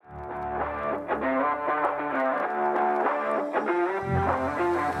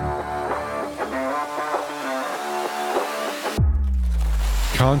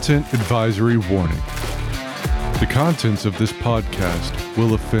Content advisory warning. The contents of this podcast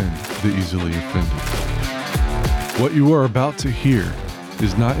will offend the easily offended. What you are about to hear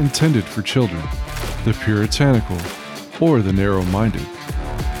is not intended for children, the puritanical, or the narrow-minded.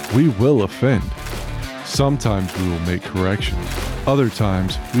 We will offend. Sometimes we will make corrections. Other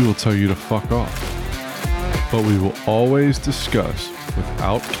times we will tell you to fuck off. But we will always discuss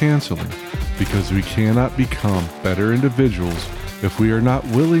without canceling, because we cannot become better individuals if we are not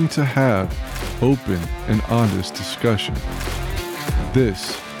willing to have open and honest discussion.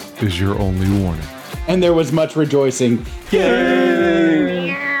 This is your only warning. And there was much rejoicing.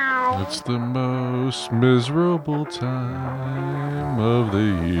 Yay! It's the most miserable time of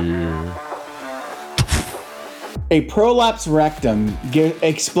the year. A prolapse rectum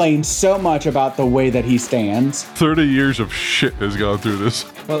explains so much about the way that he stands. 30 years of shit has gone through this.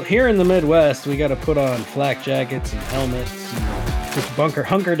 Well, here in the Midwest, we got to put on flak jackets and helmets and just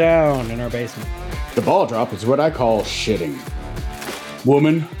hunker down in our basement. The ball drop is what I call shitting.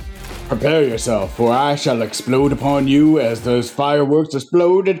 Woman, prepare yourself, for I shall explode upon you as those fireworks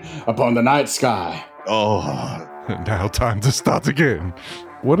exploded upon the night sky. Oh, and now time to start again.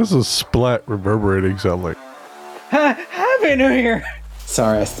 What does a splat reverberating sound like? Happy New Year!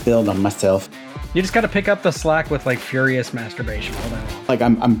 Sorry, I spilled on myself. You just got to pick up the slack with like furious masturbation all day long. Like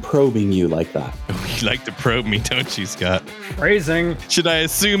I'm probing you like that. You like to probe me, don't you, Scott? Phrasing. Should I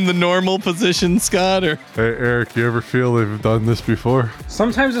assume the normal position, Scott, or? Hey, Eric, you ever feel they've done this before?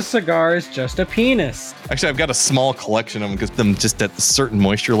 Sometimes a cigar is just a penis. Actually, I've got a small collection of them because them just at a certain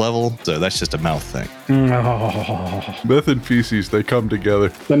moisture level, so that's just a mouth thing. Oh. Meth and feces, they come together.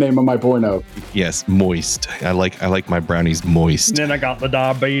 The name of my porno. Yes, moist. I like my brownies moist. Then I got the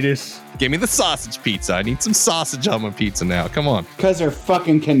diabetes. Give me the sausage pizza. I need some sausage on my pizza now. Come on. Because they're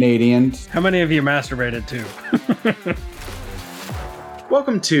fucking Canadians. How many of you masturbated too?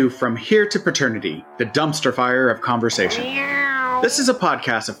 Welcome to From Here to Paternity, the dumpster fire of conversation. This is a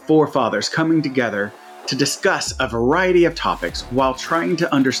podcast of four fathers coming together to discuss a variety of topics while trying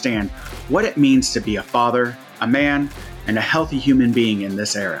to understand what it means to be a father, a man, and a healthy human being in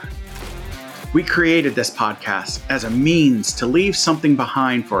this era. We created this podcast as a means to leave something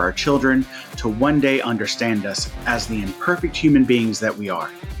behind for our children to one day understand us as the imperfect human beings that we are.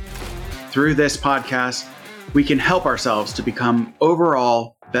 Through this podcast, we can help ourselves to become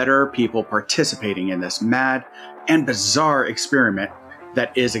overall better people participating in this mad and bizarre experiment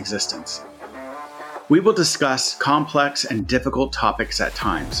that is existence. We will discuss complex and difficult topics at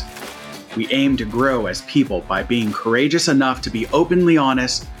times. We aim to grow as people by being courageous enough to be openly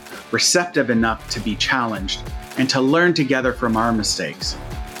honest, receptive enough to be challenged, and to learn together from our mistakes.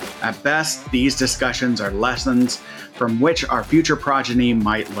 At best, these discussions are lessons from which our future progeny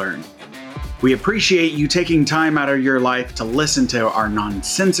might learn. We appreciate you taking time out of your life to listen to our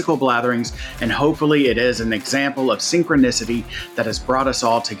nonsensical blatherings, and hopefully it is an example of synchronicity that has brought us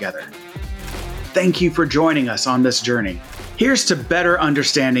all together. Thank you for joining us on this journey. Here's to better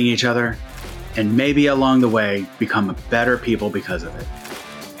understanding each other, and maybe along the way, become a better people because of it.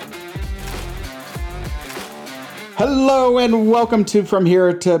 Hello and welcome to From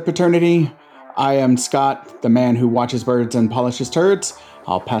Here to Paternity. I am Scott, the man who watches birds and polishes turds.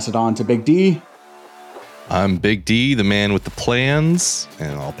 I'll pass it on to Big D. I'm Big D, the man with the plans,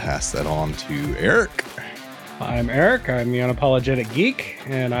 and I'll pass that on to Eric. I'm Eric. I'm the unapologetic geek,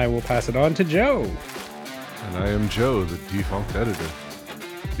 and I will pass it on to Joe. And I am Joe, the defunct editor.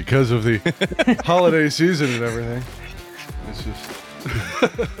 Because of the holiday season and everything. It's just...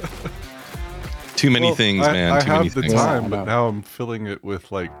 Too many things, man. I Too many have the things. time, but now I'm filling it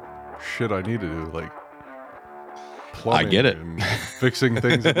with, like, shit I need to do, like plumbing. I get it. And fixing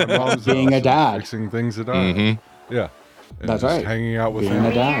things at my mom's Being house a and dad. Fixing things at Mm-hmm. Yeah. And That's just right. Hanging out with Being him.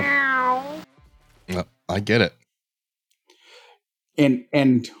 a dad. I get it.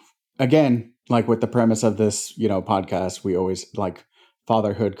 And again, like with the premise of this, podcast, we always like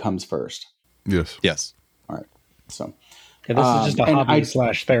fatherhood comes first. Yes. Yes. All right. So Yeah, this is just a and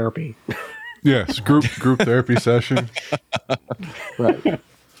hobby / therapy. Yes. Group therapy session. right.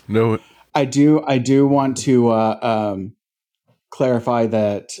 No. I do want to clarify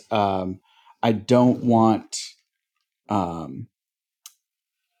that I don't want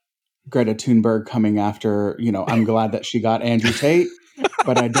Greta Thunberg coming after, I'm glad that she got Andrew Tate,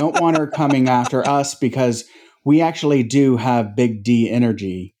 but I don't want her coming after us because we actually do have Big D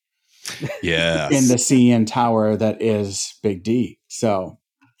energy Yeah. in the CN Tower that is Big D. So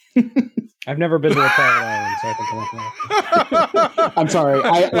I've never been to a private island, so I think I'm I'm sorry.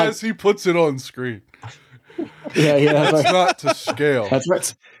 As he puts it on screen. That's It's right. not to scale. That's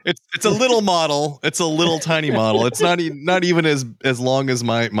right. It's a little model. It's a little tiny model. It's not even as long as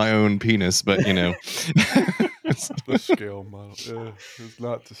my own penis, but you know. The scale model. It's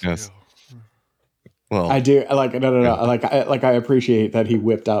not to scale. Yes. Well, I do like no. I appreciate that he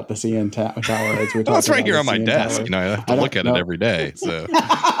whipped out the CN tower as we're talking. it's right about here the on my CN desk. tower. You know, I have I to don't look at know. it every day. So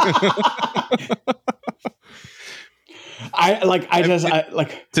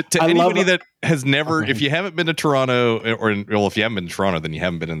to I anybody love- that has never, Okay. if you haven't been to Toronto, if you haven't been to Toronto, then you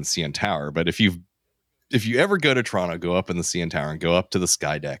haven't been in the CN Tower. But if you ever go to Toronto, go up in the CN Tower and go up to the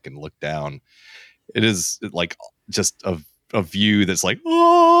sky deck and look down. It is like just a view that's like,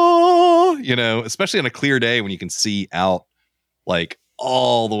 oh, you know, especially on a clear day when you can see out like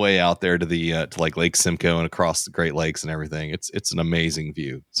all the way out there to the to like Lake Simcoe and across the Great Lakes and everything. It's an amazing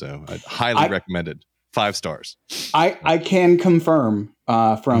view. So I highly recommend it. 5 stars. I can confirm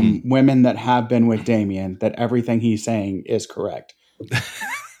from women that have been with Damien that everything he's saying is correct.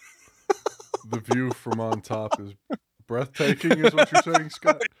 The view from on top is breathtaking, is what you're saying,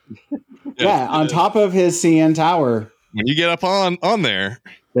 Scott? Yeah, on top of his CN tower, When you get up on there,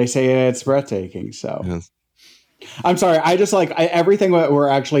 they say it's breathtaking. So yes. I'm sorry. I just everything that we're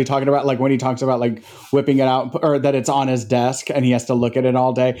actually talking about, like when he talks about like whipping it out or that it's on his desk and he has to look at it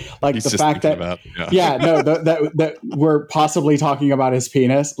all day. Like He's the just fact that, thinking about, that we're possibly talking about his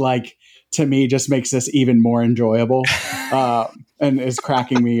penis, like to me just makes this even more enjoyable and is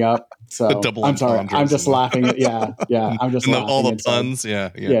cracking me up. So The double I'm sorry. entendres I'm just and- laughing. Yeah. I'm just and laughing all the inside. puns. Yeah.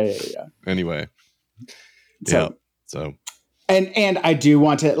 Yeah. Anyway. So, So And I do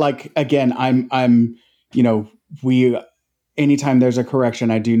want to, like, again, I'm you know, anytime there's a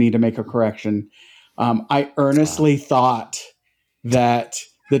correction, I do need to make a correction. I earnestly thought that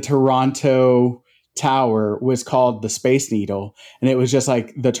the Toronto Tower was called the Space Needle, and it was just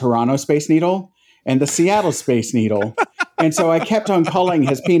like the Toronto Space Needle and the Seattle Space Needle. And so I kept on calling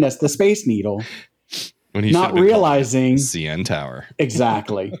his penis the Space Needle, when he not should have been realizing called CN Tower.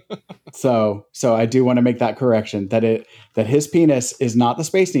 exactly. So I do want to make that correction that his penis is not the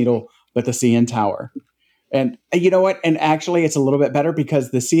Space Needle, but the CN Tower. And you know what? And actually, it's a little bit better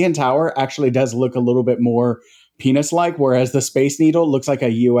because the CN Tower actually does look a little bit more penis-like, whereas the Space Needle looks like a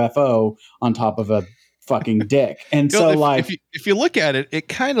UFO on top of a fucking dick. And You know, so, if you look at it, it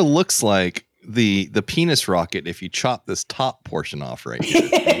kind of looks like the penis rocket if you chop this top portion off right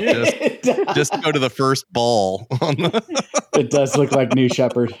here. just go to the first ball on the it does look like New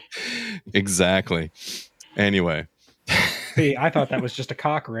Shepard. Exactly. Anyway. See, I thought that was just a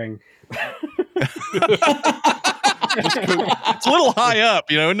cock ring. It's a little high up,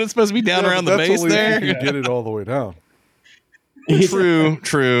 you know, and it's supposed to be down around the base there. You get it all the way down.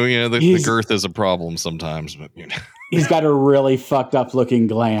 True. You know, the girth is a problem sometimes, but you know. He's got a really fucked up looking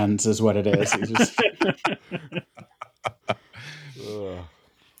glands, is what it is. He's just, All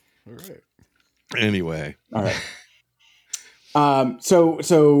right. Anyway. all right.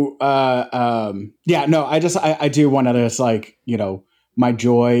 Yeah, no, I do want to just like, you know, my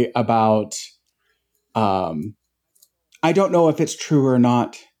joy about, I don't know if it's true or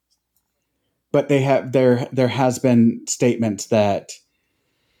not, but there has been statements that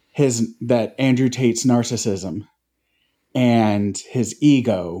Andrew Tate's narcissism and his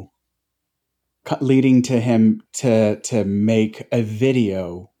ego leading to him to make a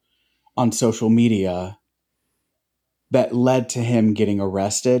video on social media that led to him getting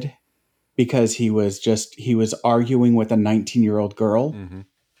arrested because he was arguing with a 19-year-old girl. Mm-hmm.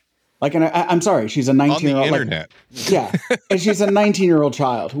 Like, and I'm sorry, she's a 19-year-old. On the internet. Yeah, and she's a 19-year-old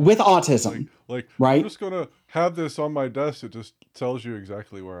child with autism. Like, right? I'm just gonna have this on my desk. It just tells you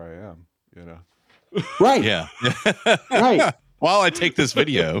exactly where I am. You know. Right. Yeah. Right. While I take this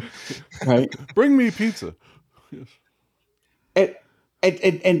video. Right. Bring me pizza. And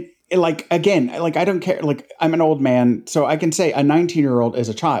like, again, like, I don't care. Like, I'm an old man, so I can say a 19-year-old is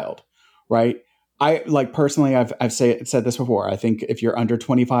a child, right? I like personally, I've said this before. I think if you're under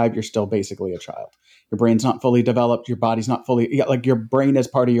 25, you're still basically a child. Your brain's not fully developed. Your body's not fully, like, your brain is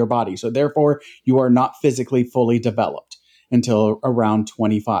part of your body. So therefore, you are not physically fully developed until around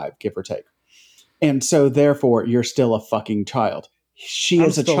 25, give or take. And so therefore, you're still a fucking child. She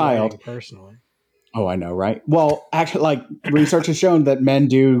is a child. Personally. Oh, I know, right? Well, actually, like, research has shown that men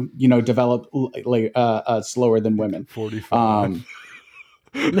do, you know, develop slower than women. 45.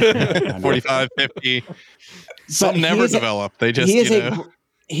 45, 50. Some never develop. They just,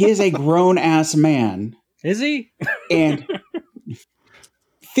 he is a grown ass man. Is he? And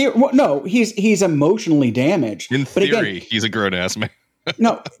no, he's emotionally damaged. In But theory, again, he's a grown ass man.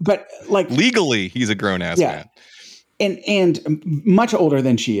 no, but like Legally, he's a grown ass man. and much older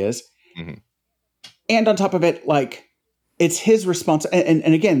than she is. Mm-hmm. And on top of it, like, it's his response. And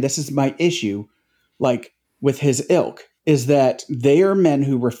again, this is my issue, like, with his ilk, is that they are men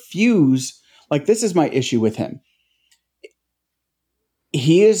who refuse. Like, this is my issue with him.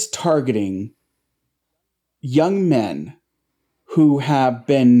 He is targeting young men who have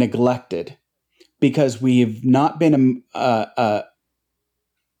been neglected because we've not been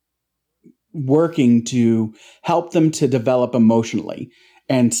working to help them to develop emotionally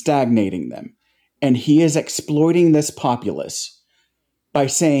and stagnating them. And he is exploiting this populace by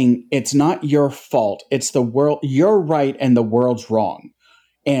saying it's not your fault. It's the world. You're right and the world's wrong.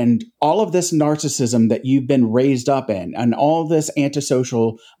 And all of this narcissism that you've been raised up in and all this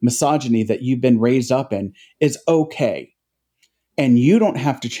antisocial misogyny that you've been raised up in is okay. And you don't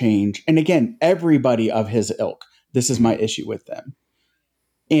have to change. And again, everybody of his ilk, this is my issue with them.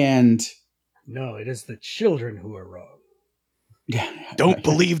 And no, it is the children who are wrong. Don't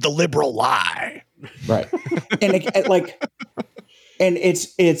believe the liberal lie. Right. And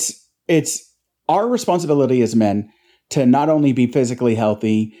it's our responsibility as men to not only be physically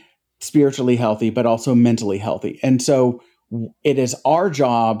healthy, spiritually healthy, but also mentally healthy. And so it is our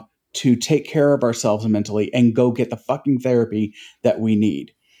job to take care of ourselves mentally and go get the fucking therapy that we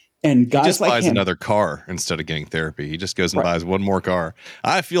need. And guys, he just like buys him, another car instead of getting therapy. He just goes and Right. buys one more car.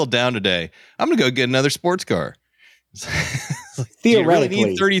 I feel down today. I'm going to go get another sports car. Theoretically, do you really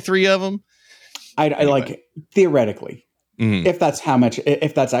need 33 of them? I like theoretically, if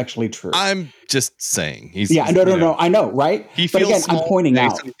that's actually true. I'm just saying. He's no, I know, right? He but feels again, small I'm pointing today,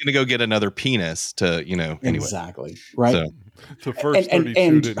 out. so he's going to go get another penis to, anyway. Exactly, right? So, The first And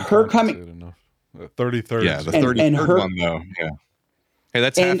 32 didn't her compensate coming- enough. 33rd. yeah, the And 33rd her- one, though. Yeah. Hey,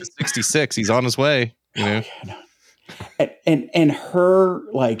 that's half of 66. He's on his way. And her,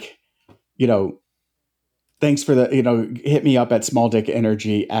 like, thanks for the, hit me up at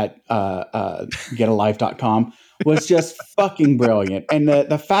smalldickenergy at getalife.com was just fucking brilliant. And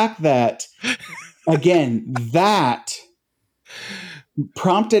the fact that, again, that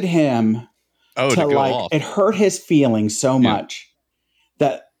prompted him to to go like, off. it hurt his feelings so much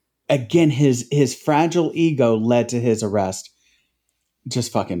that, again, his fragile ego led to his arrest.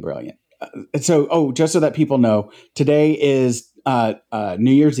 Just fucking brilliant. So, just so that people know, today is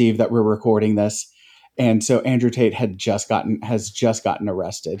New Year's Eve that we're recording this, and so Andrew Tate has just gotten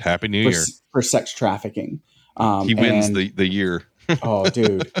arrested. Happy New Year for sex trafficking. He wins the year. Oh,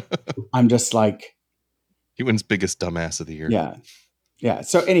 dude, I'm just like, he wins biggest dumbass of the year. Yeah.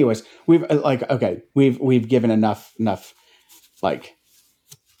 So, anyways, we've given enough like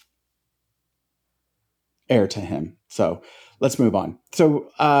air to him. So let's move on. So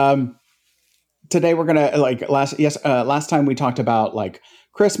today we're gonna last time we talked about like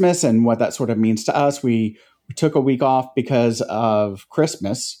Christmas and what that sort of means to us. We took a week off because of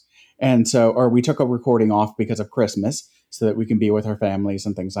Christmas, and we took a recording off because of Christmas so that we can be with our families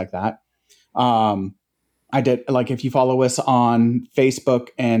and things like that. I did, like, if you follow us on Facebook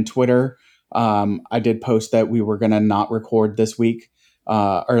and Twitter, I did post that we were gonna not record this week.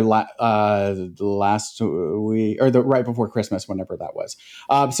 Last week or the right before Christmas, whenever that was.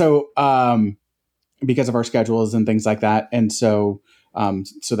 Because of our schedules and things like that. And so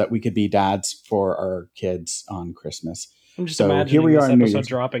that we could be dads for our kids on Christmas. I'm just So imagining here we this are in New episode Year's.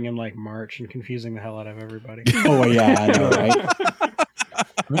 dropping in like March and confusing the hell out of everybody. Oh yeah, I know, right?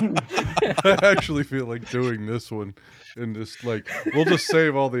 I actually feel like doing this one and just like, we'll just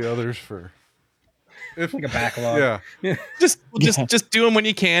save all the others for. Like a backlog. Yeah. Just do them when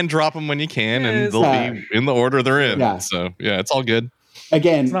you can, drop them when you can, and it's they'll be in the order they're in. Yeah. So it's all good.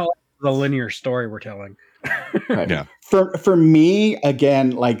 Again, It's not like the linear story we're telling. right. Yeah. For me,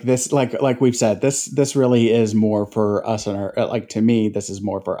 again, like this, like we've said, this really is more for us and our, like, to me, this is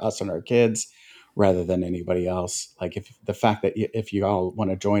more for us and our kids rather than anybody else. Like, if the fact that if you all want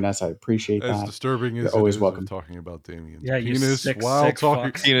to join us, I appreciate As that. disturbing as You're always it is welcome. talking about Damien's Yeah, you penis sick while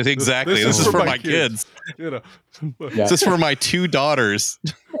talking. fucks. Exactly. This is for my kids. You know. Yeah. This is for my two daughters.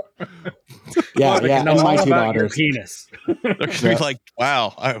 Yeah, They yeah, can know and my all two about your daughters. penis. They're gonna be like,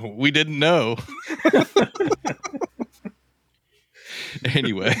 "Wow, we didn't know."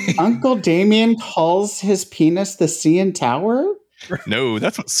 Anyway, Uncle Damien calls his penis the CN Tower? no,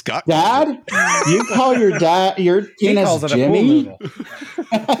 that's what Scott. Dad? You call your He penis calls it a pool Jimmy? noodle.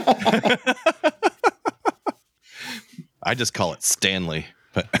 I just call it Stanley.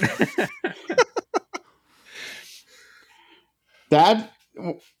 But Dad,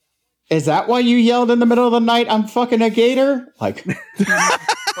 is that why you yelled in the middle of the night, I'm fucking a gator? Like,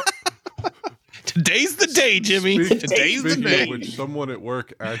 today's the day, Jimmy. Today's the Speaking day. of which, someone at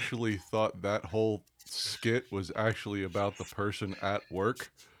work actually thought that whole skit was actually about the person at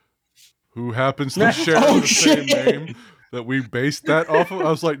work. who happens to share the same name that we based that off of. I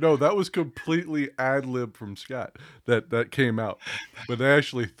was like, no, that was completely ad lib from Scott that came out, but they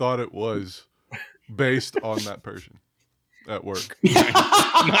actually thought it was based on that person at work.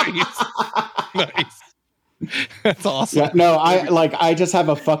 Nice. That's awesome. Yeah, no, I just have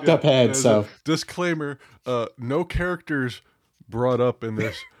a fucked up head. So disclaimer: no characters brought up in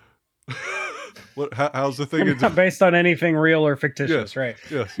this. How's the thing? It's not based on anything real or fictitious, right?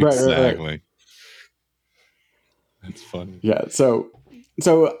 Yes, Exactly. Right. That's funny. Yeah. So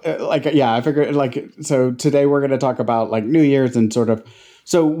I figured so today we're going to talk about like New Year's and sort of.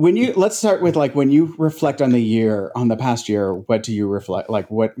 So let's start with like when you reflect on the past year, what do you reflect?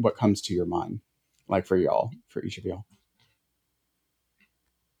 Like what comes to your mind? Like for each of y'all.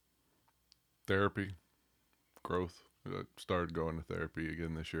 Therapy, growth. I started going to therapy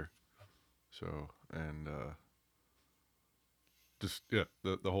again this year. So, and just the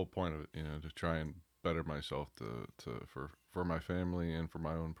whole point of it, to try and better myself for my family and for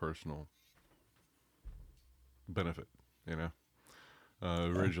my own personal benefit,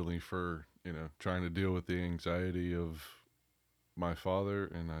 originally for, trying to deal with the anxiety of my father.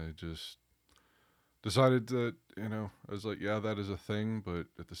 And I just decided that, I was like, yeah, that is a thing. But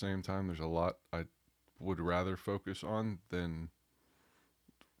at the same time, there's a lot I would rather focus on than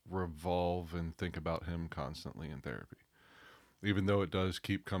revolve and think about him constantly in therapy. Even though it does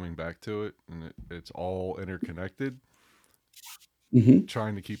keep coming back to it and it's all interconnected,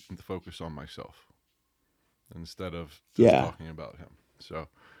 trying to keep the focus on myself instead of just talking about him. So,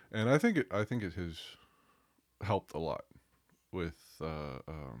 and I think it has helped a lot with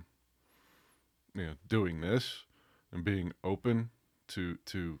doing this and being open to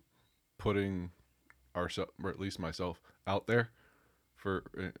putting ourselves, or at least myself, out there for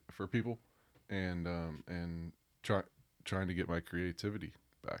people, and trying to get my creativity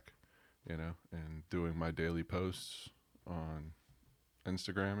back, and doing my daily posts on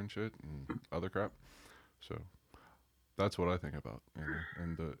Instagram and shit and other crap. So that's what I think about,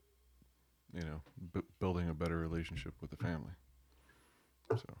 and the building a better relationship with the family.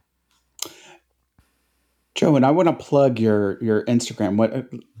 So, Joe, and I want to plug your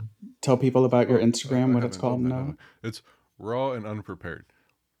Instagram. Tell people about your Instagram, what it's called now. It's Raw and Unprepared.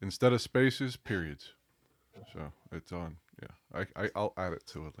 Instead of spaces, periods. So it's on. Yeah, I'll add it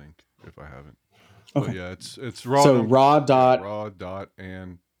to a link if I haven't. Okay. But yeah, it's raw. So raw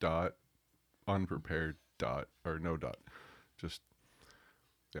and unprepared or no dot. Just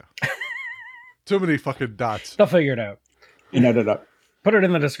too many fucking dots. They'll figure it out. You know it up. Put it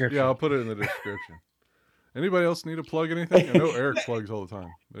in the description. Yeah, I'll put it in the description. Anybody else need to plug anything? I know Eric plugs all the time.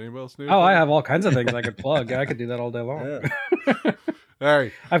 Anybody else need? I have all kinds of things I could plug. I could do that all day long. Yeah. All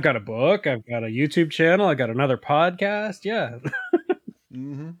right. I've got a book. I've got a YouTube channel. I got another podcast. Yeah.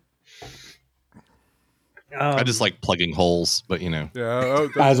 I just like plugging holes, but Yeah.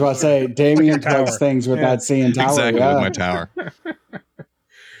 I was about to say, Damien plugs things with that CN Tower. Exactly, with my tower.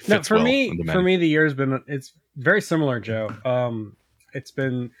 No, for me, the year's been, it's very similar, Joe.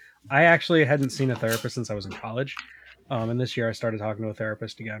 I actually hadn't seen a therapist since I was in college. And this year I started talking to a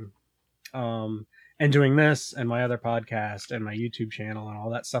therapist again. And doing this and my other podcast and my YouTube channel and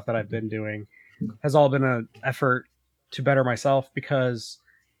all that stuff that I've been doing has all been an effort to better myself because,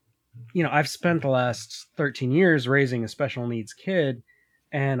 I've spent the last 13 years raising a special needs kid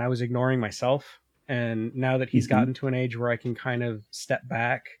and I was ignoring myself. And now that he's gotten to an age where I can kind of step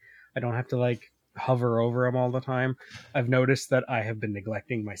back, I don't have to hover over him all the time. I've noticed that I have been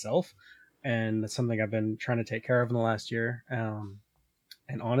neglecting myself, and that's something I've been trying to take care of in the last year.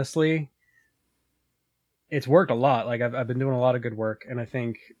 And honestly, it's worked a lot. I've been doing a lot of good work, and I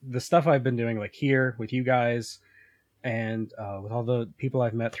think the stuff I've been doing, here with you guys, and with all the people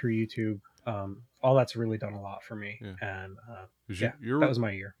I've met through YouTube, all that's really done a lot for me. Yeah. And that was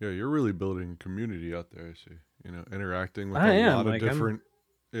my year. Yeah, you're really building community out there. I see. Interacting with a lot of different,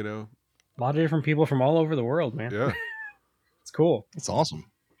 a lot of different people from all over the world, man. Yeah, it's cool. It's awesome.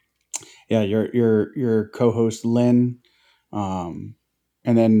 Yeah, your co-host Lynn, and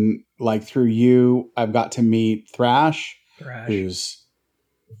then through you, I've got to meet Thrash. He's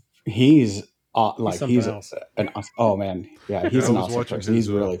an awesome, oh man, yeah, he's an awesome person. He's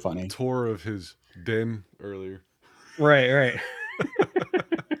really funny. Tour of his den earlier. Right.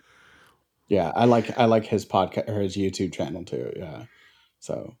 Yeah, I like his podcast or his YouTube channel too. Yeah,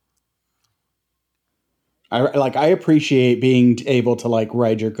 so I appreciate being able to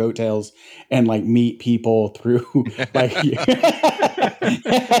ride your coattails and meet people through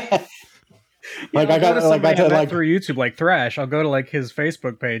I got through YouTube Thrash. I'll go to his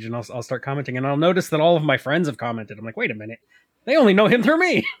Facebook page and I'll start commenting and I'll notice that all of my friends have commented. I'm like, wait a minute, they only know him through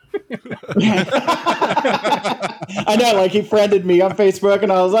me. I know, like he friended me on Facebook,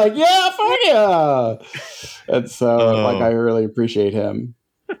 and I was like, "Yeah, fuck yeah!" And so, like, I really appreciate him.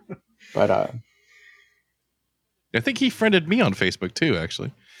 But I think he friended me on Facebook too.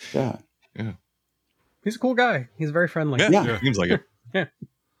 Actually, yeah. He's a cool guy. He's very friendly. Yeah. Seems like it. Yeah.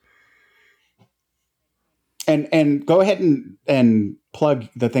 And go ahead and plug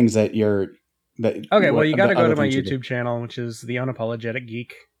the things that you're. Okay, well, you got to go to my things you do. YouTube channel, which is The Unapologetic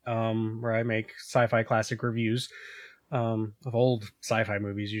Geek, where I make sci-fi classic reviews of old sci-fi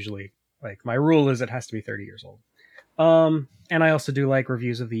movies. Usually, like my rule is it has to be 30 years old. And I also do like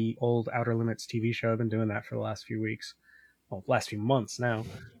reviews of the old Outer Limits TV show. I've been doing that for the last few weeks, well, last few months now.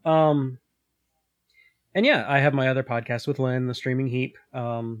 And yeah, I have my other podcast with Lynn, The Streaming Heap.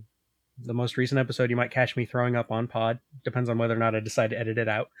 The most recent episode, you might catch me throwing up on pod. Depends on whether or not I decide to edit it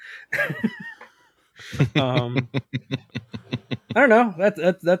out. I don't know.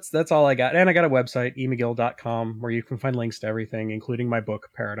 That's all I got. And I got a website, emcgill.com, where you can find links to everything, including my book,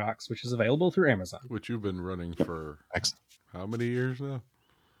 Paradox, which is available through Amazon. Which you've been running for how many years now?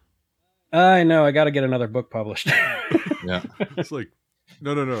 I know. I got to get another book published. Yeah. It's like,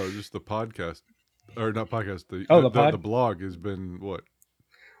 no, just the podcast. Or not podcast. The blog has been what?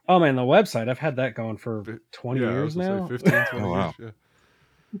 Oh, man, the website. I've had that going for 20 years now. 15, 20 wow. years,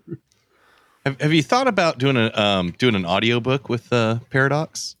 yeah. Have you thought about doing an audiobook with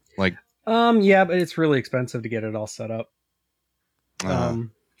Paradox? Like, yeah, but it's really expensive to get it all set up. you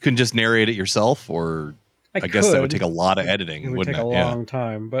couldn't just narrate it yourself, or I guess that would take a lot of editing. It would wouldn't take a long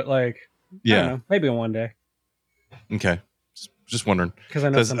time, but like, I don't know, maybe one day. Okay, just wondering, because I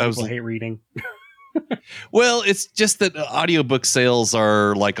know some people hate reading. Well, it's just that audiobook sales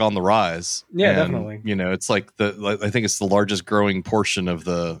are like on the rise. Yeah, definitely. You know, it's like I think it's the largest growing portion of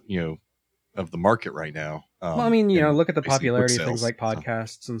the of the market right now. Well, I mean, look at the popularity of things like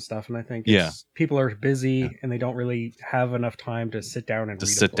podcasts and stuff, and I think people are busy and they don't really have enough time to sit down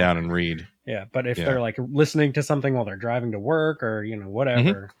and read. Yeah, but if they're like listening to something while they're driving to work or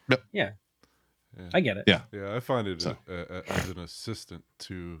whatever, I get it. Yeah, I find it as an assistant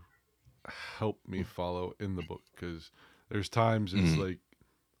to help me follow in the book, because there's times it's like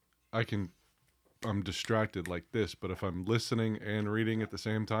I'm distracted like this, but if I'm listening and reading at the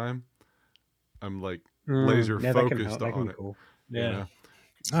same time, I'm like laser focused on it. Cool. Yeah, you know?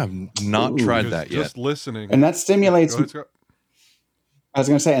 I've not tried that yet. Just listening, and that stimulates. Go ahead, Scott. I was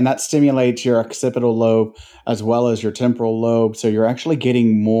going to say, and that stimulates your occipital lobe as well as your temporal lobe, so you're actually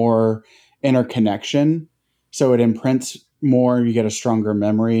getting more interconnection. So it imprints more. You get a stronger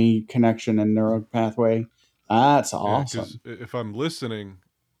memory connection and neural pathway. That's awesome. If I'm listening,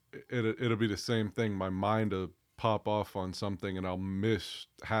 it'll be the same thing. My mind will pop off on something and I'll miss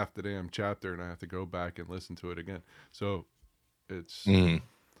half the damn chapter and I have to go back and listen to it again. So it's I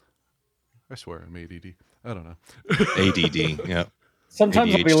swear I'm ADD. I don't know. ADD, yeah.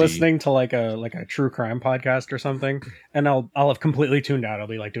 Sometimes ADHD. I'll be listening to like a true crime podcast or something, and I'll have completely tuned out. I'll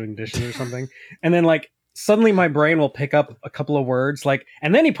be like doing dishes or something, and then like suddenly my brain will pick up a couple of words like,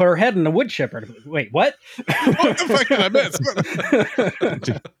 and then he put her head in the wood chipper. Wait, what? What the fuck did I miss?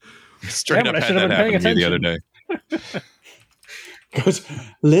 Straight up had that happen to me the other day. Because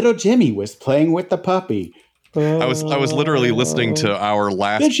little Jimmy was playing with the puppy. I was literally listening to our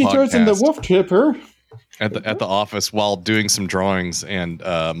last. Then she throws in the wolf chipper at the office while doing some drawings, and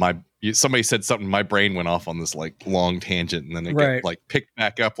somebody said something. My brain went off on this like long tangent, and then it got like picked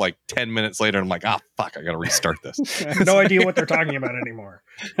back up like 10 minutes later. And I'm like, fuck, I got to restart this. I have no idea what they're talking about anymore.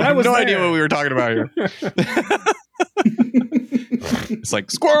 And I have no idea what we were talking about here. It's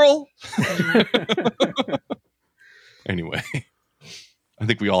like squirrel. Anyway, I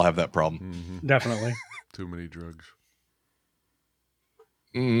think we all have that problem. Mm-hmm. Definitely. Too many drugs.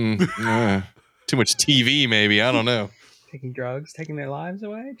 Too much TV, maybe. I don't know. Taking drugs, taking their lives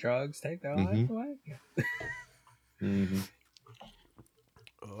away. Drugs take their lives away.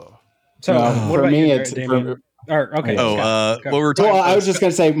 So, what for about me, you, it's Damien? Okay. What we were talking well, about. I was just going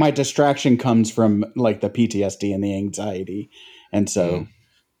to say my distraction comes from like the PTSD and the anxiety, and so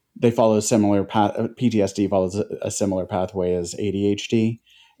they follow a similar path. PTSD follows a similar pathway as ADHD,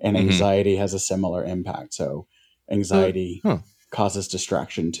 and anxiety has a similar impact. So, anxiety causes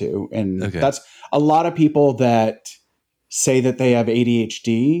distraction too, and that's a lot of people that say that they have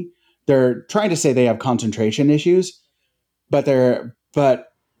ADHD. They're trying to say they have concentration issues, but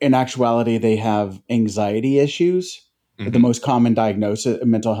in actuality, they have anxiety issues. The most common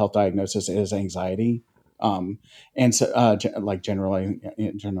mental health diagnosis is anxiety. And so like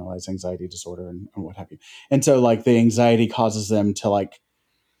generalized anxiety disorder and what have you. And so like the anxiety causes them to like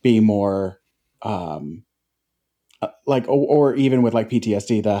be more like, or even with like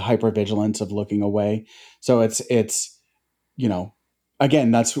PTSD, the hypervigilance of looking away. So it's, you know,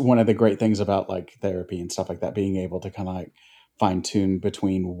 again, that's one of the great things about like therapy and stuff like that, being able to kind of like fine tune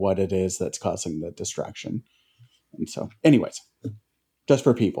between what it is that's causing the distraction. And so anyways, just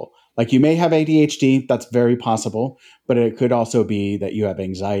for people, like, you may have ADHD, that's very possible, but it could also be that you have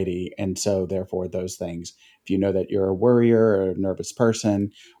anxiety. And so therefore those things, if you know that you're a worrier or a nervous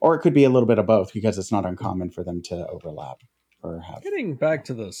person, or it could be a little bit of both, because it's not uncommon for them to overlap or have. Getting back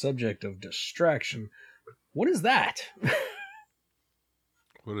to the subject of distraction, what is that?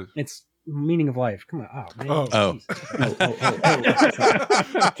 What is? It's meaning of life. Come on. Oh, man. Oh.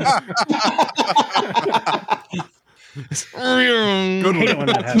 Good one.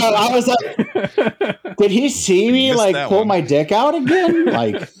 No, I was like, did he see me like pull one. my dick out again?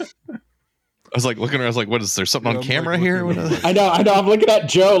 Like, I was like looking around. I was like, "What is there? Something on camera like, here?" I know. I'm looking at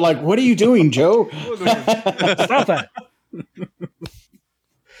Joe. Like, what are you doing, Joe? Stop that.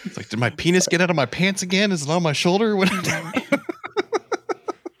 It's like, did my penis get out of my pants again? Is it on my shoulder? What?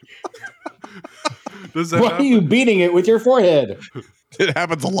 Does that Why happen? are you beating it with your forehead? It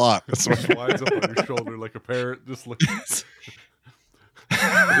happens a lot. That's Just right. winds up on your shoulder like a parrot, just looking. Is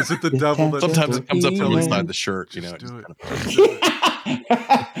it the devil that? Sometimes it comes up from Yeah. inside the shirt. You know. Just do it. Just Just do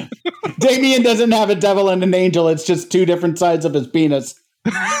it. Damien doesn't have a devil and an angel. It's just two different sides of his penis.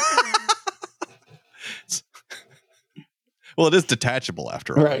 Well, it is detachable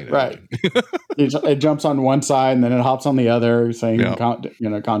after all. Right, you know. right. It jumps on one side and then it hops on the other, saying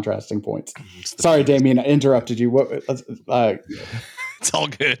Yeah. contrasting points. Sorry, Damien, I interrupted you. What? It's all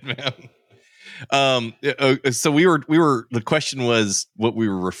good, man. So we were. The question was what we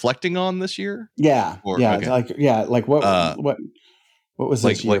were reflecting on this year. Yeah, Or- yeah, okay. like what was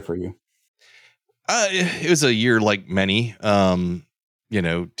this year like- for you? It was a year like many.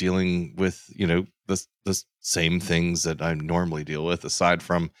 Dealing with the same things that I normally deal with, aside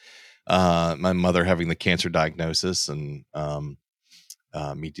from my mother having the cancer diagnosis and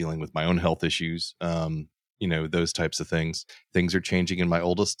me dealing with my own health issues. Those types of things. Things are changing in my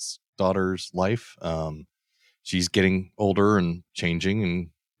oldest daughter's life. She's getting older and changing, and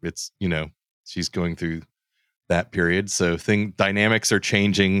it's she's going through that period. So dynamics are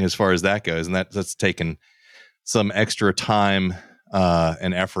changing as far as that goes, and that's taken some extra time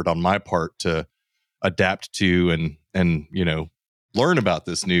and effort on my part to adapt to and learn about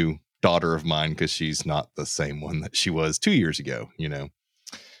this new daughter of mine, because she's not the same one that she was 2 years ago.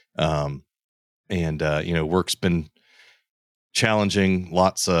 Work's been challenging.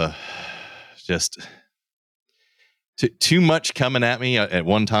 Lots of just too much coming at me at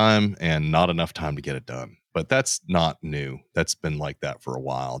one time and not enough time to get it done. But that's not new. That's been like that for a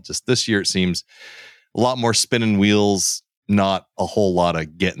while. Just this year, it seems a lot more spinning wheels, not a whole lot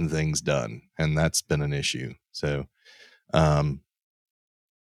of getting things done. And that's been an issue. So, those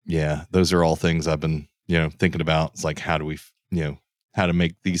are all things I've been, thinking about. It's like, how do we, how to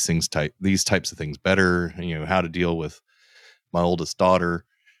make these types of things better, how to deal with my oldest daughter.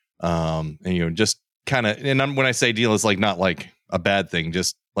 Just kind of, and when I say deal, it's like, not like a bad thing,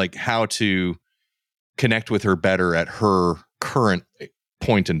 just like how to connect with her better at her current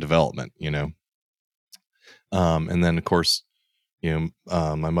point in development, and then of course,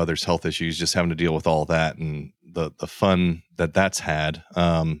 my mother's health issues, just having to deal with all that and the fun that's had.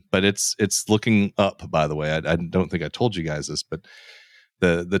 But it's looking up, by the way. I don't think I told you guys this, but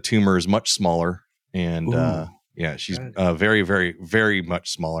the tumor is much smaller, and she's very, very, very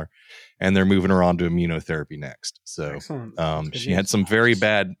much smaller, and they're moving her on to immunotherapy next. So she had some very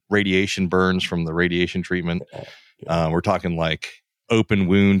bad radiation burns from the radiation treatment. We're talking like open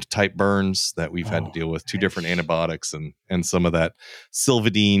wound type burns that we've had to deal with, 2 different antibiotics and some of that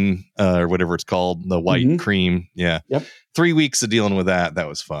Silvadene or whatever it's called, the white cream. Yeah. Yep. 3 weeks of dealing with that. That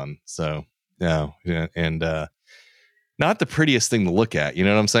was fun. So and not the prettiest thing to look at. You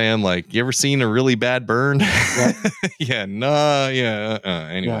know what I'm saying? Like, you ever seen a really bad burn? Yep.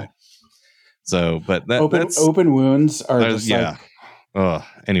 Anyway. Yeah. So, but that's open wounds are just like,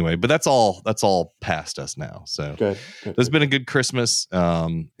 anyway, but that's all past us now. So good. There's been a good Christmas.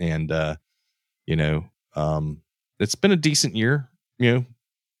 It's been a decent year.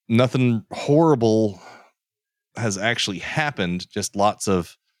 Nothing horrible has actually happened. Just lots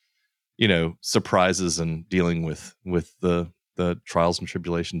of, surprises and dealing with the trials and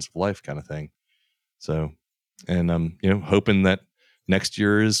tribulations of life kind of thing. So, and hoping that next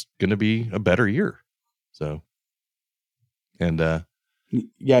year is going to be a better year. So, and,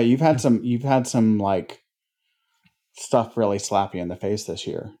 you've had some like stuff really slap you in the face this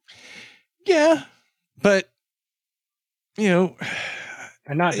year. Yeah, but and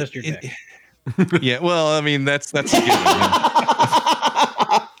not just your dick. Yeah, well, I mean, that's a given.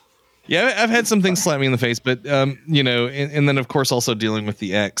 Yeah, I've had some things slap me in the face, but you know, and then of course also dealing with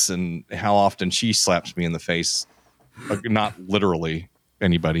the ex and how often she slaps me in the face, not literally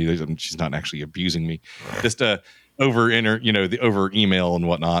anybody. She's not actually abusing me, just over over email and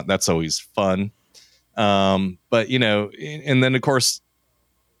whatnot. That's always fun. But you know, and then of course,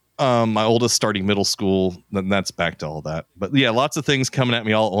 my oldest starting middle school, then that's back to all that. But yeah, lots of things coming at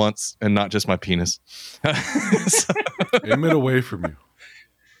me all at once, and not just my penis. So, Aim it away from you.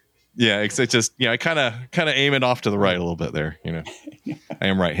 yeah, it's just I kind of aim it off to the right a little bit there. You know, I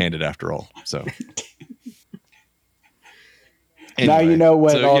am right-handed after all. So now you know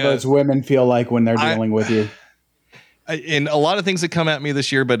what those women feel like when they're dealing with you. And a lot of things that come at me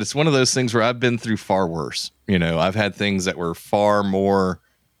this year, but it's one of those things where I've been through far worse. You know, I've had things that were far more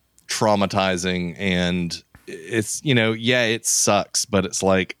traumatizing, and it's it sucks, but it's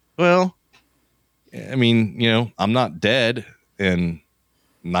like, well, I mean, I'm not dead, and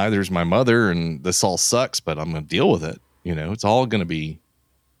neither is my mother, and this all sucks, but I'm gonna deal with it. It's all gonna be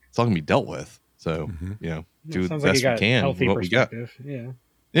dealt with. So do the best we can with what we got.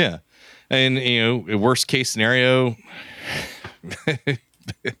 Yeah, and worst case scenario,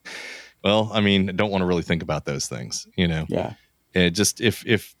 well, I mean, I don't want to really think about those things. Yeah. It just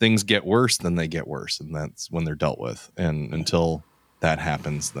if things get worse, then they get worse, and that's when they're dealt with. And until that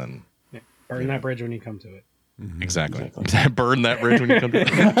happens, then burn that bridge when you come to it. Mm-hmm. Exactly. Burn that bridge when you come to it.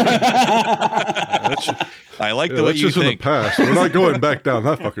 I like the way you think. That's just in the past. We're not going back down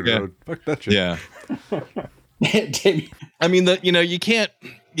that fucking road. Fuck that shit. Yeah. I mean, you can't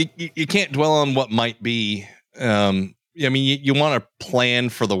dwell on what might be. I mean, you want to plan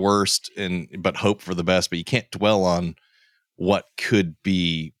for the worst but hope for the best, but you can't dwell on what could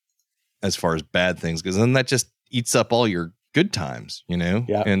be as far as bad things, because then that just eats up all your good times,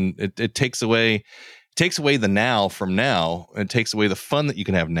 Yeah. And it takes away the now from now. It takes away the fun that you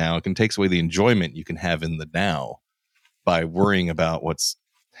can have now. It takes away the enjoyment you can have in the now by worrying about what's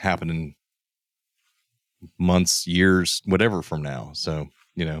happening months, years, whatever from now. So,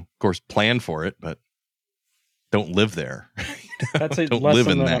 of course, plan for it, but don't live there. That's a don't lesson live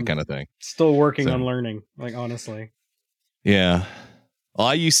in that that I'm kind of thing. Still working on learning, like, honestly. Yeah. Well,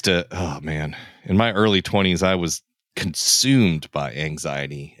 I used to, in my early 20s, I was consumed by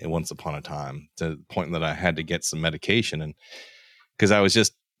anxiety at once upon a time, to the point that I had to get some medication. And because I was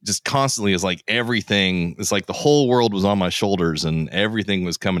just constantly, it's like everything, it's like the whole world was on my shoulders and everything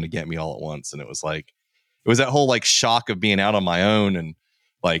was coming to get me all at once. And it was that whole like shock of being out on my own and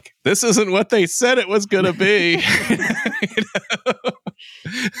like, this isn't what they said it was going to be.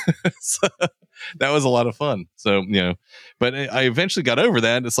 So, that was a lot of fun. So, but I eventually got over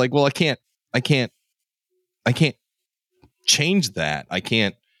that. It's like, well, I can't change that. I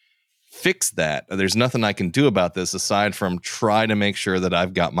can't fix that. There's nothing I can do about this aside from try to make sure that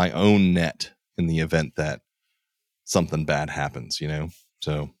I've got my own net in the event that something bad happens,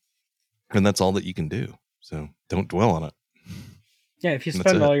 So, and that's all that you can do. So don't dwell on it. Yeah, if you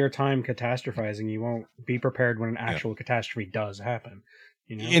spend all your time catastrophizing, you won't be prepared when an actual catastrophe does happen.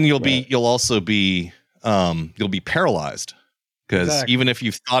 And you'll also be you'll be paralyzed, because even if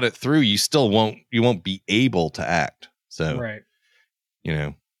you've thought it through, you won't be able to act. So right.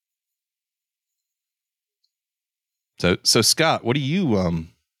 So Scott, what do you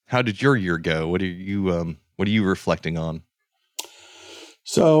how did your year go? What are you reflecting on?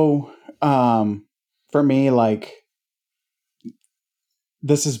 So for me, like,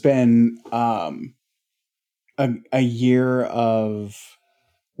 this has been a year of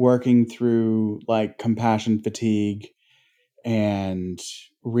working through like compassion fatigue and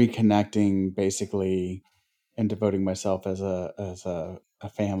reconnecting, basically, and devoting myself as a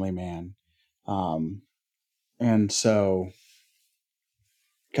family man. And so,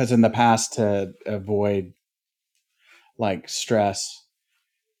 because in the past, to avoid like stress,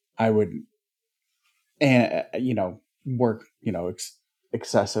 I would, work,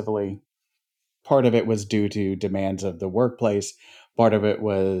 excessively. Part of it was due to demands of the workplace. Part of it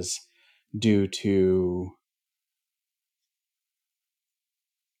was due to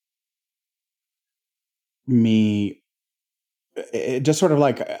me. It just sort of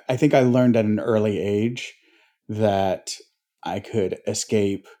like, I think I learned at an early age that I could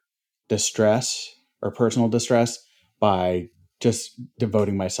escape distress or personal distress by just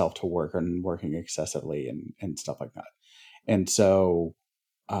devoting myself to work and working excessively and stuff like that. And so,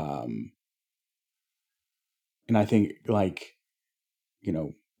 and I think, like,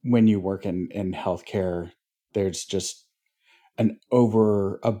 when you work in healthcare, there's just an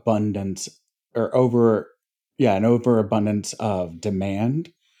overabundance of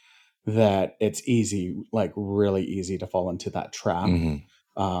demand that it's easy, like really easy to fall into that trap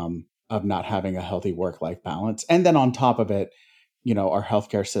of not having a healthy work-life balance. And then on top of it, you know, our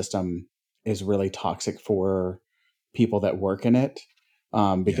healthcare system is really toxic for people that work in it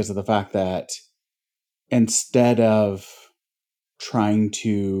because of the fact that instead of trying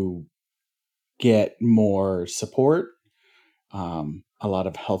to get more support, a lot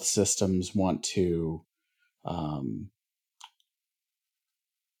of health systems want to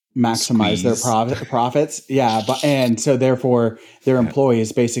maximize their profits. Yeah. And so therefore their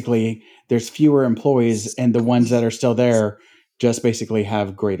employees basically, there's fewer employees, and the ones that are still there just basically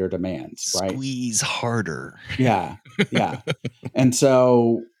have greater demands, right? Squeeze harder. Yeah. Yeah. And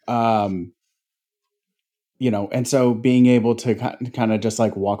so, you know, and so being able to kind of just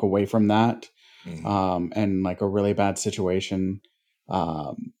like walk away from that, and like a really bad situation,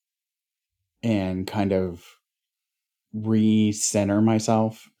 and kind of recenter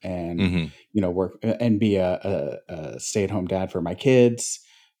myself and, you know, work and be a stay-at-home dad for my kids,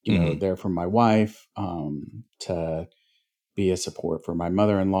 you know, there for my wife, to be a support for my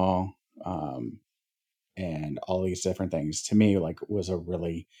mother-in-law, and all these different things, to me, like, was a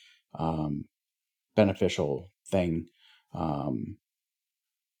really beneficial thing.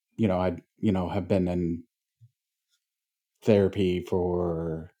 You know, I, you know, have been in therapy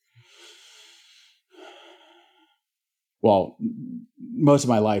for, well, most of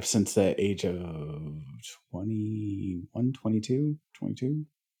my life since the age of 21, 22.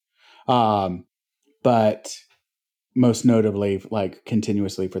 But most notably, like,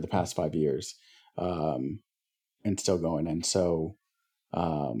 continuously for the past 5 years, and still going. And so,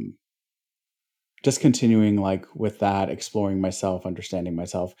 just continuing like with that, exploring myself, understanding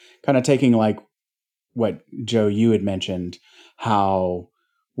myself, kind of taking like what Joe, you had mentioned, how,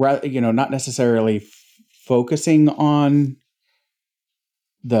 you know, not necessarily focusing on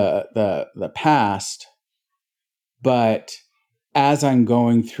the past, but as I'm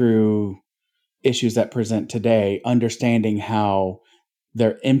going through issues that present today, understanding how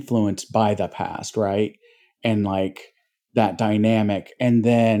they're influenced by the past, right? And like that dynamic, and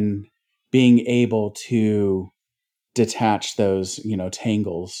then being able to detach those, you know,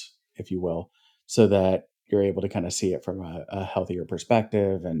 tangles, if you will, so that you're able to kind of see it from a healthier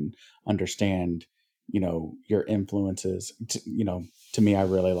perspective and understand, you know, your influences. You know, to me, I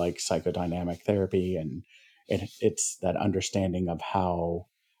really like psychodynamic therapy, and it's that understanding of how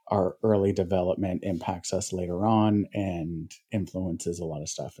our early development impacts us later on and influences a lot of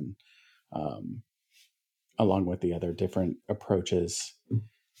stuff. And along with the other different approaches,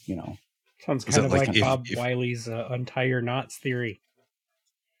 you know. Sounds kind of like Bob Wiley's untie your knots theory.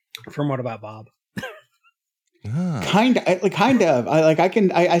 From What About Bob? Kind of.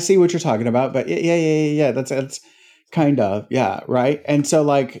 I see what you're talking about, but yeah. That's kind of, yeah, right. And so,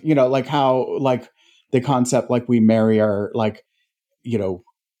 like, you know, like how, like the concept, like we marry our, like, you know,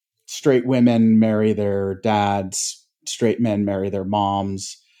 straight women marry their dads, straight men marry their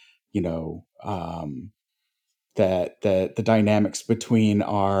moms, you know, that the dynamics between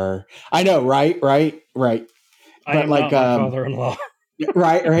our, I know, right. I but am like, not my father-in-law.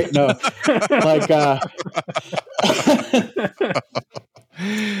 right. No, like,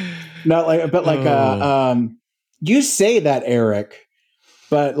 not like, but like, you say that, Eric,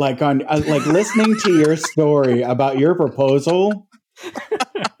 but like on, like listening to your story about your proposal.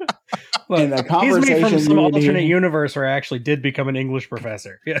 Look, and the conversation, he's made from some alternate universe where I actually did become an English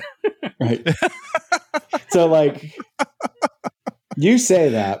professor. Yeah. Right. So like, you say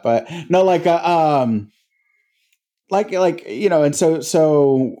that, but no, like, like, you know, and so,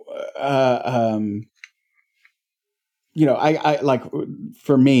 you know, I like,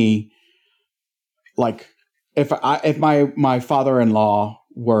 for me, like, if my father-in-law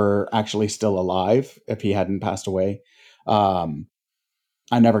were actually still alive, if he hadn't passed away,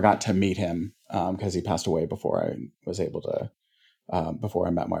 I never got to meet him, because he passed away before I was able to, before I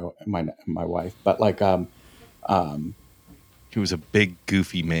met my wife. But like, he was a big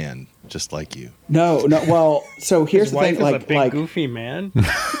goofy man, just like you. No. Well, so here's his the wife thing, is like, a big goofy man.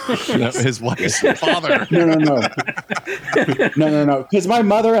 No, his wife's father. No. Because my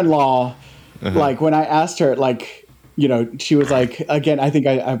mother-in-law, like, when I asked her, like, you know, she was like, again, I think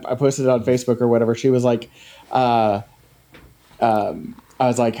I posted it on Facebook or whatever. She was like, I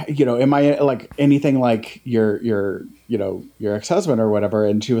was like, you know, am I like anything like your you know, your ex-husband or whatever?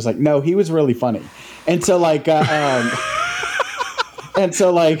 And she was like, no, he was really funny. And so like, and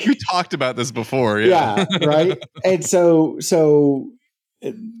so like, we talked about this before. Yeah. Right. And so,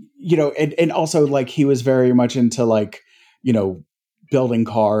 you know, and also like, he was very much into like, you know, building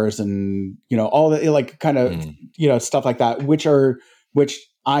cars and, you know, all the like kind of, you know, stuff like that, which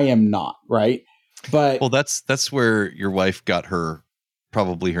I am not, right? But well, that's where your wife got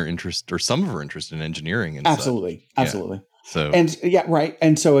probably her interest or some of her interest in engineering and absolutely. So And yeah, right.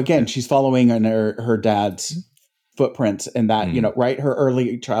 And so again, she's following in her dad's footprints, and that, right, her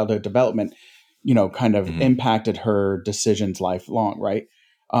early childhood development, kind of impacted her decisions lifelong, right?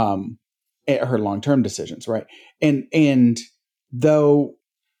 Her long-term decisions, right? And though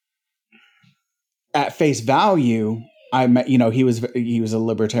at face value, I met, he was a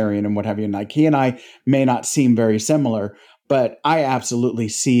libertarian and what have you, and like he and I may not seem very similar, but I absolutely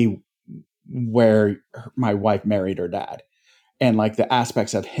see where my wife married her dad, and like the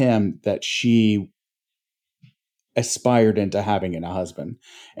aspects of him that she aspired into having in a husband.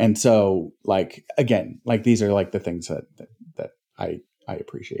 And so, like, again, like these are like the things that I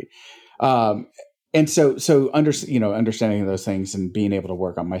appreciate. And so understanding those things and being able to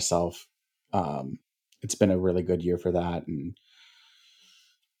work on myself, it's been a really good year for that. And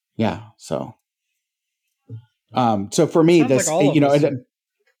yeah, so for me, this,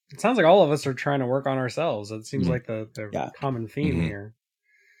 it sounds like all of us are trying to work on ourselves. It seems like the common theme here.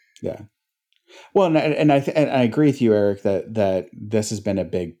 Yeah. Well, and I agree with you, Eric, that this has been a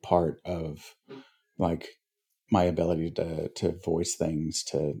big part of like my ability to voice things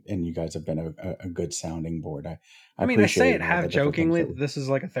and you guys have been a good sounding board. I mean, I say it half jokingly, this is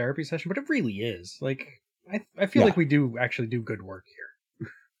like a therapy session, but it really is. Like, I feel like we do actually do good work here.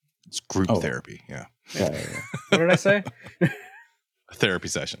 It's group therapy. Yeah. What did I say? A therapy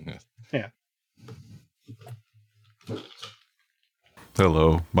session. Yeah.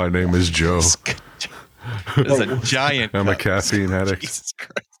 Hello, my name is Joe. It's a giant. I'm a caffeine addict. Jesus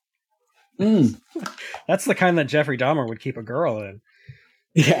Christ. That's the kind that Jeffrey Dahmer would keep a girl in.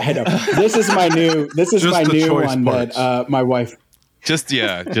 Yeah, I know. This is my new one parts. that my wife. This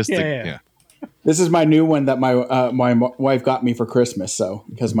is my new one that my wife got me for Christmas. So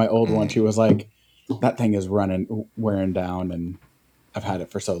because my old one, she was like, that thing is wearing down, and I've had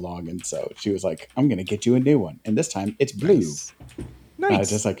it for so long, and so she was like, I'm gonna get you a new one, and this time it's blue.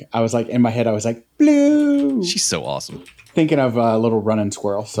 Nice. I was like in my head, I was like, blue. She's so awesome. Thinking of a little running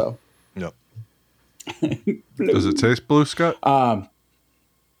squirrel. So. Yep. Does it taste blue, Scott?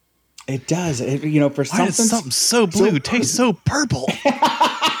 It does. For something so blue tastes so purple.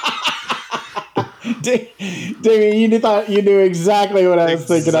 Damien, you knew exactly what I was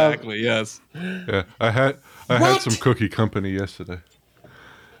thinking of. Exactly. Yes. Yeah, I had some cookie company yesterday.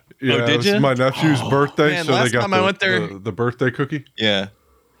 Yeah, did you? My nephew's birthday, man, so they got I went there, the birthday cookie. Yeah.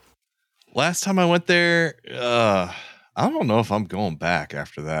 Last time I went there, I don't know if I'm going back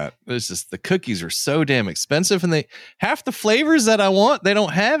after that. It's just the cookies are so damn expensive, and half the flavors that I want they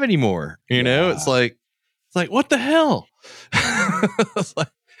don't have anymore. You know, it's like what the hell? It's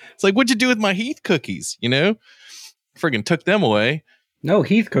like what'd you do with my Heath cookies? You know, friggin' took them away. No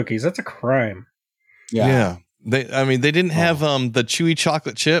Heath cookies. That's a crime. Yeah. They didn't have the chewy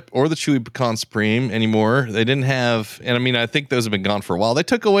chocolate chip or the chewy pecan supreme anymore. They didn't have, and I think those have been gone for a while. They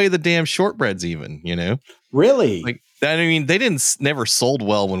took away the damn shortbreads even, you know? Really? Like that. They never sold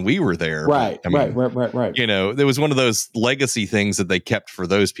well when we were there. Right. But, right. You know, there was one of those legacy things that they kept for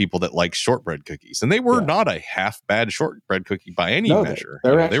those people that like shortbread cookies, and they were not a half bad shortbread cookie by any measure.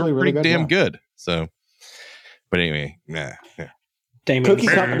 They were pretty really damn good. So, but anyway, yeah. Damien, Cookie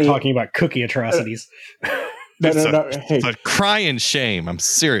Company talking about cookie atrocities. No. Hey, it's a crying shame. I'm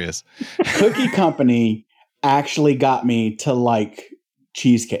serious. Cookie Company actually got me to like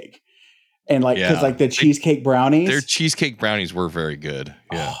cheesecake, and because the cheesecake brownies. Their cheesecake brownies were very good.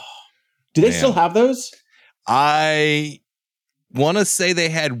 Yeah. Do they still have those? I want to say they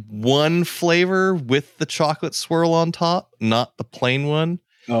had one flavor with the chocolate swirl on top, not the plain one.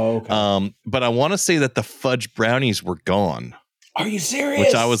 Oh, okay. But I want to say that the fudge brownies were gone. Are you serious?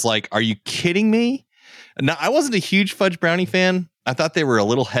 Which I was like, are you kidding me? Now, I wasn't a huge fudge brownie fan. I thought they were a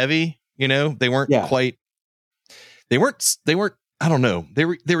little heavy. You know, they weren't quite. They weren't. I don't know. They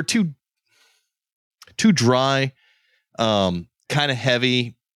were too dry, kind of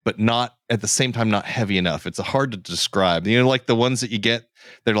heavy, but not at the same time not heavy enough. It's hard to describe. You know, like the ones that you get,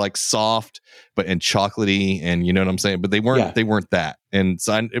 they're like soft and chocolatey, and you know what I'm saying. But they weren't. Yeah. They weren't that. And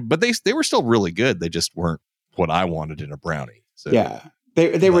so, but they were still really good. They just weren't what I wanted in a brownie. So. Yeah.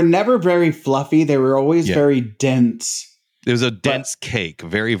 They were never very fluffy. They were always very dense. It was a dense cake,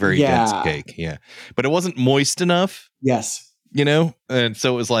 very, very dense cake. Yeah. But it wasn't moist enough. Yes. You know? And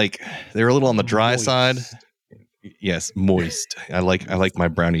so it was like they were a little on the dry side. Yes, moist. I like my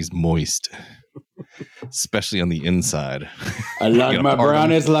brownies moist. Especially on the inside. I like my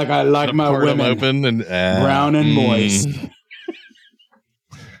brownies like I like my women. Open and brown and moist.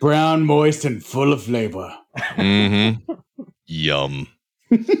 Brown, moist, and full of flavor. Mm-hmm. Yum.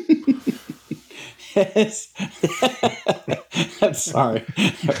 Yes. I'm sorry.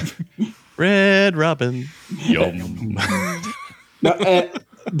 Red Robin. Yum. No,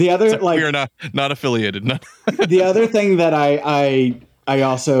 the other we are not affiliated. No. The other thing that I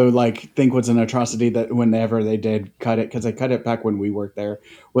also like think was an atrocity that whenever they did cut it, because they cut it back when we worked there,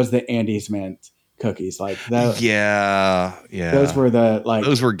 was the Andes Mint cookies. Like that. Yeah. Those were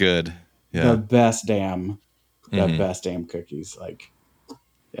those were good. Yeah. The best damn cookies. Like,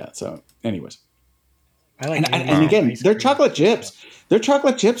 yeah. So, anyways. I like and again, their chocolate chips. Their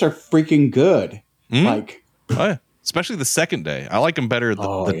chocolate chips are freaking good. Like, oh, yeah. Especially the second day. I like them better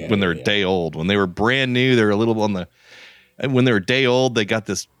when they're a day old. When they were brand new, they're a little on the. And when they're a day old, they got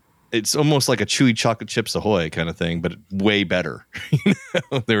this. It's almost like a chewy chocolate chips Ahoy kind of thing, but way better.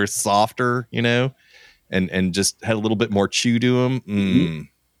 They were softer, and just had a little bit more chew to them.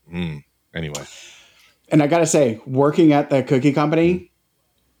 Anyway, and I gotta say, working at the cookie company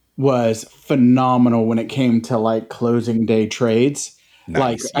was phenomenal when it came to like closing day trades.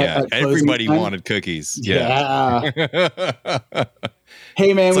 Nice. Like, yeah, everybody wanted cookies. Yeah.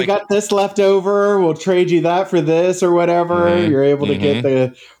 Hey man, we got this left over. We'll trade you that for this or whatever. You're able to get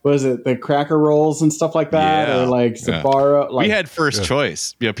the cracker rolls and stuff like that, or like Sbarro. Like, we had first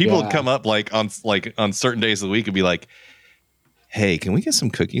choice. People would come up on certain days of the week and be like, "Hey, can we get some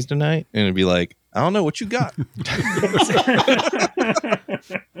cookies tonight?" And it'd be like, "I don't know what you got."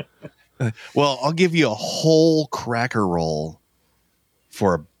 Well, I'll give you a whole cracker roll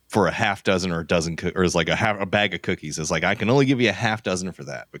for a half dozen or a dozen, or it's like a bag of cookies. It's like, I can only give you a half dozen for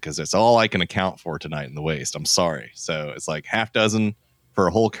that because that's all I can account for tonight in the waste. I'm sorry. So it's like half dozen for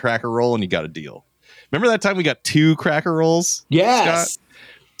a whole cracker roll, and you got a deal. Remember that time we got 2 cracker rolls? Yes, Scott?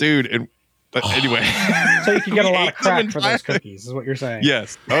 Dude. But anyway, so you can get a lot of crack for those cookies, is what you're saying.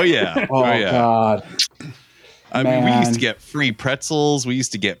 Yes. Oh yeah. Oh yeah. God. I mean, we used to get free pretzels. We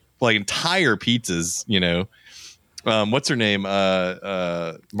used to get like entire pizzas. What's her name?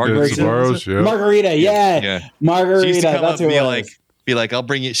 Margarita. Margarita. Yeah. Margarita. She used to come that's up and what be like, I'll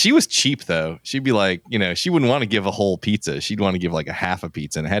bring you. She was cheap though. She'd be like, she wouldn't want to give a whole pizza. She'd want to give like a half a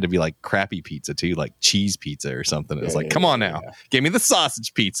pizza, and it had to be like crappy pizza too, like cheese pizza or something. It was come on now, give me the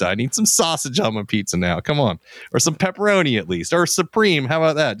sausage pizza. I need some sausage on my pizza now. Come on, or some pepperoni at least, or supreme. How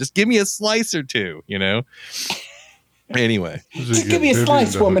about that? Just give me a slice or two. Anyway, just give me a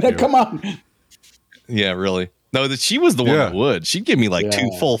slice, woman. Come on. Yeah, really. No, she was the one that would. She'd give me like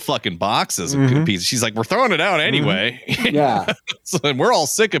 2 full fucking boxes of pizza. She's like, we're throwing it out anyway. Yeah. So, and we're all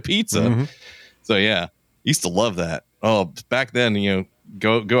sick of pizza. So yeah, used to love that. Oh, back then,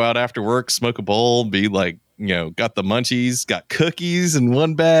 go out after work, smoke a bowl, be like, got the munchies, got cookies in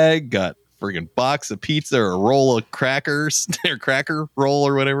one bag, got friggin' box of pizza or a roll of crackers, or cracker roll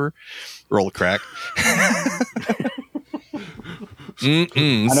or whatever. Roll of crack.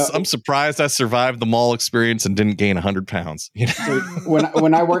 I'm surprised I survived the mall experience and didn't gain 100 pounds.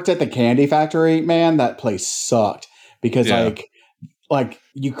 When I worked at the candy factory, man, that place sucked because like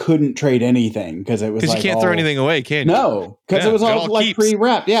you couldn't trade anything because it was because you can't throw anything away, can you? No, because it was all like keeps.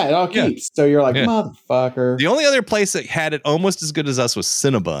 pre-wrapped. Yeah, it all keeps. So you're like, motherfucker. The only other place that had it almost as good as us was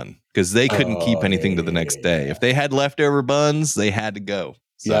Cinnabon because they couldn't keep anything to the next day. If they had leftover buns, they had to go.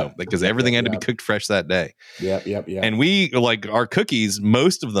 So because everything had to be cooked fresh that day. Yep. And we like our cookies,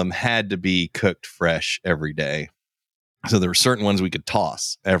 most of them had to be cooked fresh every day. So there were certain ones we could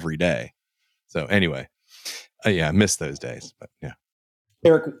toss every day. So anyway, I miss those days. But yeah.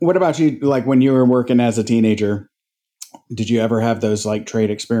 Eric, what about you? Like when you were working as a teenager, did you ever have those like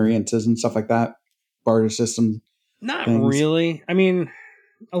trade experiences and stuff like that? Barter system? Not really. I mean,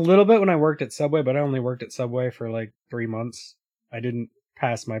 a little bit when I worked at Subway, but I only worked at Subway for like 3 months. I didn't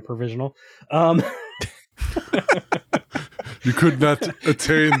pass my provisional. You could not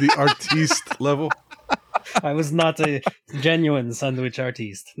attain the artiste level. I was not a genuine sandwich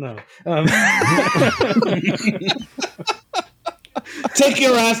artiste. No. Take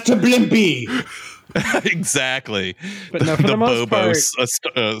your ass to Blimpie. Exactly. But no, for the most part,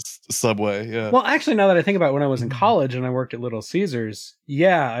 Subway. Yeah. Well, actually, now that I think about it, when I was in college and I worked at Little Caesars,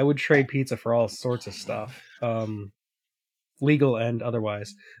 I would trade pizza for all sorts of stuff. Legal and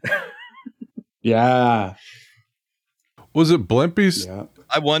otherwise. Yeah. Was it Blimpie's? Yeah.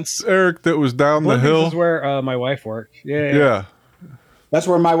 I once, Eric, that was down the hill. This is where my wife worked. Yeah. That's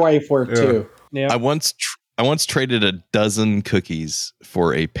where my wife worked too. Yeah. I once traded a dozen cookies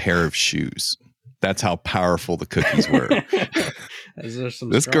for a pair of shoes. That's how powerful the cookies were.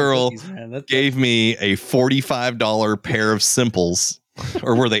 This girl gave me a $45 pair of Simples,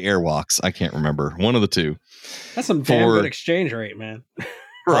 or were they Airwalks? I can't remember. One of the two. That's some damn good exchange rate, man.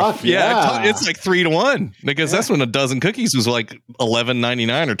 Fuck yeah. It's like 3-1 because that's when a dozen cookies was like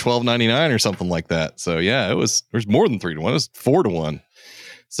 $11.99 or $12.99 or something like that. So yeah, there's more than 3-1. It was 4-1.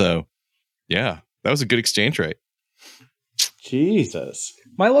 So yeah, that was a good exchange rate. Jesus.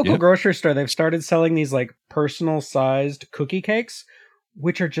 My local grocery store, they've started selling these like personal sized cookie cakes,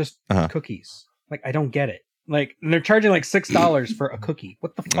 which are just cookies. Like, I don't get it. Like, and they're charging like $6 for a cookie.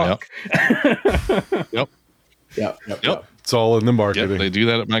 What the fuck? Yep. It's all in the marketing. Yep, they do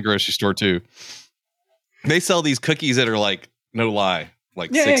that at my grocery store too. They sell these cookies that are like, no lie,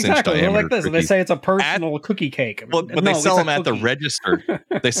 like 6-inch exactly. diameter. They're like this. Cookies. They say it's a personal cookie cake. But they sell them at the register.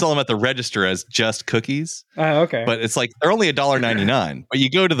 They sell them at the register as just cookies. Okay. But it's like they're only $1.99. But you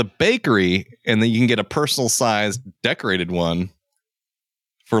go to the bakery and then you can get a personal sized decorated one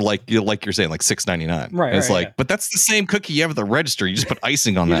for like you're saying, like $6.99. Right. It's like, but that's the same cookie you have at the register. You just put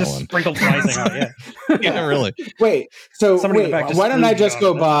icing on that one. Sprinkled some icing on it. Yeah. Yeah, really. Wait, why don't I just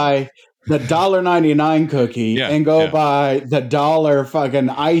go buy the $1.99 cookie and go buy the $1 fucking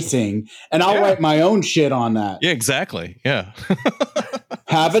icing, and I'll write my own shit on that. Yeah, exactly. Yeah.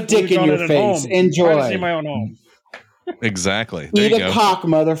 Have a dick in your face. Enjoy. I see my own home. Exactly. There Eat a cock,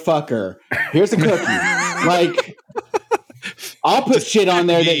 motherfucker. Here's a cookie. Like, I'll put shit on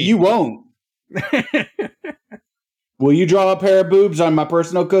there that you won't. Will you draw a pair of boobs on my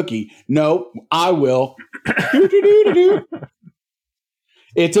personal cookie? No, I will.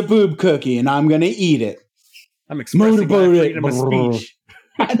 It's a boob cookie, and I'm going to eat it. I'm expressing my freedom of speech.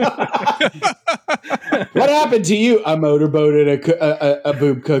 What happened to you? I motorboated a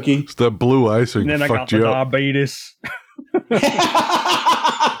boob cookie. It's that blue icing. And then I got the diabetes.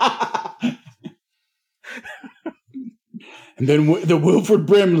 And then the Wilford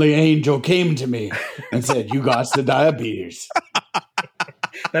Brimley angel came to me and said, "You got the diabetes."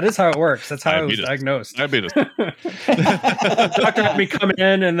 That is how it works. That's how I was diagnosed. Diabetes. Doctor had me come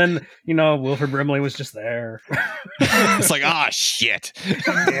in, and then Wilford Brimley was just there. It's like, shit.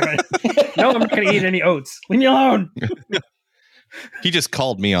 Damn it! No, I'm not gonna eat any oats. Leave me alone. He just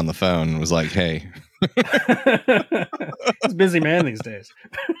called me on the phone and was like, "Hey." He's a busy man these days.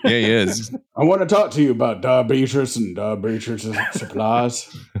 Yeah, he is. I want to talk to you about diabetes and diabetes supplies.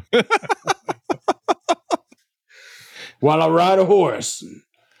 While I ride a horse,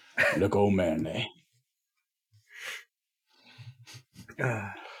 look old manly.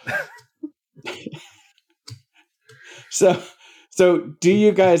 So do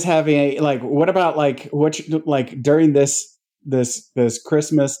you guys have any, like, what about during this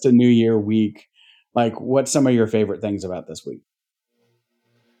Christmas to New Year week? Like, what's some of your favorite things about this week?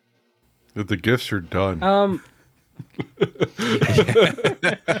 That the gifts are done.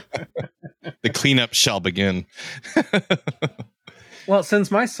 The cleanup shall begin. Well,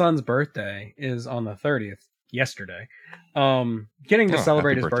 since my son's birthday is on the 30th, yesterday, getting to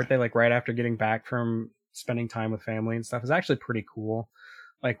celebrate his birthday like right after getting back from spending time with family and stuff is actually pretty cool.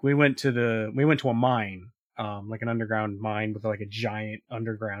 Like, we went to a mine, like an underground mine with like a giant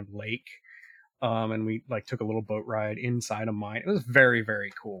underground lake. And we like took a little boat ride inside a mine. It was very,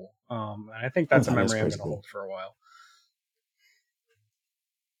 very cool. And I think that's a memory I'm going to hold for a while.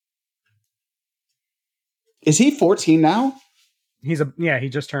 Is he 14 now? He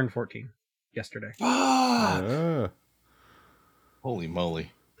just turned 14 yesterday. Holy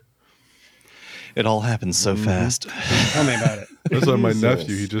moly. It all happens so fast. Tell me about it. That's like my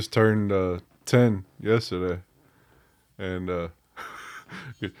nephew. He just turned 10 yesterday. And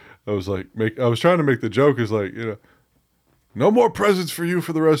I was trying to make the joke is like, no more presents for you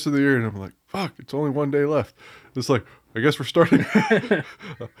for the rest of the year. And I'm like, fuck, it's only one day left. It's like, I guess we're starting. I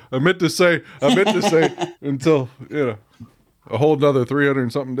meant to say until, a whole another 300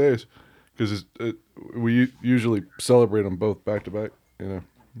 and something days. Because we usually celebrate them both back to back,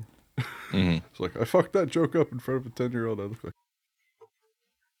 Mm-hmm. It's like, I fucked that joke up in front of a 10-year-old. I look like.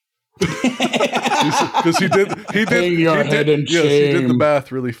 Because he did the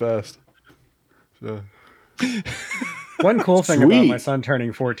math really fast. So. One cool thing about my son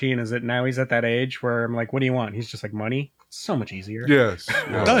turning 14 is that now he's at that age where I'm like, what do you want? He's just like, money. It's so much easier. Yes.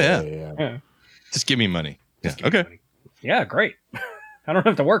 Oh yeah. Just give me money. Yeah. Okay. Money. Yeah, great. I don't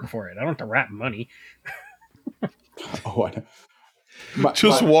have to work for it. I don't have to wrap money. Walk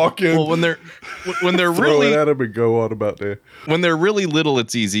in. Well, when they're throw really it at them and go on about that. When they're really little,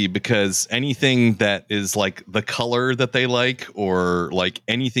 it's easy because anything that is like the color that they like, or like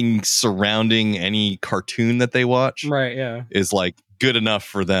anything surrounding any cartoon that they watch, right? Yeah, is like good enough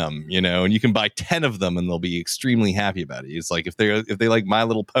for them, and you can buy 10 of them and they'll be extremely happy about it. It's like if they like My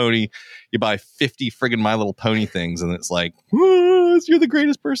Little Pony, you buy 50 friggin' My Little Pony things and it's like, you're the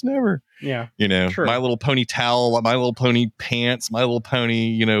greatest person ever. Yeah. You know, True. My Little Pony towel, My Little Pony pants, My Little Pony,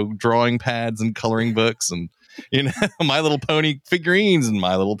 you know, drawing pads and coloring books, and you know, My Little Pony figurines and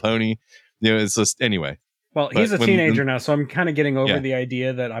My Little Pony. You know, it's just anyway. Well, he's But a teenager now, so I'm kind of getting over the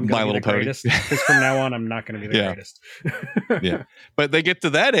idea that I'm My going to be Little the Pony. greatest. Because from now on, I'm not going to be the greatest. Yeah. But they get to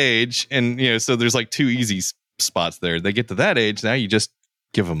that age, and you know, so there's like two easy spots there. They get to that age, now you just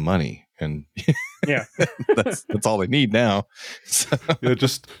give them money, and Yeah. that's all they need now. So, Yeah,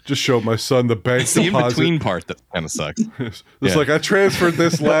 just show my son the bank it's the in deposit. between part that kind of sucks. It's Yeah. like I transferred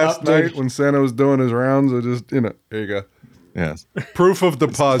this last Update. night when Santa was doing his rounds. I just, you know, there you go. Yes. Proof of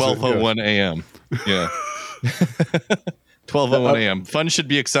deposit. 12:01 a.m. Yeah. 12:01 a.m. Funds should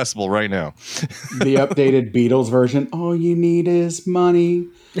be accessible right now. The updated Beatles version. All you need is money.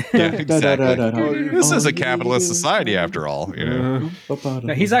 Yeah, exactly. This is All a you capitalist need is society money. after all, you know.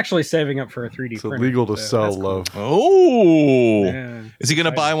 No, he's actually saving up for a 3D It's printer. illegal to so sell that's cool. love. Oh. Yeah. Is he going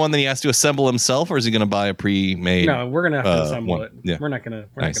to buy one that he has to assemble himself, or is he going to buy a pre-made? No, we're gonna have to assemble one. it. Yeah. We're not gonna.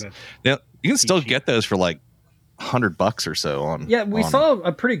 Nice. Yeah, you can still get those for like $100 or so on. Yeah, we on- saw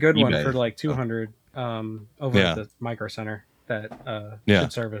a pretty good one eBay. for like 200 over Yeah. at the Micro Center that Yeah.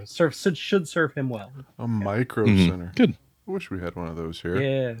 should serve him well. A micro Mhm. center. Good. I wish we had one of those here.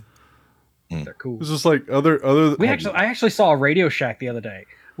 Yeah, Mm. they're cool. This is like other. I actually saw a Radio Shack the other day.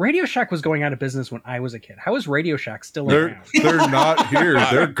 Radio Shack was going out of business when I was a kid. How is Radio Shack still They're around? they're not here.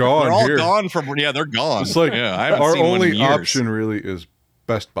 They're gone. They're all here. gone from. Yeah, they're gone. It's like yeah, I haven't our seen one in only years. option really is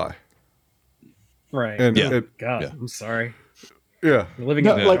Best Buy, Right. and Yeah. God, Yeah. I'm sorry. yeah, We're living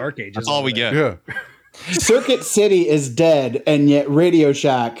No, in the like- dark ages. That's all we over get. there. yeah. Circuit City is dead, and yet Radio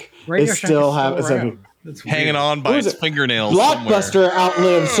Shack Radio is Shack still is still having. around. That's Hanging weird. on by What was its it? fingernails. somewhere. Blockbuster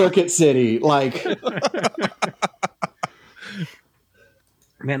outlived Circuit City. Like,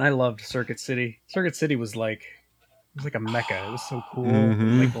 Man, I loved Circuit City. Circuit City was like a mecca. It was so cool.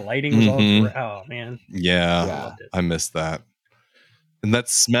 Mhm. Like the lighting was Mhm. all oh man. Yeah, Yeah. Loved it. I missed that. And that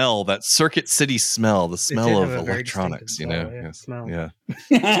smell, that Circuit City smell, the did smell of have a very electronics, you know? distinctive smell, Yes.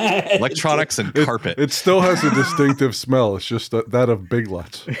 yeah. Yeah. Electronics and It, carpet. it still has a distinctive smell. It's just that of Big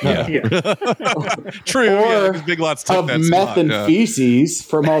Lots. yeah. True. Or yeah, 'cause Big Lots took of that meth spot. and yeah. feces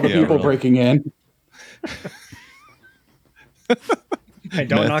from all the Yeah, people really. breaking in. Hey,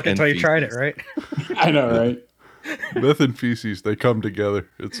 don't Meth knock it and till you feces. tried it, right? I know, right? Meth and feces, they come together.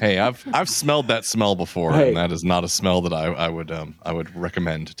 It's Hey, I've smelled that smell before, Hey. and that is not a smell that I would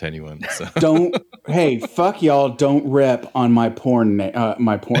recommend to anyone. So Don't. Hey, fuck y'all! Don't rip on my porn.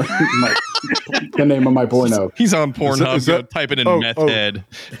 My porn. The name of my porno. he's on Pornhub. is that- Typing in oh, meth oh. head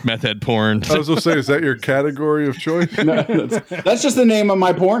porn. I was gonna say, is that your category of choice? No, that's just the name of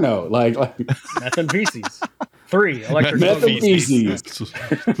my porno. Like Meth and feces. 3 electric meth and feces. feces.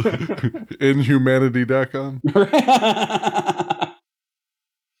 Inhumanity.com.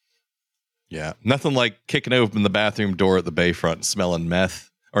 Yeah, nothing like kicking open the bathroom door at the Bayfront and smelling meth,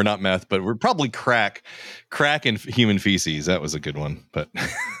 or not meth, but we're probably crack and human feces. That was a good one, but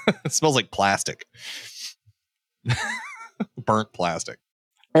it smells like plastic, burnt plastic.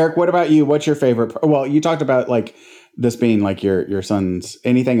 Eric, what about you? What's your favorite? Well, you talked about like this being like your son's.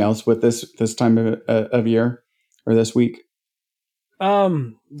 Anything else with this time of year or this week?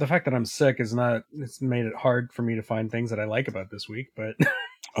 The fact that I'm sick it's made it hard for me to find things that I like about this week, but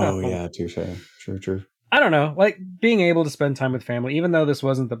Oh yeah, touche. True. I don't know, like being able to spend time with family, even though this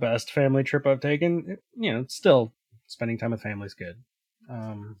wasn't the best family trip I've taken, still spending time with family is good. I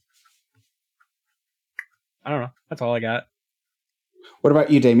don't know. That's all I got. What about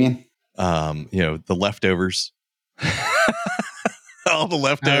you, Damien? The leftovers. All the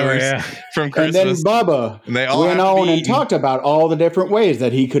leftovers from And Christmas. then Bubba And they all went have to on be and eaten. talked about all the different ways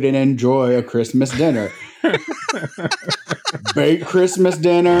that he could enjoy a Christmas dinner. Baked Christmas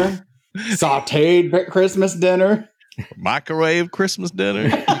dinner, sauteed Christmas dinner. Microwave Christmas dinner.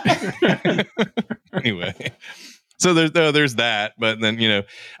 Anyway, so there's that, but then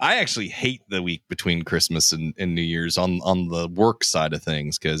I actually hate the week between Christmas and New Year's on the work side of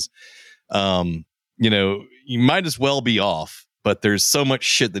things because you might as well be off, but there's so much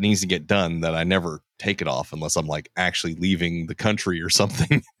shit that needs to get done that I never take it off unless I'm like actually leaving the country or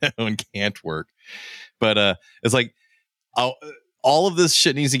something and can't work. But it's like all of this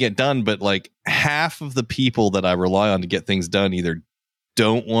shit needs to get done, but like half of the people that I rely on to get things done either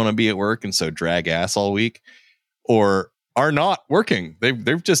don't want to be at work and so drag ass all week, or are not working.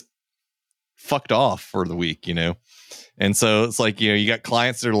 They've just fucked off for the week, And so it's like, you got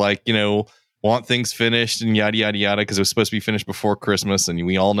clients that are like, want things finished and yada, yada, yada, because it was supposed to be finished before Christmas. And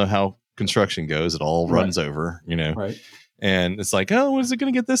we all know how construction goes. It all runs over, Right. And it's like, oh, is it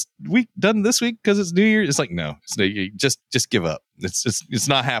going to get this week done this week because it's New Year? It's like, no, just give up. it's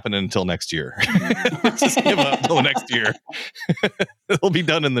not happening until next year. Just give up until next year. It'll be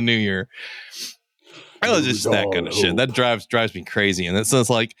done in the new year. I was just that kind of shit. That drives me crazy. And it's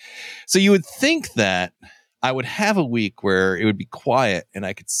like, so you would think that I would have a week where it would be quiet and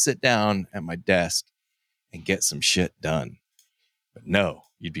I could sit down at my desk and get some shit done. But no,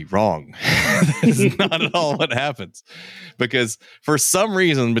 you'd be wrong. That is not at all what happens. Because for some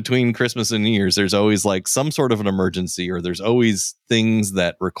reason between Christmas and New Year's, there's always like some sort of an emergency, or there's always things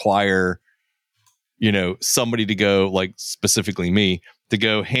that require, somebody to go, like specifically me, to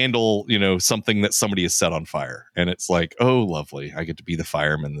go handle, something that somebody has set on fire. And it's like, oh, lovely. I get to be the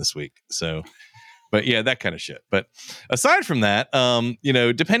fireman this week. So, but yeah, that kind of shit. But aside from that,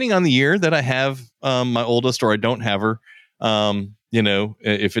 depending on the year that I have my oldest or I don't have her,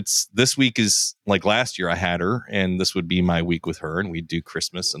 if it's this week is like last year I had her and this would be my week with her and we'd do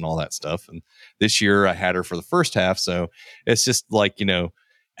Christmas and all that stuff. And this year I had her for the first half. So it's just like,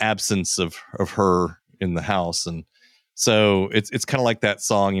 absence of her in the house. And so it's kind of like that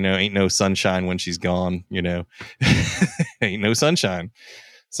song, ain't no sunshine when she's gone, ain't no sunshine.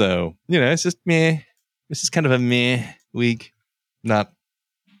 So, it's just meh. This is kind of a meh week. Not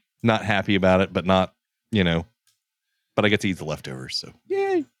happy about it, but not, but I get to eat the leftovers. So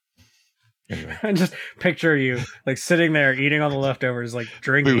yay. Anyway. I just picture you like sitting there eating all the leftovers, like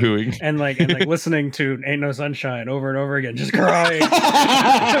drinking Boo-hooing. and like listening to "Ain't No Sunshine" over and over again, just crying.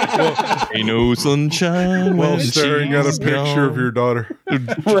 Ain't no sunshine While when staring at a she's picture gone. of your daughter.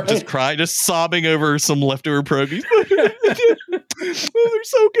 Just crying, just sobbing over some leftover pierogies. Oh, they're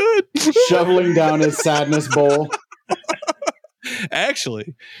so good. Shoveling down his sadness bowl.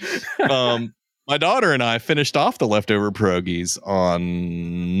 Actually, my daughter and I finished off the leftover pierogies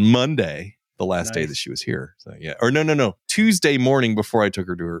on Monday, the last day that she was here. So yeah, or no, Tuesday morning before I took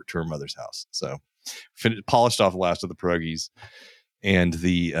her to her mother's house. So polished off the last of the pierogies, and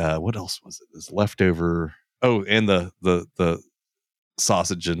the what else was it? This leftover. Oh, and the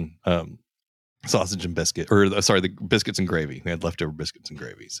sausage and biscuit, or the biscuits and gravy. They had leftover biscuits and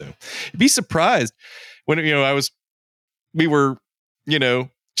gravy. So you'd be surprised when we were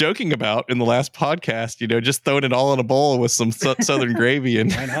joking about in the last podcast, just throwing it all in a bowl with some southern gravy.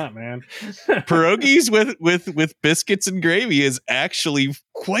 And why not, man? Pierogies with biscuits and gravy is actually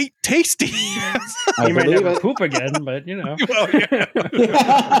quite tasty. You might never poop again, but Well,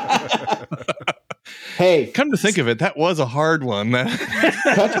 yeah. Hey, Come to think of it, that was a hard one.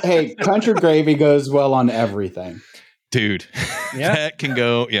 hey, country gravy goes well on everything, Dude. Yeah. That can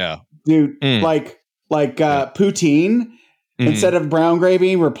go, yeah. dude. Like poutine. Instead of brown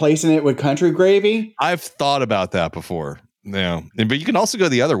gravy, replacing it with country gravy. I've thought about that before. Yeah. But you can also go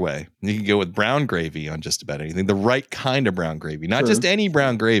the other way. You can go with brown gravy on just about anything. The right kind of brown gravy. Not just any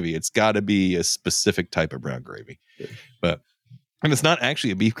brown gravy. It's got to be a specific type of brown gravy. And it's not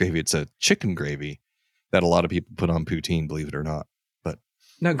actually a beef gravy. It's a chicken gravy that a lot of people put on poutine, believe it or not. But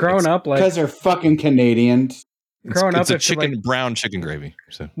no, growing up, like, because they're fucking Canadians. Growing up, it's a brown chicken gravy.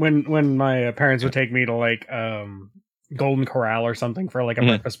 So when my parents would take me to like Golden Corral or something for like a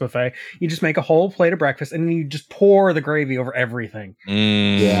breakfast buffet, you just make a whole plate of breakfast and then you just pour the gravy over everything.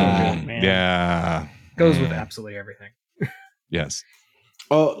 Yeah. So good, man. Yeah. Goes with absolutely everything. Yes.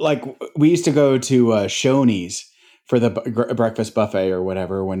 Oh, like we used to go to Shoney's for the breakfast buffet or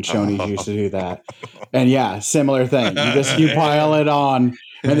whatever when Shoney's used to do that. And yeah, similar thing. You pile it on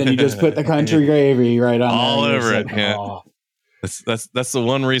and then you just put the country gravy right on all there. over it. Like, Yeah. oh. That's the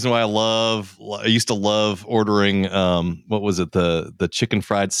one reason why I used to love ordering what was it, the chicken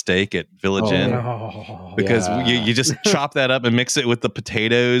fried steak at Village Inn, because you just chop that up and mix it with the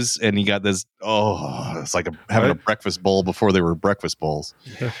potatoes and you got this it's like having a breakfast bowl before they were breakfast bowls.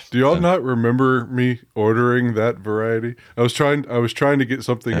 Do y'all not remember me ordering that variety? I was trying to get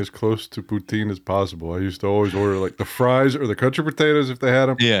something as close to poutine as possible. I used to always order like the fries or the country potatoes if they had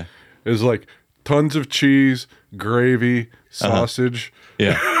them. Yeah. It was like tons of cheese, gravy, sausage.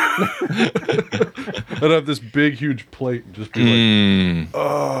 Yeah. I'd have this big, huge plate and just be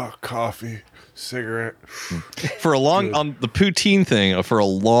like, coffee, cigarette. For a long, on the poutine thing, for a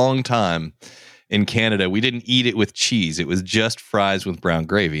long time in Canada, we didn't eat it with cheese. It was just fries with brown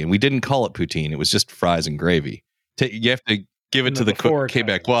gravy. And we didn't call it poutine. It was just fries and gravy. You have to give it to the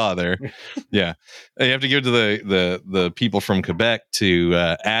Quebecois there. Yeah. You have to give it to the people from Quebec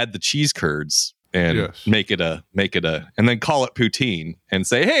to add the cheese curds and make it a and then call it poutine and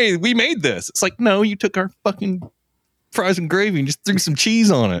say, hey, we made this. It's like, no, you took our fucking fries and gravy and just threw some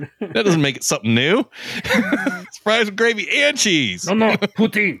cheese on it. That doesn't make it something new. It's fries and gravy and cheese. No,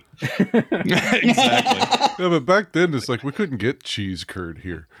 poutine. Exactly. Yeah, but back then it's like we couldn't get cheese curd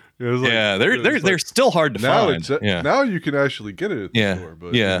here. It was like- Yeah, it was they're like, still hard to now find. it's now you can actually get it at the store,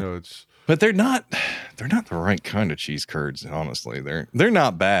 but yeah. you know, it's But they're not the right kind of cheese curds, honestly. They're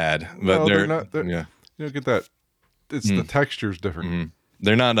not bad, but no, they're not. yeah. You don't get that. It's the texture's different. Mhm.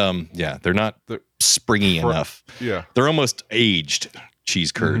 They're not they're not springy enough. Yeah, They're almost aged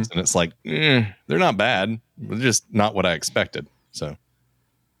cheese curds, and it's like they're not bad. They're just not what I expected. So,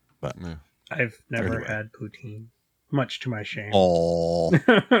 but I've never Anyway. had poutine, much to my shame. oh,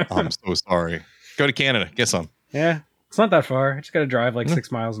 I'm so sorry. Go to Canada, get some. Yeah, it's not that far. I just got to drive like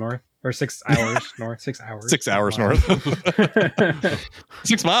 6 miles north, or 6 hours north. 6 hours. 6 hours north.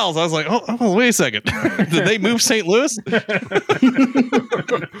 6 miles. I was like, oh, wait a second. Did they move St. Louis?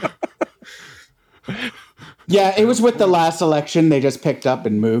 Yeah, it was with the last election. They just picked up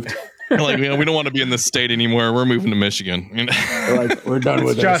and moved. Like, we don't want to be in this state anymore. We're moving to Michigan. They're like, we're done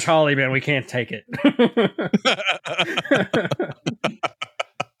with It's Josh this. Hawley, man. We can't take it.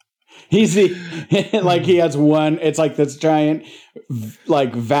 He's like he has one. It's like this giant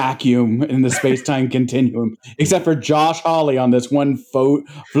like vacuum in the space time continuum, except for Josh Hawley on this one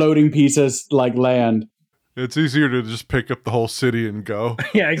floating piece of like land. it's easier to just pick up the whole city and go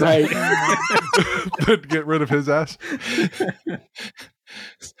Yeah, exactly. than get rid of his ass.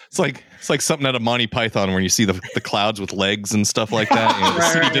 It's like something out of Monty Python where you see the clouds with legs and stuff like that. You know, the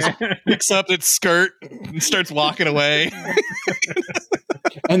city just picks up its skirt and starts walking away.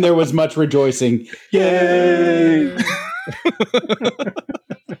 And there was much rejoicing. Yay!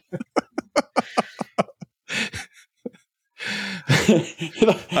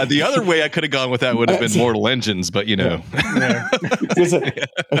 The other way I could have gone with that would have been Mortal Engines, but you know.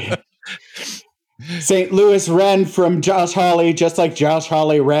 St. Louis ran from Josh Hawley, just like Josh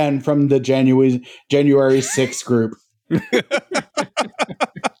Hawley ran from the January 6th group.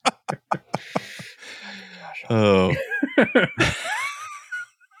 Oh,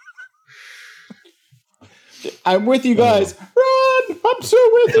 I'm with you guys. Run! I'm so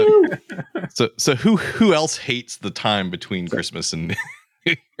with you. so who else hates the time between Christmas and?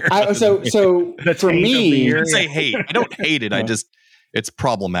 So The for taint of the me, year. I say hate. I don't hate it. I just it's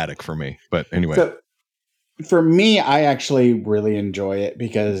problematic for me. But anyway, so for me, I actually really enjoy it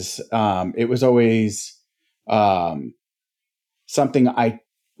because it was always something I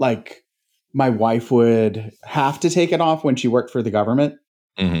like. My wife would have to take it off when she worked for the government.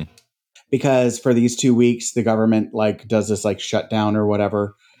 Mhm. Because for these 2 weeks, the government like does this like shutdown or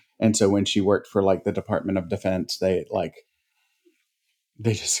whatever. And so when she worked for like the Department of Defense, they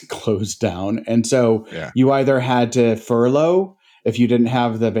just closed down. And so you either had to furlough if you didn't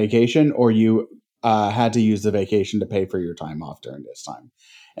have the vacation, or you had to use the vacation to pay for your time off during this time.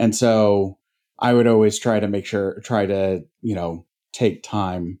 And so I would always try to, you know, take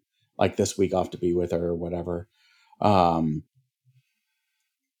time like this week off to be with her or whatever.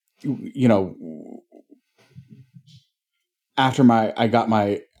 You know, after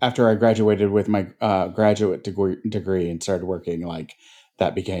I graduated with my graduate degree and started working, like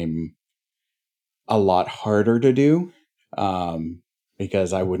that became a lot harder to do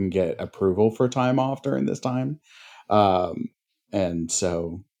because I wouldn't get approval for time off during this time. And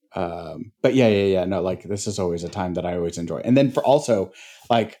so, but yeah. No, like this is always a time that I always enjoy. And then for also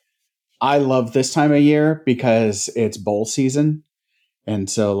like, I love this time of year because it's bowl season. And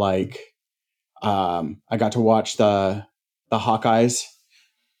so like, I got to watch the Hawkeyes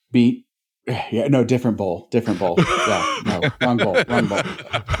beat. Yeah, no, different bowl. Yeah, no, wrong bowl. No,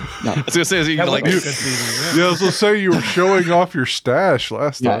 I was gonna say, you That like was a good season. Yeah, I was gonna say you were showing off your stash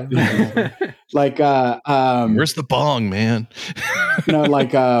last time. yeah. Like, where's the bong, man? no,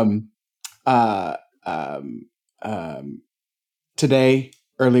 like,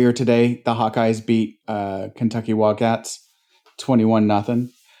 earlier today, the Hawkeyes beat Kentucky Wildcats 21-0.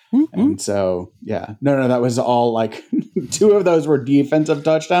 And so, yeah, no, that was all like 2 of those were defensive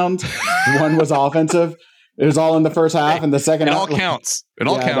touchdowns. 1 was offensive. It was all in the first half, and the second It half. all counts. It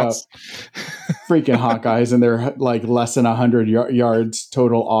all counts. Freaking Hawkeyes, and they're like less than 100 yards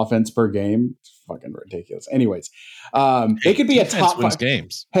total offense per game. It's fucking ridiculous. Anyways, they could be a top 5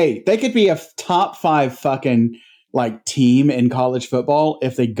 games. Hey, they could be a top 5 fucking like team in college football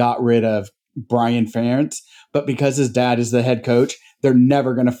if they got rid of Brian Ferentz. But because his dad is the head coach, they're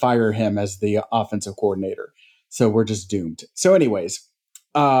never going to fire him as the offensive coordinator. So we're just doomed. So anyways,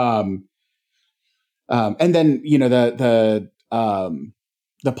 and then, you know, the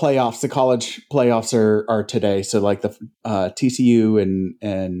playoffs, the college playoffs are today. So like the TCU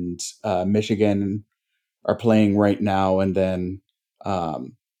and Michigan are playing right now. And then, so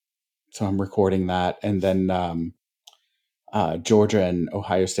I'm recording that. And then Georgia and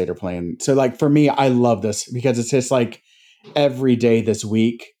Ohio State are playing. So like for me, I love this because it's just like, every day this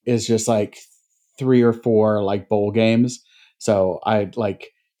week is just like 3 or 4 like bowl games. So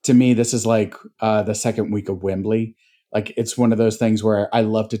to me, this is like the second week of Wembley. Like it's one of those things where I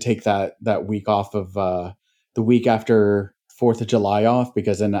love to take that week off of the week after 4th of July off,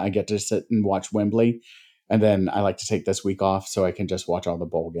 because then I get to sit and watch Wembley. And then I like to take this week off so I can just watch all the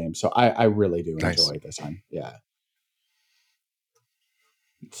bowl games. So I really do enjoy this time. Yeah.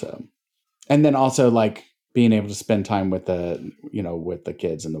 So, and then also like being able to spend time with the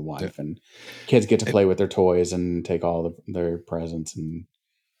kids and the wife, and kids get to play with their toys and take all of their presents and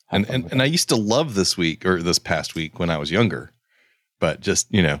I used to love this week or this past week when I was younger, but just,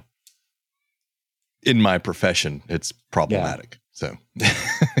 in my profession, it's problematic. So,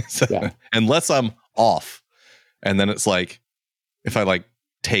 unless I'm off, and then it's like, if I like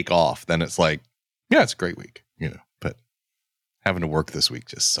take off, then it's like, yeah, it's a great week, but having to work this week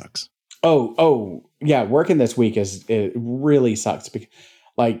just sucks. Oh yeah. Working this week it really sucks because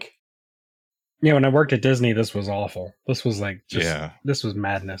like, yeah, when I worked at Disney, this was awful. This was like, this was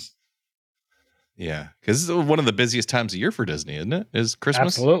madness. Yeah, because this is one of the busiest times of year for Disney, isn't it? Is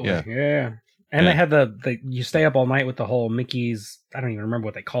Christmas? Absolutely, yeah. And they had you stay up all night with the whole Mickey's. I don't even remember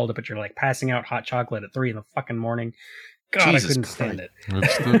what they called it, but you're like passing out hot chocolate at 3 in the fucking morning. God, Jesus, I couldn't stand it.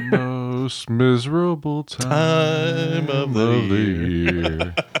 It's the most miserable time of the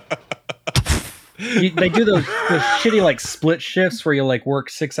year. They do those shitty like split shifts where you'll like work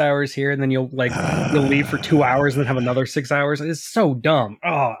 6 hours here and then you'll leave for 2 hours and then have another 6 hours. It's so dumb.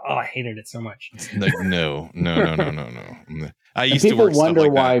 Oh, I hated it so much. No. I used to work wonder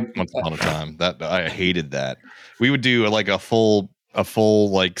stuff like why that once upon a time. That I hated that. We would do like a full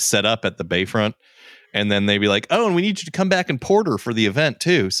like setup at the Bayfront. And then they'd be like, oh, and we need you to come back and porter for the event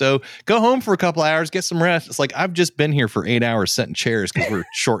too. So go home for a couple hours, get some rest. It's like, I've just been here for 8 hours setting chairs because we're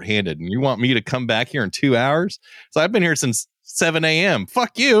shorthanded. And you want me to come back here in 2 hours? So I've been here since 7 a.m.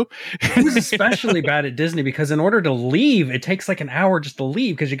 Fuck you. It was especially bad at Disney because in order to leave, it takes like an hour just to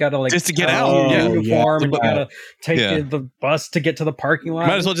leave because you got to like just to get out uniform and you got to take the bus to get to the parking lot.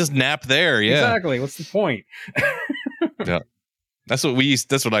 Might as well just nap there. Yeah, exactly. What's the point? Yeah. That's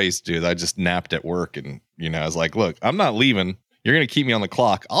what I used to do. I just napped at work and, I was like, look, I'm not leaving. You're going to keep me on the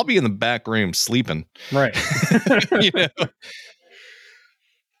clock. I'll be in the back room sleeping. Right.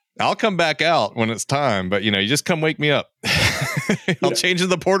 I'll come back out when it's time, but you just come wake me up. I'll change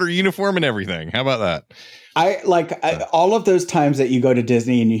the porter uniform and everything. How about that? All of those times that you go to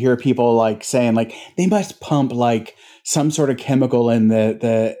Disney and you hear people like saying like they must pump like some sort of chemical in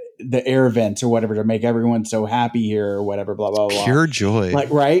the air vents or whatever to make everyone so happy here or whatever, blah, blah, blah. Pure joy. Like,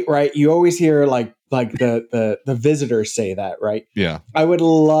 right. You always hear like the visitors say that, right? Yeah. I would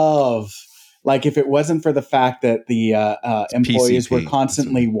love, like, if it wasn't for the fact that the employees PCP. were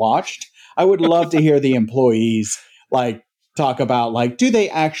constantly watched, I would love to hear the employees like talk about like, do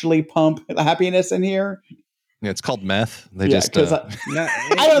they actually pump happiness in here? Yeah, it's called meth. They just. I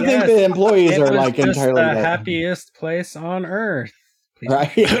don't think the employees are like just entirely the happiest place on earth.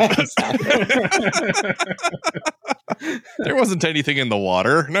 Right. There wasn't anything in the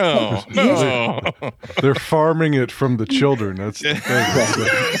water. No. They're farming it from the children. That's the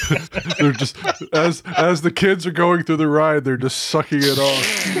thing. They're just as the kids are going through the ride, they're just sucking it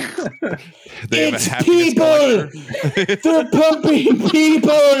off. It's people. They're pumping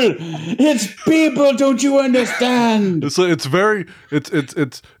people. It's people. Don't you understand? It's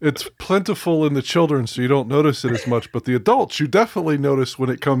plentiful in the children, so you don't notice it as much. But the adults, you definitely notice when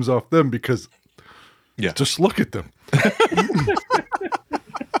it comes off them because, just look at them.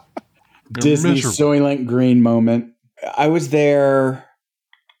 Disney Soylent Green moment. I was there.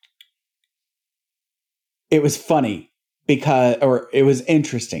 It was funny. It was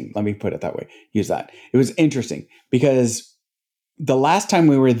interesting. Let me put it that way. Use that. It was interesting because the last time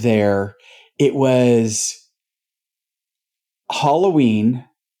we were there, it was Halloween,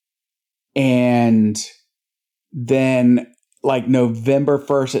 and then like November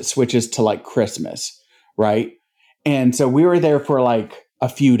 1st, it switches to like Christmas, right? And so we were there for like a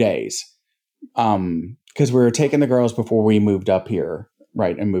few days because we were taking the girls before we moved up here,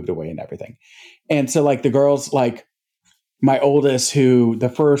 right? And moved away and everything. And so like the girls, like, my oldest, who the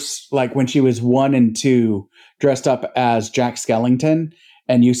first, like when she was 1 and 2, dressed up as Jack Skellington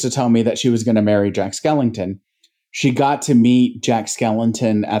and used to tell me that she was going to marry Jack Skellington. She got to meet Jack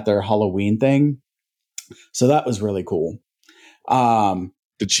Skellington at their Halloween thing. So that was really cool.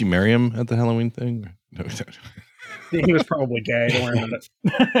 Did she marry him at the Halloween thing? No. He was probably gay. Don't worry about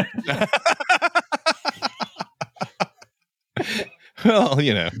it. Well,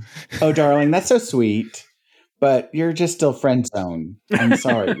 Oh, darling, that's so sweet. But you're just still friend zone. I'm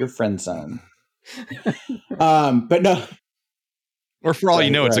sorry, you're friend zone. But no, Or for all you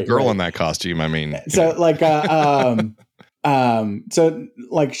know, it's a girl right. in that costume. I mean, So like, so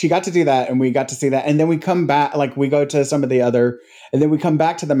like she got to do that, and we got to see that, and then we come back, like we go to some of the other, and then we come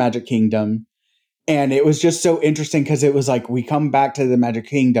back to the Magic Kingdom, and it was just so interesting because it was like we come back to the Magic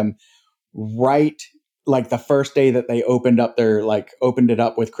Kingdom right like the first day that they opened it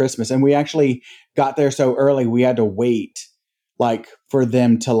up with Christmas, and we actually got there so early we had to wait like for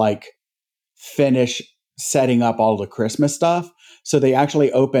them to like finish setting up all the Christmas stuff. So they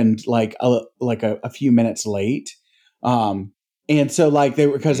actually opened like a few minutes late. And so like they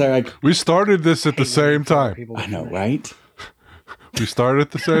were, because they're like, We started this at the same time. I know, right? We started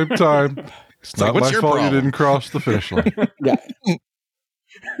at the same time. It's not what's my your fault problem? you didn't cross the finish line. Yeah.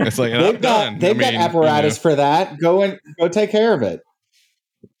 it's like They've got apparatus for that. Go take care of it.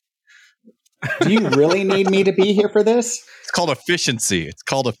 Do you really need me to be here for this? It's called efficiency.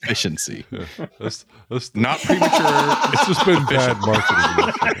 Yeah, that's Not premature. it's just been bad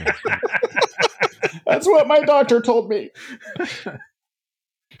marketing. That's what my doctor told me. Can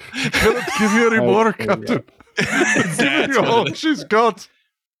I give you any Oh, water, yeah. Captain? Give That's me all what it is. she's got.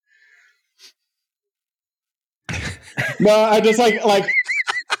 No, I just like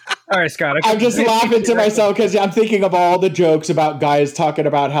All right, Scott. I'm just laughing to myself because I'm thinking of all the jokes about guys talking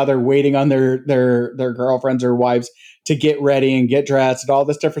about how they're waiting on their girlfriends or wives to get ready and get dressed and all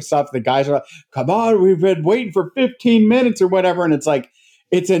this different stuff. The guys are like, come on, we've been waiting for 15 minutes or whatever. And it's like,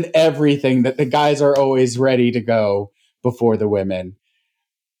 it's in everything that the guys are always ready to go before the women.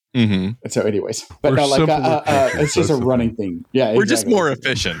 Mm-hmm. So anyways, but We're no, like, simpler creatures, it's just a that's the running thing. Yeah. We're just exactly. more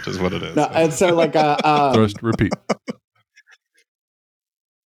efficient, is what it is. No, and so like, Thrust, repeat.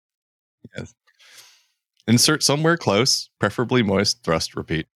 Yes. Insert somewhere close, preferably moist. Thrust,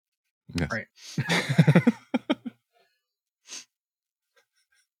 repeat. Yes. Right.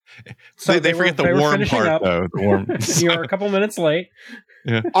 So they forget the were warm finishing part, up. though. The warm. You were a couple minutes late.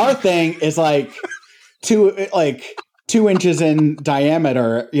 our thing is like 2 inches in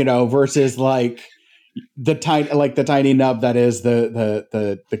diameter, versus like the tiny nub that is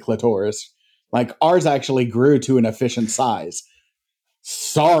the clitoris. Like ours actually grew to an efficient size.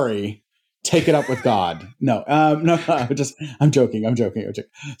 Sorry, take it up with God. No, I'm joking.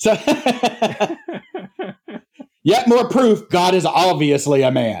 So, yet more proof God is obviously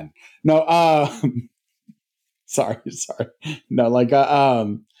a man. No, sorry. No, like,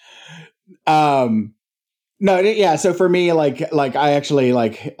 no, yeah. So for me, like I actually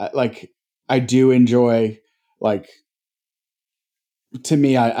like I do enjoy, like, to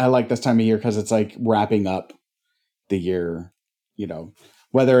me, I like this time of year because it's like wrapping up the year,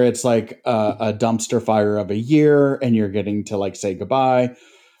 whether it's like a dumpster fire of a year and you're getting to like say goodbye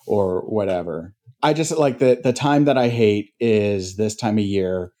or whatever. I just like the time that I hate is this time of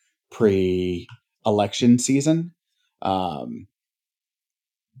year pre-election season.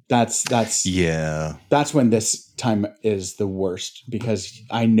 That's when this time is the worst, because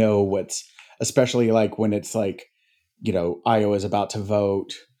I know especially like when it's like, Iowa's about to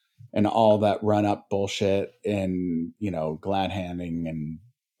vote and all that run up bullshit and, glad handing and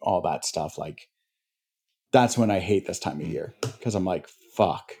all that stuff. Like, that's when I hate this time of year, because I'm like,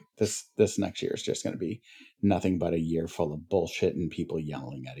 fuck, this next year is just going to be nothing but a year full of bullshit and people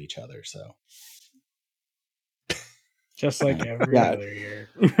yelling at each other. So Just like every other year.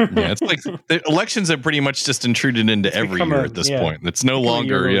 Yeah, it's like the elections have pretty much just intruded into every year at this point. It's no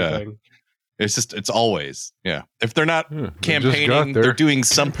longer, thing. It's always, if they're not They campaigning, they're doing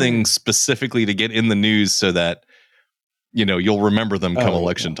something specifically to get in the news so that, you'll remember them come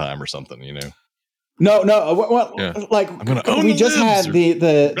election time or something, No, well, like, we just had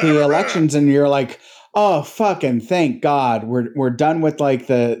the elections, and you're like, oh, fucking thank God, we're done with like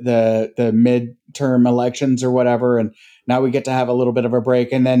the midterm elections or whatever, and now we get to have a little bit of a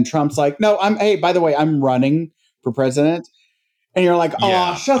break. And then Trump's like, no, hey, by the way, I'm running for president. And you're like,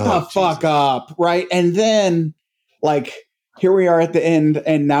 shut the fuck up, right? And then, like, here we are at the end,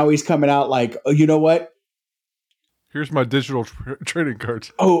 and now he's coming out like, oh, you know what? Here's my digital trading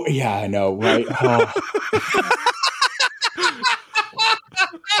cards. Oh, yeah, I know, right? Oh,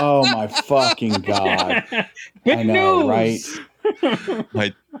 oh my fucking God. Good I know, news. right?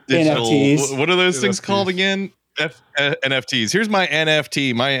 My digital, NFTs. what are those things NFTs. called again? NFTs. Here's my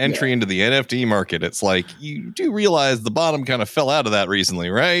NFT, my entry into the NFT market. It's like, you do realize the bottom kind of fell out of that recently,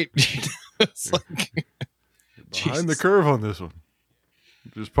 right? It's like, Behind the curve on this one.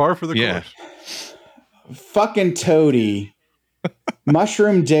 Just par for the course. Fucking toady.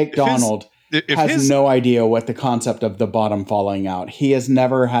 Mushroom Dick Donald has no idea what the concept of the bottom falling out. He has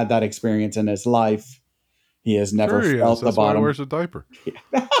never had that experience in his life. He has never felt the That's why he bottom. wears a diaper.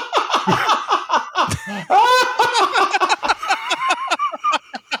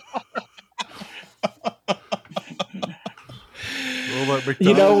 McDonald's.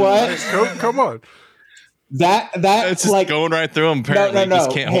 You know what? Come on. That It's just like going right through him. Apparently, no. He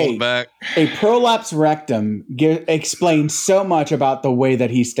just can't hold Hey. it back. a prolapse rectum explains so much about the way that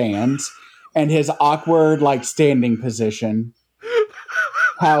he stands and his awkward like standing position.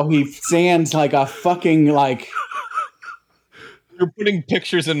 How he stands like a fucking like. You're putting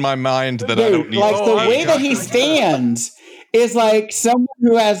pictures in my mind that I Dude, don't need. like the way that he stands is like someone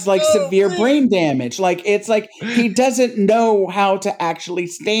who has like severe brain damage. Like it's like he doesn't know how to actually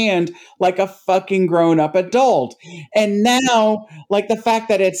stand like a fucking grown-up adult. And now, like the fact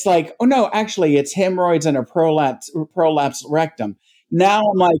that it's like, oh no, actually it's hemorrhoids and a prolapse rectum. Now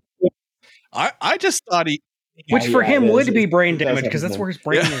I'm like, I just thought he. Which for him it would is- be brain it does damage have because that's brain- where his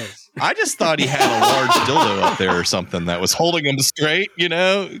brain Yeah. is. I just thought he had a large dildo up there or something that was holding him straight. You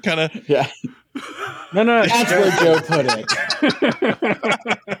know, kind of. Yeah, No. that's where Joe put it.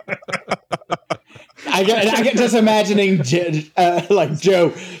 I get just imagining like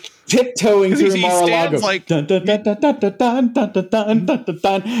Joe tiptoeing through He Mar-a-Lago, stands like- dun, dun, dun, dun, dun, dun, dun, dun, dun, dun, dun, dun,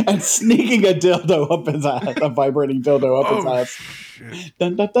 dun, and sneaking a dildo up his ass, a vibrating dildo up his Oh, ass. shit.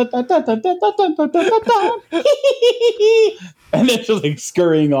 Dun, dun, dun, dun, dun, dun, dun, dun, dun, dun, dun, dun. And then just like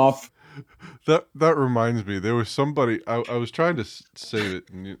scurrying off. That reminds me. There was somebody. I was trying to save it.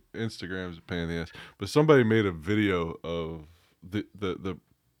 And Instagram's a pain in the ass. But somebody made a video of the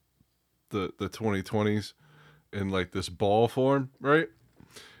 2020s in like this ball form, right?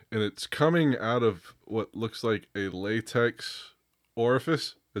 And it's coming out of what looks like a latex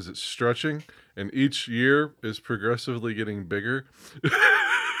orifice as it's stretching, and each year is progressively getting bigger.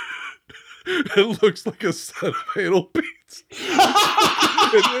 It looks like a set of anal beads.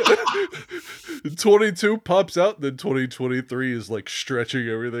 22 pops out, then 2023 is like stretching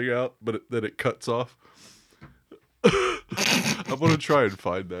everything out, but then it cuts off. I'm gonna try and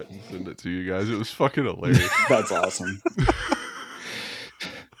find that and send it to you guys. It was fucking hilarious. That's awesome.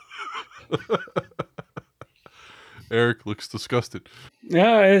 Eric looks disgusted.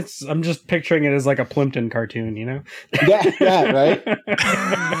 Yeah, I'm just picturing it as like a Plimpton cartoon, you know? Yeah, right.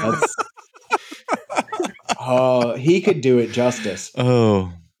 That's, oh, he could do it justice.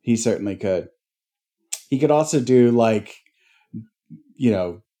 Oh, He certainly could. He could also do like, you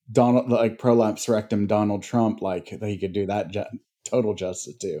know, prolapse rectum Donald Trump. Like he could do that total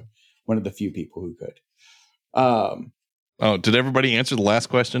justice too. One of the few people who could. oh! Did everybody answer the last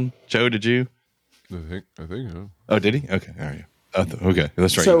question? Joe, did you? I think so. Oh, did he? Okay, all right. Okay,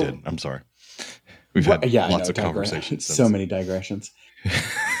 that's right. So- You did. I'm sorry. We've had yeah, lots I know, of conversations. So many digressions.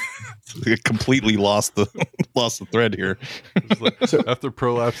 I completely lost the thread here. It was like, after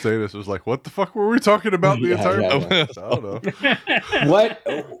prolapse status, it was like, what the fuck were we talking about the Yeah, entire? yeah, I don't know.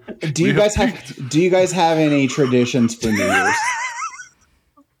 What do you guys have? Do you guys have any traditions for New Year's?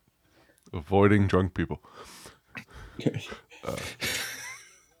 Avoiding drunk people.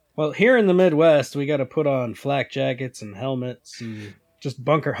 Well, here in the Midwest, we got to put on flak jackets and helmets and just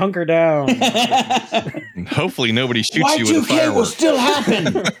hunker down. And hopefully nobody shoots you with a Y2K will firework. still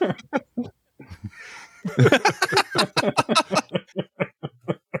happen.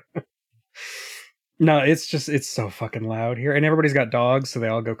 No, it's so fucking loud here, and everybody's got dogs, so they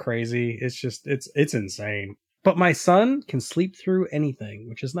all go crazy. It's insane. But my son can sleep through anything,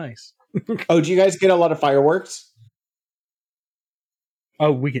 which is nice. Oh, do you guys get a lot of fireworks?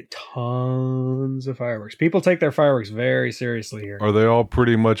 Oh, we get tons of fireworks. People take their fireworks very seriously here. Are they all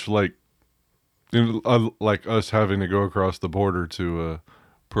pretty much like, like us having to go across the border to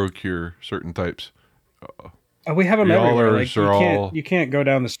procure certain types? Oh, we have them Y'all everywhere. are- Like are you can't go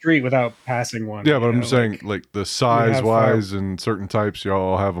down the street without passing one. Yeah, but you I'm know, saying like, like the size have wise and certain types,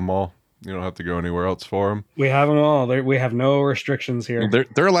 y'all have them all. You don't have to go anywhere else for them. we have them all. We have no restrictions here.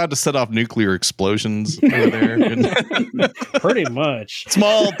 They're allowed to set off nuclear explosions over there. Pretty much.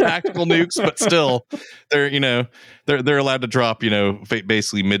 Small tactical nukes, but still, they're allowed to drop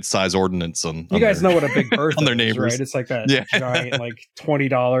basically mid-size ordnance on. You guys know what a big Bertha on their is, neighbors. right? It's like that Yeah. giant, like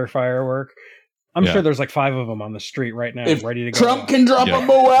 $20 firework. I'm Yeah. sure there's like 5 of them on the street right now, If ready to go. Trump off. can drop Yeah. a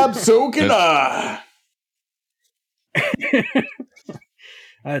Moab, so can I.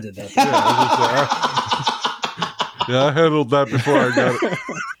 I did that. Yeah, I handled that before I got it.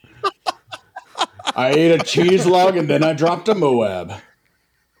 I ate a cheese log and then I dropped a Moab.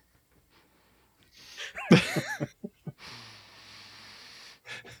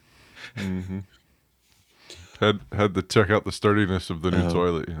 Mm-hmm. Had to check out the sturdiness of the new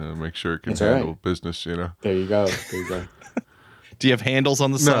toilet. Make sure it can That's all right. handle business. There you go. There you go. Do you have handles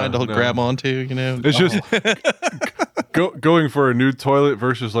on the side to no. grab onto? It's just going for a new toilet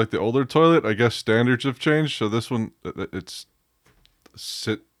versus like the older toilet. I guess standards have changed. So this one, it's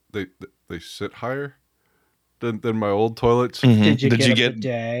they sit higher. than my old toilets. Mhm. Did you Did get you a get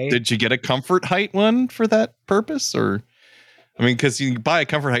bidet? Did you get a comfort height one for that purpose, or I mean, because you buy a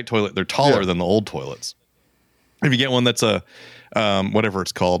comfort height toilet, they're taller Yeah. than the old toilets. If you get one that's a whatever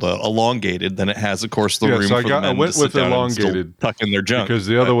it's called, elongated, then it has, of course, the room for the men I went to sit with down and still elongated tuck in their junk. because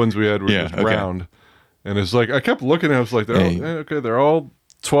the other ones we had were yeah, just okay. round, and it's like I kept looking at it, I was like, they're Hey. all, okay, they're all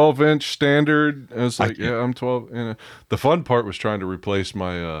 12-inch standard. And it's I like, can't- yeah, I'm 12. And the fun part was trying to replace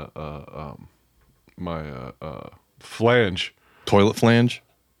my flange, Toilet flange.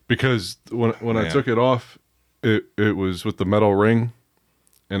 because when I Yeah. took it off, it was with the metal ring,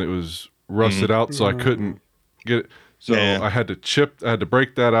 and it was rusted out, so I couldn't get it. So Yeah. I had to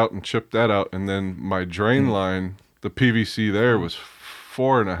break that out and chip that out, and then my drain line, the PVC there was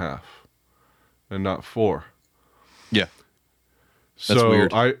 4.5, and not 4. Yeah, So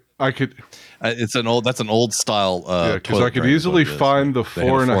weird. I could that's an old style. because I toilet could drain is easily what it is. find the They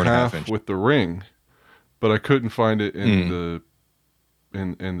had a 4.5 inch. with the ring, but I couldn't find it in the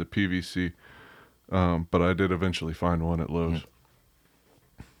in the PVC. But I did eventually find one at Lowe's,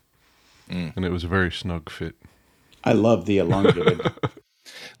 and it was a very snug fit. I love the elongated.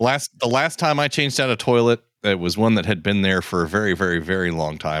 The last time I changed out a toilet, it was one that had been there for a very, very, very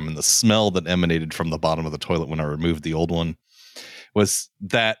long time, and the smell that emanated from the bottom of the toilet when I removed the old one was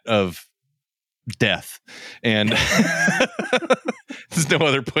that of death. And there's no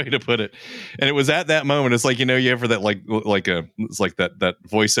other way to put it. And it was at that moment, it's like, you ever that it's like that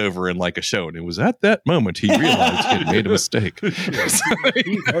voiceover in like a show, and it was at that moment he realized he had made a mistake.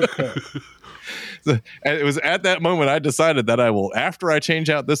 And it was at that moment I decided that after I change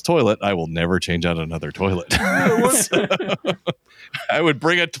out this toilet, I will never change out another toilet. So, I would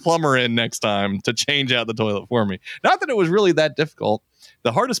bring a plumber in next time to change out the toilet for me. Not that it was really that difficult.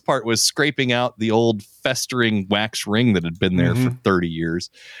 The hardest part was scraping out the old festering wax ring that had been there for 30 years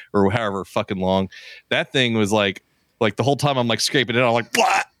or however fucking long. That thing was like the whole time I'm like scraping it, I'm like,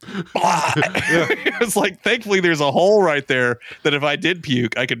 blah, blah. It's like, thankfully there's a hole right there that if I did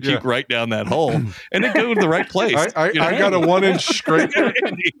puke, I could puke right down that hole and it go to the right place. I got a 1-inch scraper.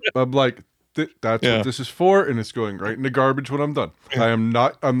 I'm like, that's what this is for, and it's going right in the garbage when I'm done. I'm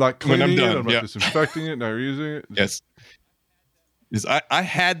not cleaning done, it. I'm not disinfecting it, not using it. Yes. I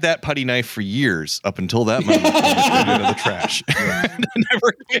had that putty knife for years up until that moment. When I just put it into the trash. And it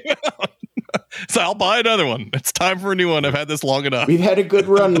never came out. So I'll buy another one. It's time for a new one. I've had this long enough. We've had a good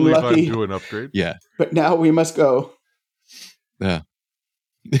run, I believe Lucky, I'm doing an upgrade. Yeah. but now we must go. Yeah.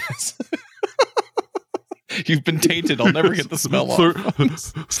 Yes. You've been tainted. I'll never get the smell off. 30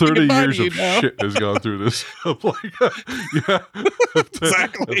 Goodbye years to you of now. shit has gone through this. I'm like,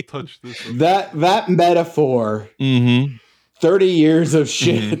 Exactly. I've touched this. That metaphor, Mm-hmm. 30 years of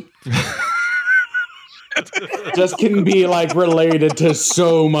shit, just can be like related to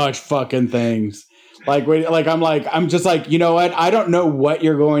so much fucking things. I'm just like, you know what? I don't know what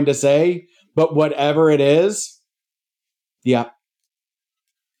you're going to say, but whatever it is, yep.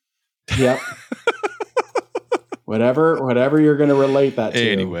 Whatever you're going to relate that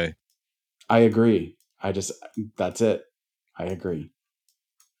to. Anyway. I agree. That's it. I agree.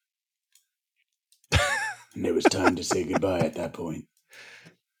 And it was time to say goodbye at that point.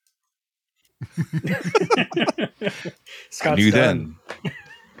 Scott's I done.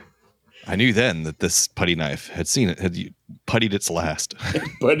 knew then that this putty knife had puttied its last.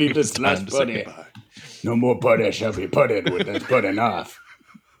 Putty It was just time last to say putty. goodbye. No more putty shall be putted with this putting off.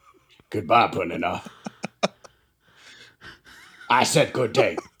 Goodbye, putting off. I said good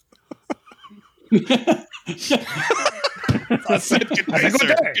day. I said good day,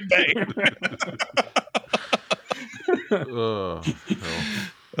 sir. Good day. Hell.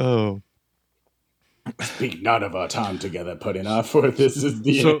 Oh. Speak not of our time together, putting off, for this is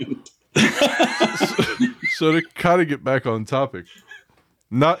the So- end. So to kind of get back on topic,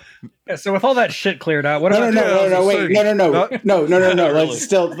 not Yeah, so with all that shit cleared out, what No, about no, I no, was no, just wait, saying, no. Like,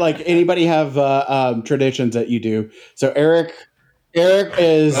 still, like, anybody have traditions that you do? So Eric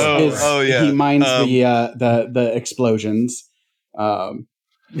is yeah. he minds the explosions. Do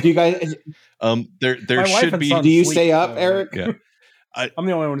you guys? There My wife should and be. son- Do you sleep, stay up, so- Eric? Yeah. I'm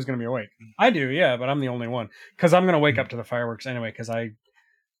the only one who's going to be awake. I do, yeah, but I'm the only one because I'm going to wake up to the fireworks anyway. Because I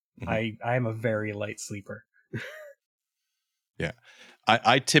am a very light sleeper.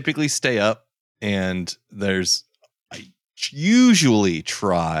 I typically stay up, and I usually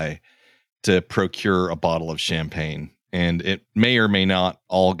try to procure a bottle of champagne, and it may or may not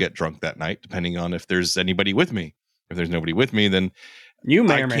all get drunk that night, depending on if there's anybody with me. If there's nobody with me, then You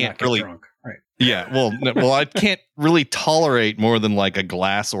may I or may can't not get really- drunk, right? yeah, well, I can't really tolerate more than like a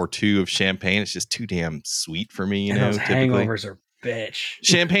glass or two of champagne. It's just too damn sweet for me, And those typically. hangovers are bitch.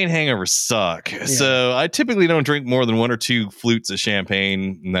 Champagne hangovers suck. So I typically don't drink more than 1 or 2 flutes of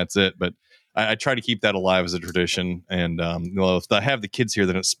champagne, and that's it. But I try to keep that alive as a tradition. And if I have the kids here,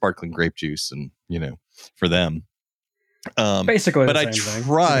 then it's sparkling grape juice, and for them. Basically, but the I same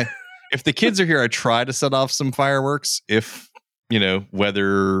try. thing. If the kids are here, I try to set off some fireworks if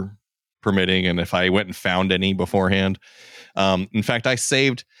weather permitting, and if I went and found any beforehand. In fact, I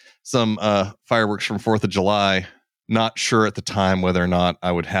saved some fireworks from 4th of July. Not sure at the time whether or not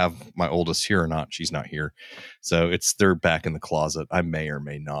I would have my oldest here or not. She's not here, so they're back in the closet. I may or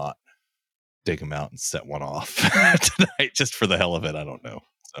may not dig them out and set one off tonight, just for the hell of it. I don't know,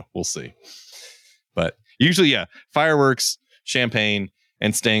 so we'll see. But usually, fireworks, champagne,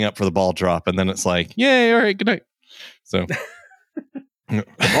 and staying up for the ball drop, and then it's like, yay! All right, good night. So the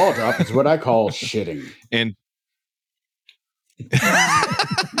ball drop is what I call shitting. And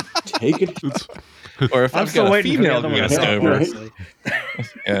take it. Or if I've got a female guest over, right?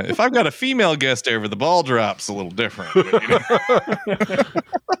 if I've got a female guest over, the ball drop's a little different.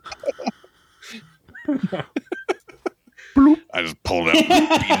 But, I just pulled it out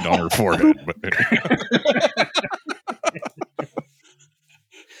and beat it on her forehead.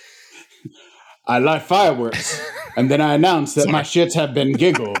 I light fireworks, and then I announce that my shits have been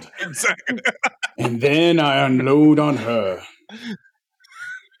giggled. Exactly. And then I unload on her.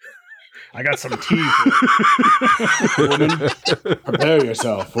 I got some tea. Woman, prepare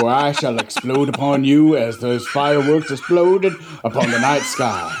yourself, for I shall explode upon you as those fireworks exploded upon the night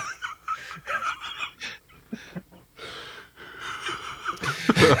sky.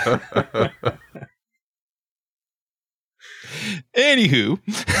 Anywho.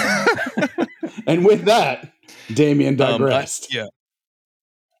 And with that, Damien digressed.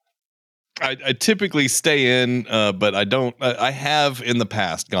 I typically stay in, but I don't. I have in the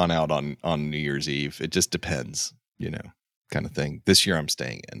past gone out on New Year's Eve. It just depends, kind of thing. This year I'm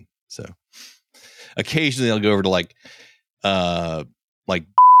staying in, so occasionally I'll go over to like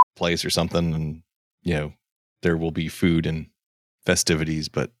place or something, and there will be food and festivities,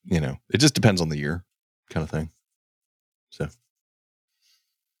 but it just depends on the year, kind of thing. So,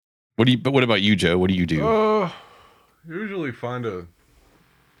 what about you, Joe? What do you do? Usually find a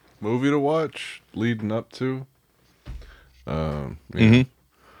movie to watch leading up to,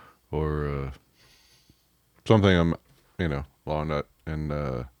 or something I'm, long at, and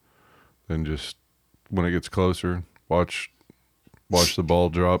then just when it gets closer, watch the ball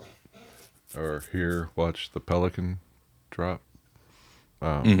drop, or watch the Pelican drop.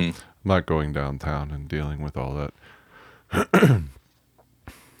 I'm not going downtown and dealing with all that.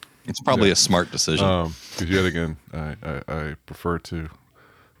 It's probably a smart decision. Because yet again, I prefer to,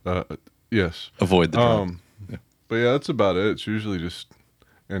 yes, avoid the drop. But that's about it. It's usually just,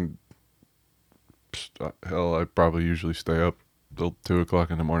 and hell, I probably usually stay up till 2:00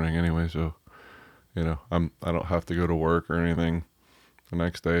 in the morning anyway. So, I don't have to go to work or anything the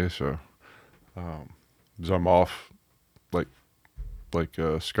next day. So, because I'm off, like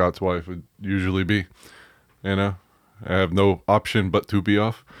Scott's wife would usually be. I have no option but to be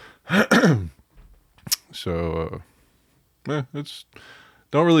off. So, it's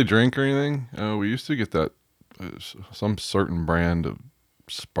don't really drink or anything. We used to get that some certain brand of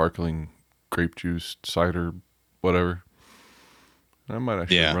sparkling grape juice, cider, whatever. I might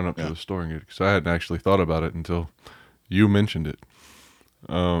actually run up to the store and get it, because I hadn't actually thought about it until you mentioned it.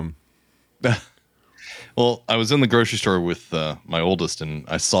 Well, I was in the grocery store with my oldest, and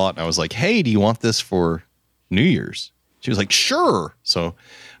I saw it, and I was like, hey, do you want this for New Year's? She was like, sure. So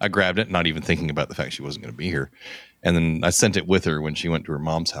I grabbed it, not even thinking about the fact she wasn't going to be here. And then I sent it with her when she went to her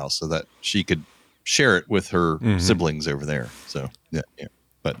mom's house so that she could share it with her siblings over there. So, yeah.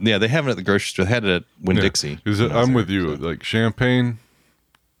 But, they have it at the grocery store. They had it at Winn-Dixie. I'm with you. So. Like champagne,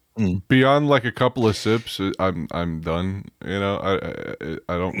 beyond like a couple of sips, I'm done. I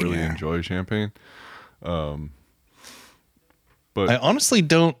don't really enjoy champagne. But I honestly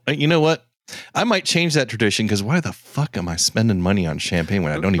don't. You know what? I might change that tradition, because why the fuck am I spending money on champagne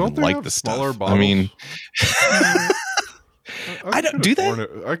when I don't even like the stuff? Bottles? I mean, I don't do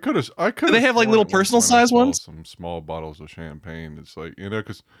that. I could have. Do they have like little personal size ones? Some small bottles of champagne. It's like,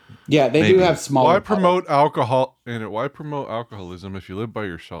 because they do have small. Why promote alcohol? Why promote alcoholism if you live by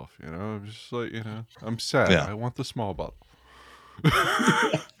yourself? I'm just like, I'm sad. I want the small bottle.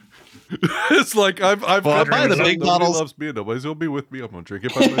 It's like I've buy the big bottles. Loves me, nobody's gonna be with me. I'm gonna drink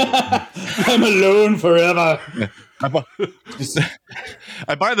it by myself. I'm alone forever. I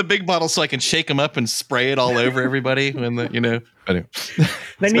buy the big bottles so I can shake them up and spray it all over everybody when Anyway. They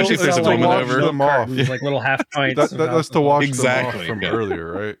Especially need to if there's sell a woman like over. Them off. Like little half pints. That's to wash exactly them off from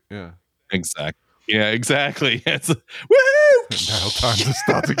earlier, right? Yeah, exactly. Yeah, exactly. It's woohoo! Now time to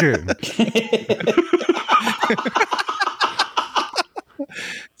start again.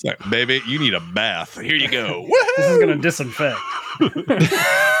 It's like, baby, you need a bath. Here you go. This is gonna disinfect.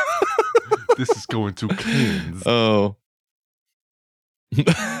 This is going to cleanse. Oh.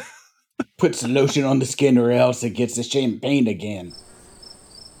 Puts the lotion on the skin or else it gets the champagne again.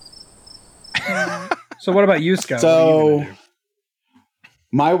 So what about you, Scott? What are you So gonna do?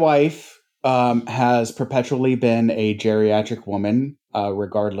 my wife has perpetually been a geriatric woman,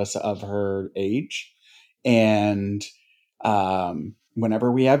 regardless of her age. And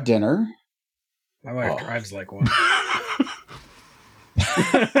whenever we have dinner, My wife Oh. drives like one.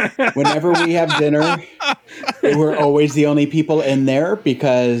 whenever we have dinner, we're always the only people in there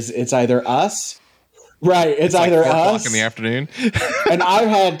because it's either us. Right. It's like either 4 o'clock us in the afternoon. and I've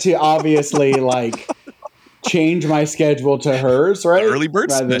had to obviously like change my schedule to hers, right? Early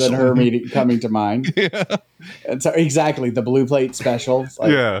bird rather special. than her coming to mine. Yeah. And so exactly the blue plate special. It's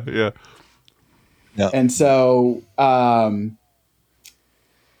like- Yeah. And so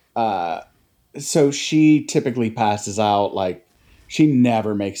so she typically passes out, like she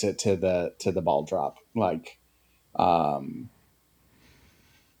never makes it to the ball drop. Like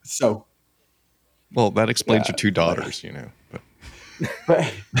so Well, that explains Yeah, your 2 daughters, you know. But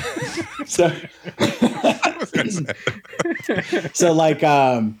but so I was gonna say. so like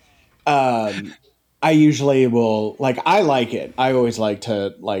I usually will like I like it. I always like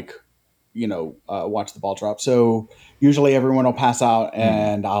to like watch the ball drop. So usually everyone will pass out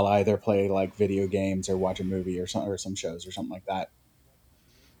and I'll either play like video games or watch a movie or some shows or something like that.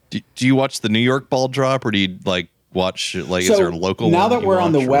 Do you watch the New York ball drop, or do you like watch like is there a local? Now one that you we're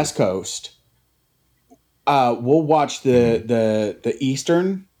on the watch, or- West Coast, we'll watch the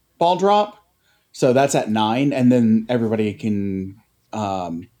Eastern ball drop. So that's at 9, and then everybody can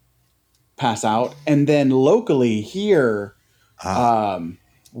pass out. And then locally here,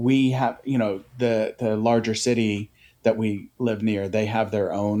 we have the larger city that we live near. They have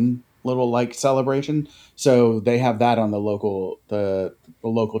their own little like celebration, so they have that on the local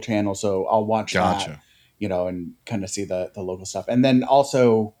channel. So I'll watch that, and kind of see the local stuff. And then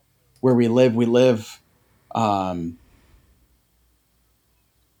also where we live on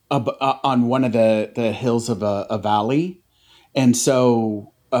one of the hills of a valley, and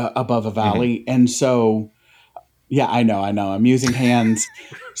so above a valley, and so yeah, I know. I'm using hands.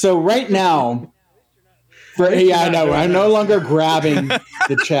 So right now, I know. I'm no longer grabbing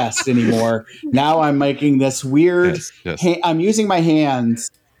the chest anymore. Now I'm making this weird. Yes. I'm using my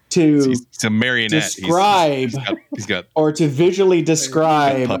hands to He's a marionette. describe He's got or to visually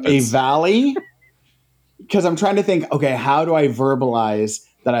describe a puppets. valley. Because I'm trying to think, okay, how do I verbalize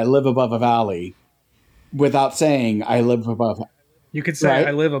that I live above a valley without saying I live above? You could say Right.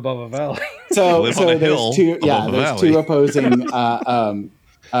 I live above a valley. So live on a hill there's two, above a there's valley. two opposing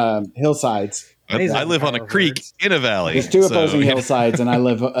hillsides. I live on a Power creek words. in a valley. There's two so, opposing hillsides, and I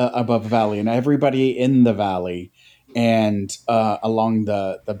live above a valley, and everybody in the valley and along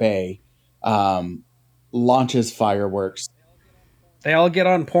the bay launches fireworks. They all get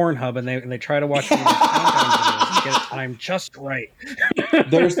on Pornhub and they try to watch one of those countdown videos to get it timed just right.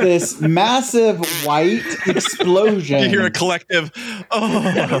 There's this massive white explosion You hear a collective.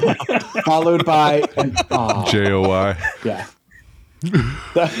 Oh, followed by an JOI. yeah.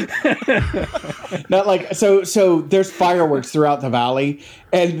 Not like so there's fireworks throughout the valley,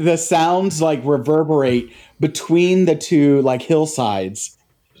 and the sounds like reverberate between the two like hillsides,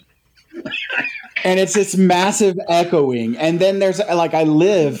 and it's this massive echoing. And then there's like I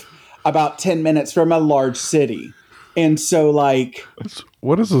live about 10 minutes from a large city, and so like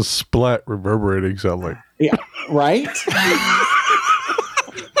What does a splat reverberating sound like? yeah, right.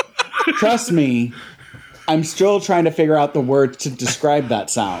 Trust me, I'm still trying to figure out the words to describe that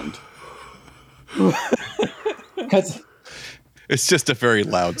sound. Because it's just a very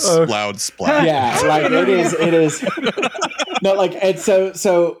loud splash. yeah, like it is. No, like it's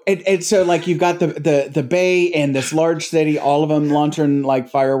so like you've got the bay and this large city, all of them launching like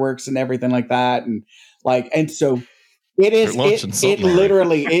fireworks and everything like that, and so it is. They're launching It something,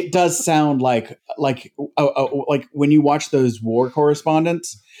 literally it does sound like when you watch those war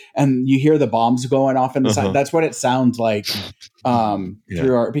correspondents and you hear the bombs going off in the side. That's what it sounds like.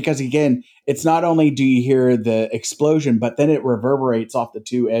 Through our, because again, it's not only do you hear the explosion, but then it reverberates off the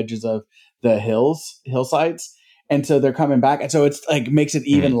two edges of the hillsides. And so they're coming back. And so it's like makes it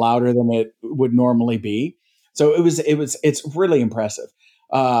even louder than it would normally be. So it's really impressive.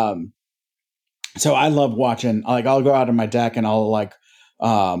 So I love watching, like I'll go out on my deck and I'll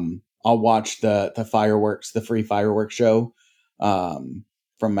watch the fireworks, the free fireworks show,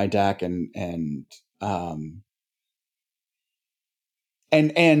 from my deck, and I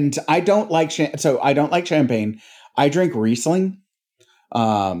don't like I don't like champagne. I drink Riesling,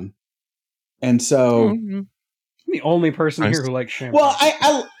 and so I'm the only person here who likes champagne. well,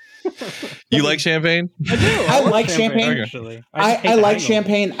 I You like champagne? I do. I like champagne. Actually, I like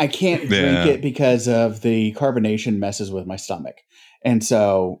champagne. I can't drink it because of the carbonation messes with my stomach, and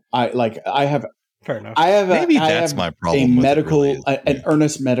so I have. Fair enough. Maybe that's my problem. An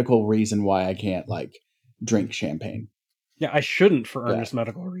earnest medical reason why I can't drink champagne. Yeah, I shouldn't for earnest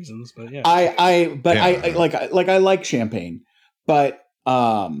medical reasons, but yeah. I like champagne, but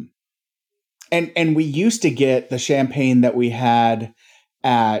and we used to get the champagne that we had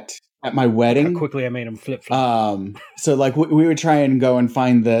at my wedding. How quickly I made them flip flop. So we would try and go and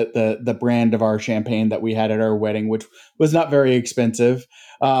find the brand of our champagne that we had at our wedding, which was not very expensive.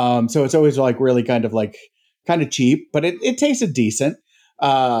 So it's always really kind of cheap, but it tasted decent.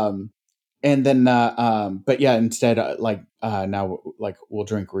 And then, but yeah, instead, now we'll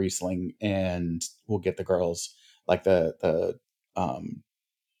drink Riesling, and we'll get the girls the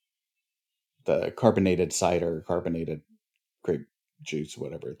carbonated cider, carbonated grape juice,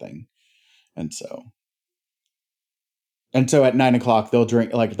 whatever thing. And so at 9:00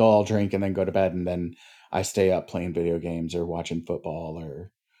 they'll all drink and then go to bed, and then I stay up playing video games or watching football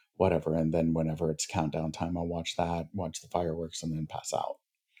or whatever. And then whenever it's countdown time, I'll watch the fireworks, and then pass out.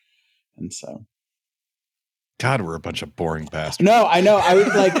 And so, God, we're a bunch of boring bastards. No, I know. I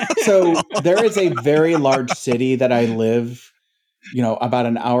would so there is a very large city that I live, about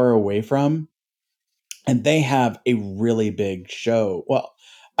an hour away from, and they have a really big show. Well,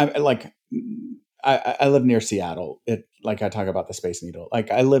 I live near Seattle. I talk about the Space Needle.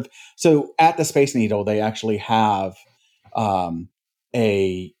 So at the Space Needle, they actually have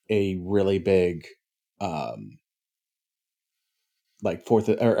a really big end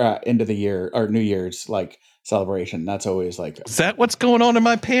of the year or New Year's celebration. That's always is that what's going on in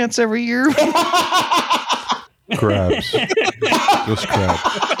my pants every year? Crabs. Just crabs.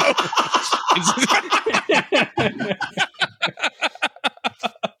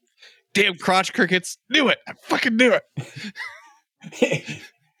 Damn crotch crickets. Knew it. I fucking knew it.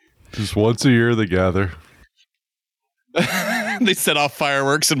 Just once a year they gather. They set off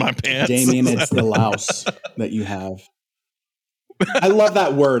fireworks in my pants. Damien, it's the louse that you have. I love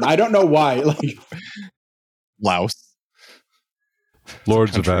that word. I don't know why. Louse.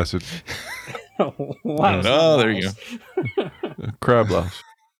 Lords of Acid. Wow. There you go. Crab louse.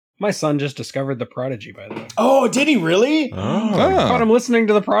 My son just discovered The Prodigy, by the way. Oh, did he really? Oh. I caught him listening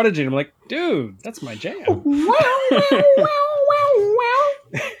to The Prodigy, and I'm like, dude, that's my jam. I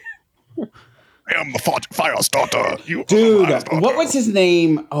am the fire starter. Dude, what was his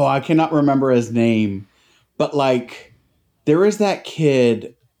name? Oh, I cannot remember his name. But there is that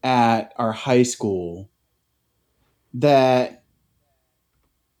kid at our high school that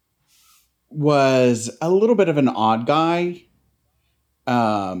was a little bit of an odd guy.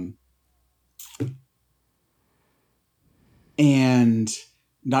 And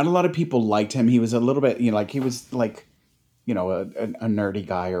not a lot of people liked him. He was a little bit, he was a nerdy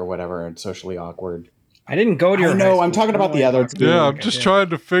guy or whatever, and socially awkward. I didn't go to your. No, I'm talking about the other. Yeah, I'm just trying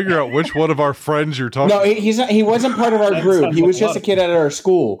to figure out which one of our friends you're talking. No, he's not. He wasn't part of our group. He was just a kid at our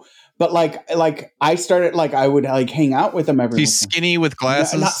school. But I started I would hang out with him every. He's skinny with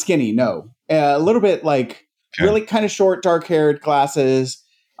glasses. No, not skinny. No, a little bit really kind of short, dark haired, glasses.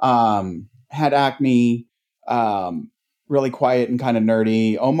 Had acne. Really quiet and kind of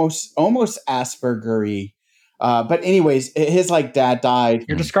nerdy. Almost Asperger-y. But anyways, his dad died.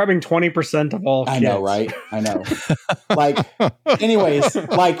 You're describing 20% of all kids. I know, right? I know. Anyways,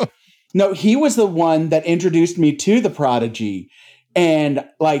 no, he was the one that introduced me to The Prodigy. And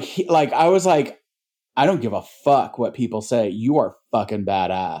I was I don't give a fuck what people say. You are fucking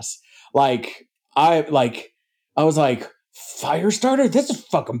badass. I was Firestarter? This is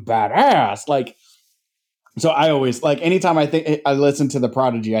fucking badass. So I always anytime I listen to The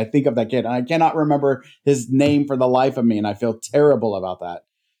Prodigy, I think of that kid, and I cannot remember his name for the life of me, and I feel terrible about that.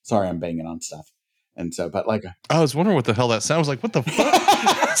 Sorry, I'm banging on stuff, and so, but I was wondering what the hell that sounds like. What the fuck?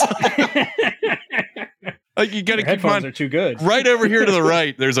 You gotta keep in mind, are too good. Right over here to the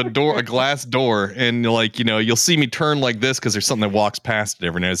right, there's a glass door, and you'll see me turn like this because there's something that walks past it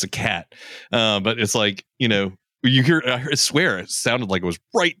every now. It's a cat, but it's you hear. I swear, it sounded like it was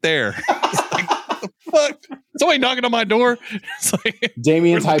right there. Fuck! Somebody knocking on my door. It's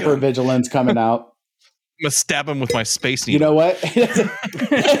Damien's hypervigilance coming out. I'm gonna stab him with my space needle. You know what? The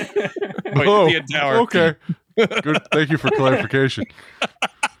tower. Okay. Good. Thank you for clarification.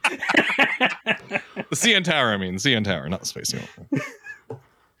 The CN Tower. I mean, CN Tower, not the space needle.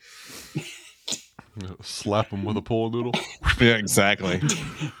 Slap him with a pool noodle. Yeah, exactly.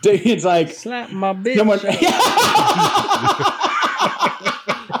 It's like Slap my bitch. someone.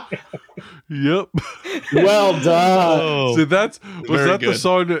 Yep. Well done. Oh, So was very that the good.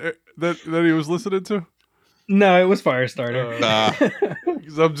 song that he was listening to? No, it was Firestarter.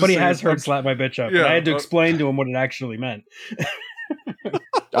 'Cause I'm just But he saying- has heard "slap my bitch up." Yeah, and I had to explain to him what it actually meant.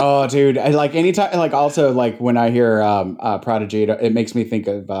 Oh, dude! I like anytime. Like also like when I hear Prodigy, it makes me think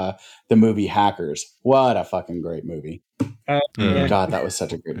of the movie Hackers. What a fucking great movie! Yeah. God, that was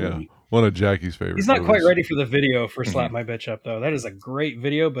such a great Yeah, movie. one of Jackie's favorite. He's not quite movies. ready for the video for "Slap My Bitch Up," though. That is a great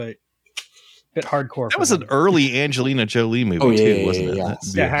video, but a bit hardcore. That for was him. an early Angelina Jolie movie Oh, yeah, too, yeah, wasn't it? yeah.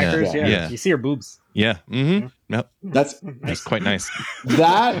 That's- Yeah, Hackers. Yeah. Yeah. You see her boobs. Yeah. Mm-hmm. Yep. That's That's quite nice.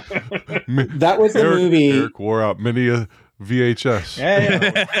 that. That was the Eric, movie. Eric wore out many a VHS.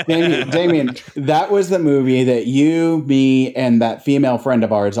 Yeah. Damien, that was the movie that you, me, and that female friend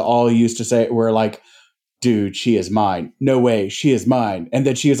of ours all used to say. We're like, dude, she is mine. No way, she is mine. And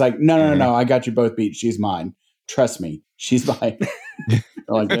then she was like, no, I got you both beat. She's mine. Trust me, she's mine.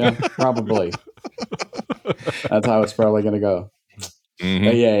 We're like, yeah, probably. That's how it's probably going to go. Mhm.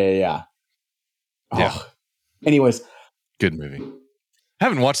 But yeah. Oh. Yeah. Anyways, Good movie. I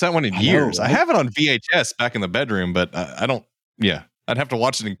haven't watched that one in I know, years. I right? have it on VHS back in the bedroom, but I don't. Yeah, I'd have to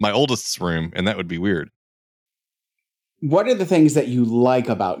watch it in my oldest's room, and that would be weird. what are the things that you like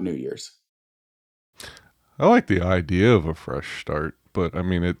about New Year's? I like the idea of a fresh start, but I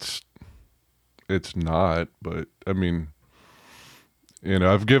mean, it's not. But I mean,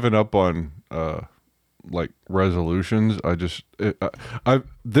 I've given up on like resolutions.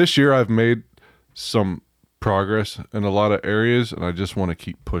 This year I've made some progress in a lot of areas, and I just want to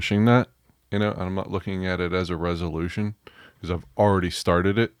keep pushing that. And I'm not looking at it as a resolution because I've already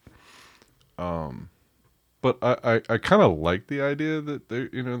started it. But I kind of like the idea that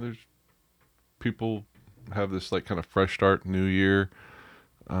there's people have this like kind of fresh start, new year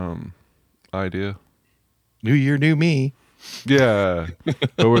idea. New year, new me. Yeah,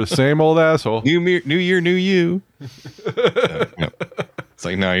 but we're the same old asshole. New year, new you. No. It's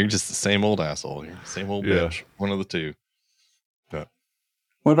like, no, you're just the same old asshole. You're the same old Yeah. bitch. One of the two.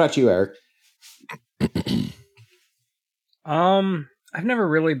 What about you, Eric? I've never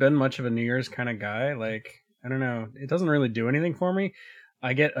really been much of a New Year's kind of guy. Like, I don't know. It doesn't really do anything for me.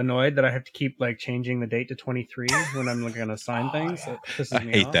 I get annoyed that I have to keep like changing the date to 23 when I'm like, gonna sign things. It pisses I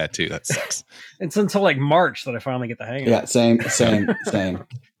me hate off. that too. That sucks. It's until like March that I finally get the hang of Yeah, it. same.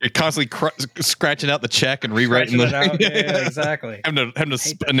 You're constantly scratching out the check and rewriting Scratching the. it out. Yeah, exactly. having to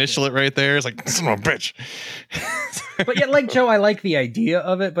Hate that initial it right there. It's like, son of a bitch. But yeah, like Joe, I like the idea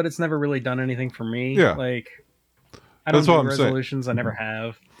of it, but it's never really done anything for me. Yeah. Like, I don't That's do what I'm saying. resolutions. I never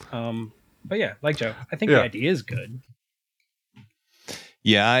have. But yeah, like Joe, I think Yeah. the idea is good.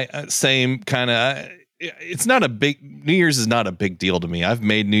 Yeah, I same kind of. It's not a big New Year's is not a big deal to me. I've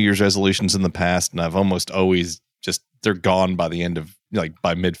made New Year's resolutions in the past, and I've almost always just they're gone by the end of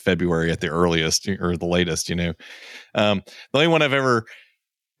by mid-February at the earliest or the latest. The only one I've ever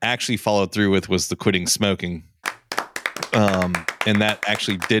actually followed through with was the quitting smoking, and that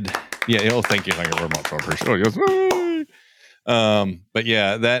actually did. Yeah. Oh, thank you very much. I appreciate it. Oh, yes. But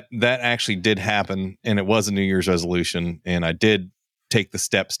yeah, that actually did happen, and it was a New Year's resolution, and I did take the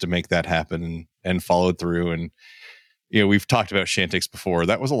steps to make that happen and followed through. And we've talked about Shantix before.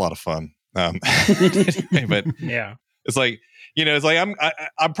 That was a lot of fun. But Yeah. it's like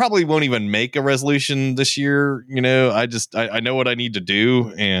I probably won't even make a resolution this year. I know what I need to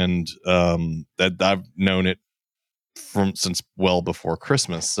do, and that I've known it since well before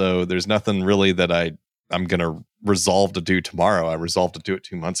Christmas. So there's nothing really that I'm gonna resolve to do tomorrow. I resolved to do it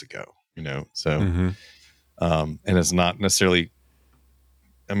 2 months ago. So Mhm. and it's not necessarily.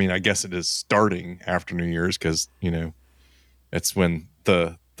 I mean, I guess it is starting after New Year's because it's when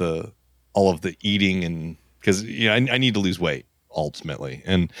the all of the eating and because I need to lose weight ultimately,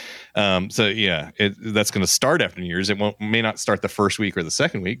 and so yeah, that's going to start after New Year's. It may not start the first week or the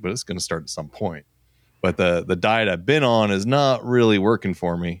second week, but it's going to start at some point. But the diet I've been on is not really working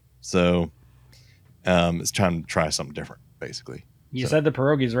for me, so it's time to try something different, basically. You said the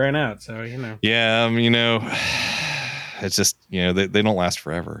pierogies ran out, so Yeah, it's just they don't last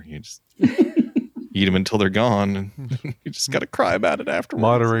forever. You just eat them until they're gone, and you just got to cry about it afterwards.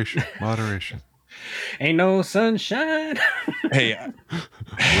 Moderation. Ain't no sunshine. Hey,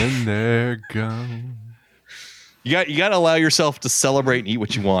 When they're gone. you got to allow yourself to celebrate and eat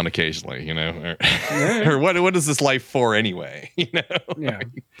what you want occasionally, or what is this life for anyway? Yeah.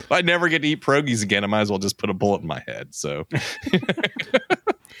 If I never get to eat pierogies again, I might as well just put a bullet in my head. So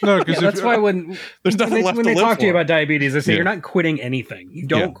No, because that's why when There's nothing left when to they live talk to you for. about diabetes, they say Yeah. you're not quitting anything. You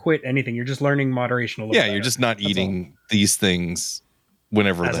don't quit anything. You're just learning moderation a little Yeah, better. you're just not That's eating these things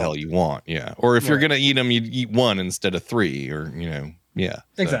whenever As the hell often. you want. Yeah, or if you're Right. gonna eat them, you eat one instead of three, or yeah.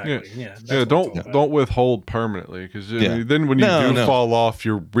 So, Exactly. Yeah. That's Yeah, what it's all about. don't withhold permanently, because Yeah. then when you No, no. fall off,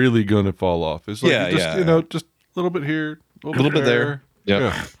 you're really gonna fall off. It's like Yeah, you just yeah. just a little bit here, a little bit there. Yep.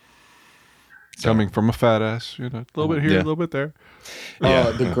 Yeah. So, Coming from a fat ass, a little bit here, Yeah. a little bit there.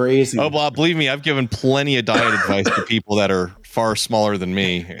 Oh, the grazing. Oh, well, believe me, I've given plenty of diet advice to people that are far smaller than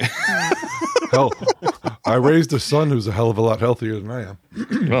me. Hell, I raised a son who's a hell of a lot healthier than I am.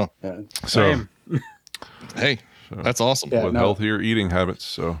 Well, Yeah. So Same. hey, that's awesome. Yeah. with no. healthier eating habits.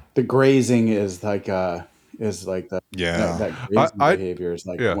 So The grazing is like the Yeah. that grazing I- behavior is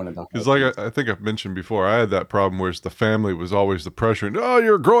like yeah, one of the because hard I think I've mentioned before, I had that problem where the family was always the pressure. Oh,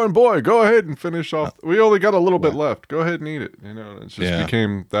 you're a growing boy. Go ahead and finish off. We only got a little bit left. Go ahead and eat it. And it just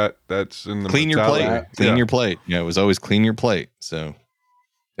became that. That's in the Clean your mentality. plate. Clean your plate. Yeah, it was always clean your plate. So,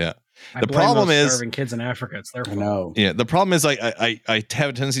 yeah. I The blame problem those is- starving kids in Africa. It's their I fault. know. Yeah, the problem is I have a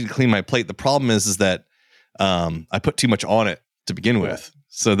tendency to clean my plate. The problem is that I put too much on it to begin with.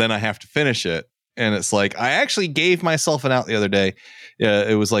 So then I have to finish it. And it's like, I actually gave myself an out the other day.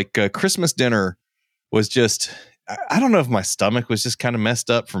 It was like Christmas dinner was just, I don't know if my stomach was just kind of messed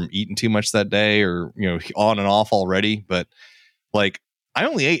up from eating too much that day, or, on and off already. But like, I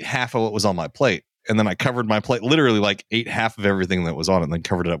only ate half of what was on my plate. And then I covered my plate, literally like ate half of everything that was on it, and then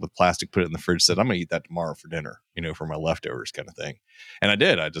covered it up with plastic, put it in the fridge, said, I'm going to eat that tomorrow for dinner, for my leftovers kind of thing. And I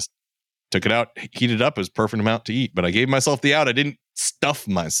did. I just took it out, heated it up. It was a perfect amount to eat, but I gave myself the out. I didn't stuff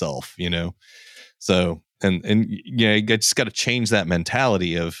myself, So, and you just got to change that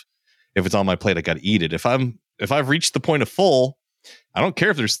mentality of, if it's on my plate, I got to eat it. If I've reached the point of full, I don't care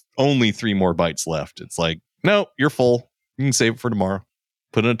if there's only 3 more bites left. It's like, no, you're full. You can save it for tomorrow.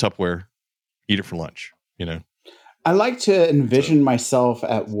 Put it in a Tupperware. Eat it for lunch. I like to envision myself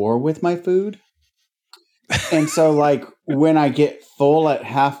at war with my food. And so like when I get full at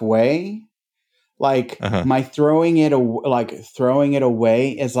halfway, like my throwing it away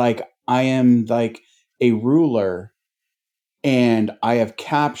is like I am like a ruler, and I have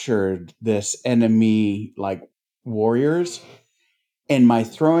captured this enemy like warriors, and my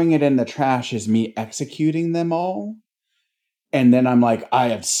throwing it in the trash is me executing them all. And then I'm like, I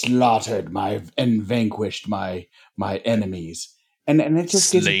have slaughtered and vanquished my enemies. And it just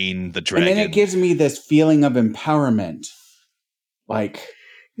slain the dragon. And then it gives me this feeling of empowerment. Like,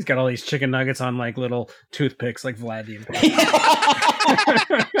 he's got all these chicken nuggets on like little toothpicks, like Vlad the Impaler.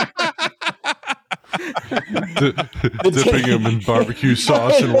 Dipping them in barbecue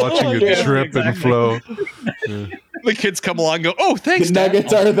sauce and watching it drip and flow. Yeah. The kids come along and go, oh, thanks, the Dad.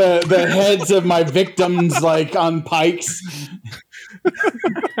 nuggets are the heads of my victims, like on pikes.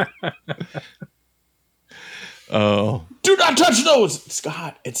 Oh. Do not touch those!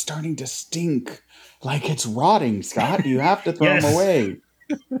 Scott, it's starting to stink like it's rotting, Scott. You have to throw them away.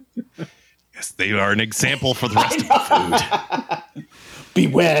 Yes, they are an example for the rest of the food.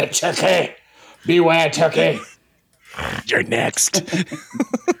 Beware, turkey! Beware, turkey! You're next.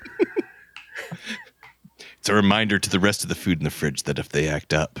 It's a reminder to the rest of the food in the fridge that if they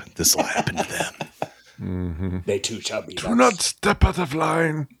act up, this will happen to them. Mm-hmm. They too shall be. Do not step out of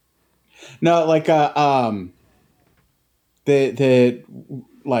line. No, like the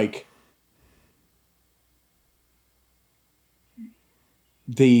like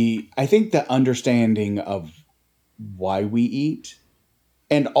I think the understanding of why we eat,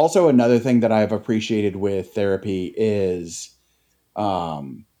 and also another thing that I've appreciated with therapy is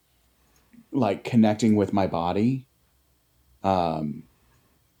like connecting with my body. And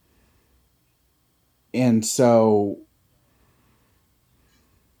so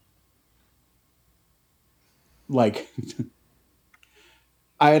like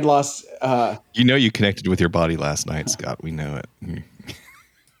I had lost you connected with your body last night, Scott. We know it.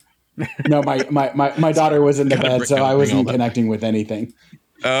 no, my daughter was in the bed, so I wasn't connecting with anything.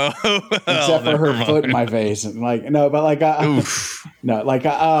 Oh, well, except for her foot in my face. And like, no, but like, no, like,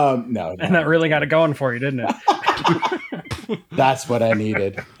 no. And that really got it going for you, didn't it? That's what I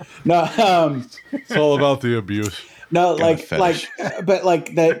needed. No, it's all about the abuse. No, like, but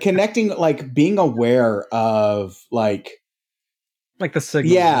like the connecting, like being aware of like the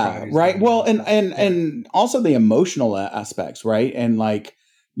signal. Yeah, right. Well, and also the emotional aspects, right? And like,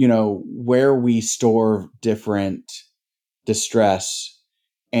 where we store different distress,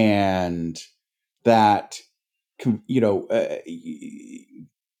 and that, and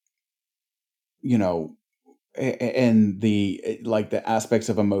the like the aspects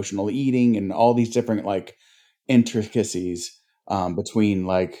of emotional eating and all these different like intricacies between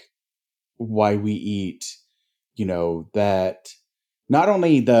like why we eat, that not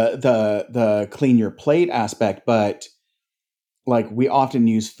only the clean your plate aspect, but like we often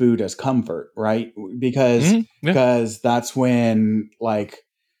use food as comfort, right? Because that's when like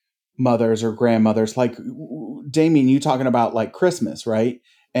mothers or grandmothers, like Damien, you talking about like Christmas, right?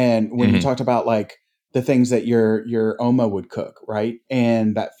 And when you talked about like the things that your Oma would cook, right?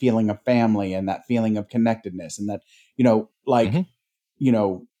 And that feeling of family and that feeling of connectedness and that,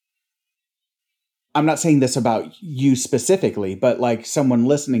 I'm not saying this about you specifically, but like someone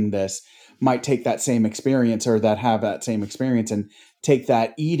listening this might take that same experience or that have that same experience and take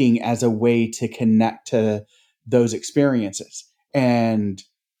that eating as a way to connect to those experiences. And,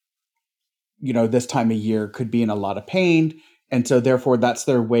 this time of year could be in a lot of pain. And so therefore that's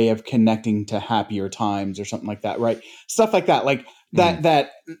their way of connecting to happier times or something like that. Right. Stuff like that, like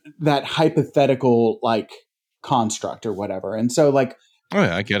that hypothetical like construct or whatever. And so like,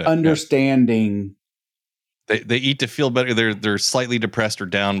 I get it. Understanding. They eat to feel better. They're slightly depressed or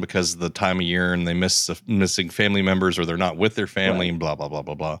down because of the time of year and they missing family members or they're not with their family and blah, blah, blah,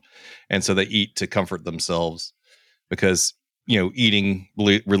 blah, blah. And so they eat to comfort themselves because, eating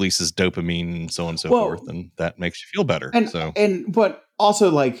releases dopamine and so on and so forth. And that makes you feel better. But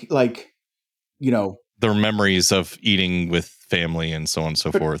also like, their memories of eating with family and so on and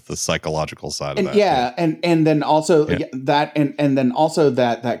so forth, the psychological side of that. Yeah. And then also that, and then also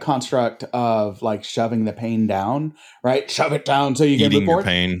that construct of like shoving the pain down, right? Shove it down so you can eating move forward. Your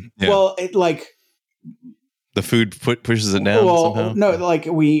pain. Yeah. Well, it like the food pushes it down somehow. No, like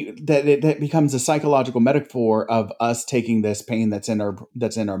that becomes a psychological metaphor of us taking this pain that's in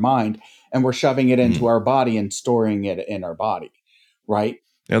our mind and we're shoving it into our body and storing it in our body. Right.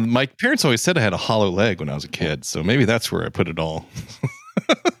 And my parents always said I had a hollow leg when I was a kid, so maybe that's where I put it all.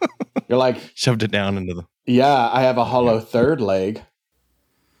 You're like shoved it down into the. Yeah, I have a hollow third leg.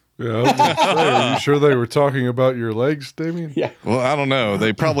 Yeah, I was gonna say, are you sure they were talking about your legs, Damien? Yeah. Well, I don't know.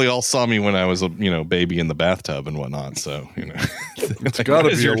 They probably all saw me when I was a baby in the bathtub and whatnot. So it's got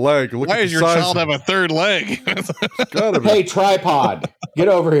to be a leg. Look why at does your child have a third leg? Gotta be. Hey, tripod, get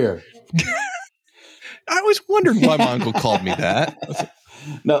over here. I always wondered why my uncle called me that.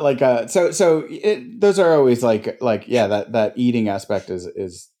 No, like those are always like that eating aspect is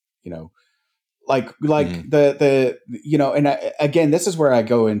the and again, this is where I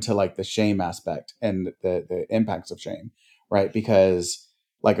go into like the shame aspect and the impacts of shame, right? Because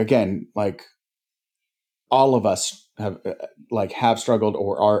like again, like all of us have struggled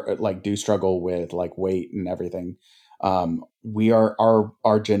or are like do struggle with like weight and everything.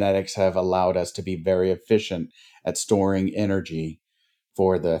 Our genetics have allowed us to be very efficient at storing energy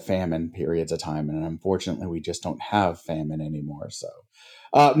for the famine periods of time. And unfortunately, we just don't have famine anymore. So,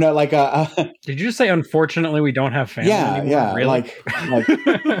 Did you just say, unfortunately, we don't have famine anymore? Yeah. Really? Like,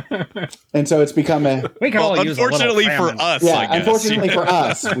 and so it's become we can all use unfortunately a for famine. us, yeah, I guess. unfortunately for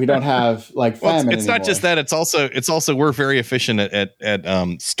us, we don't have like famine it's not just that. It's also we're very efficient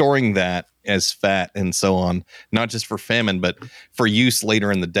at storing that as fat and so on, not just for famine, but for use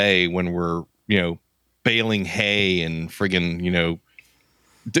later in the day when we're, baling hay and friggin',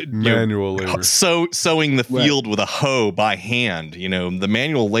 manual labor. Sowing the field with a hoe by hand, the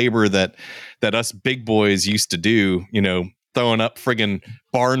manual labor that us big boys used to do, throwing up friggin'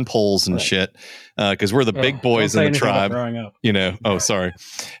 barn poles and shit. Cause we're the big boys in the tribe, Oh, sorry.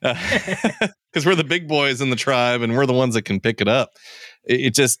 Cause we're the big boys in the tribe and we're the ones that can pick it up.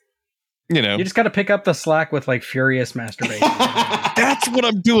 It just, you just got to pick up the slack with like furious masturbation. That's what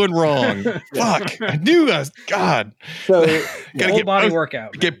I'm doing wrong. Fuck. I knew God. So gotta get body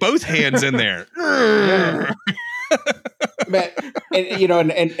workout. Get both hands in there.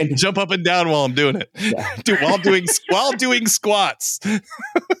 and jump up and down while I'm doing it. Yeah. while doing squats.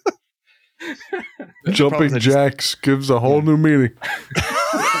 Jumping jacks gives a whole new meaning.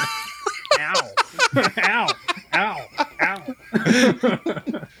 Ow. Ow. Ow. Ow.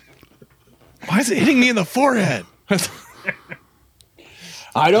 Why is it hitting me in the forehead?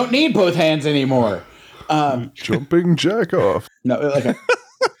 I don't need both hands anymore. Jumping jack off. No,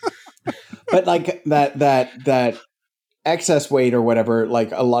 but like that excess weight or whatever,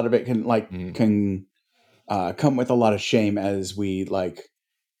 like a lot of it can come with a lot of shame as we like.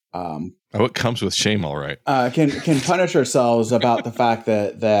 It comes with shame, all right. Can punish ourselves about the fact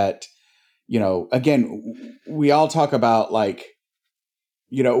that again, we all talk about like.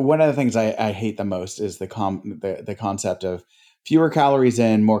 One of the things I hate the most is the concept of fewer calories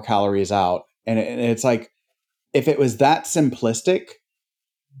in, more calories out. And it's like, if it was that simplistic,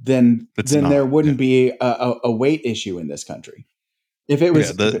 then there wouldn't be a weight issue in this country. If it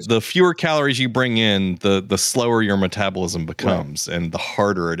was the fewer calories you bring in, the slower your metabolism becomes, and the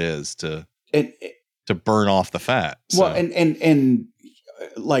harder it is to burn off the fat. So. Well, and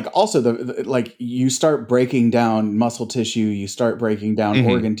like also like you start breaking down muscle tissue, you start breaking down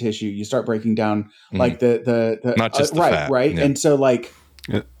organ tissue, you start breaking down like the not just the fat. Right. Yeah. And so like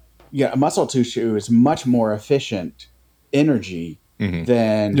muscle tissue is much more efficient energy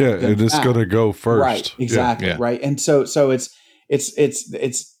than it is going to go first. Right, exactly, right. And so it's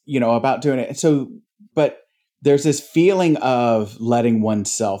about doing it. So, but there's this feeling of letting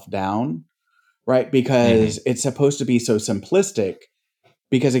oneself down, right? Because it's supposed to be so simplistic.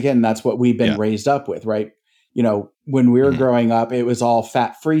 Because again, that's what we've been raised up with, right? When we were growing up, it was all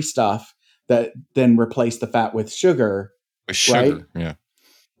fat-free stuff that then replaced the fat with sugar. Right? Yeah.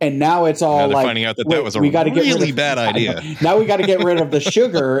 And now it's all like finding out that was a really bad idea. Now we got to get rid of the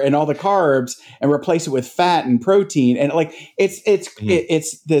sugar and all the carbs and replace it with fat and protein. And like it's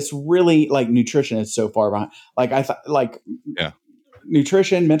this really like nutrition is so far behind. Like I thought, like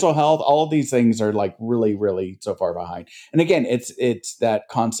nutrition, mental health, all of these things are like really, really so far behind. And again, it's that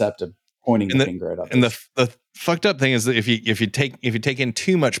concept of pointing the finger at others. And the fucked up thing is that if you take in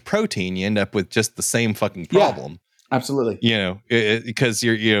too much protein, you end up with just the same fucking problem. Yeah. Absolutely. Because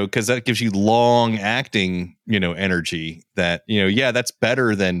because that gives you long acting, energy that, that's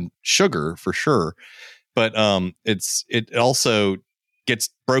better than sugar for sure. But it also gets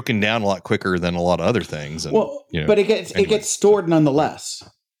broken down a lot quicker than a lot of other things. And, but it gets stored nonetheless.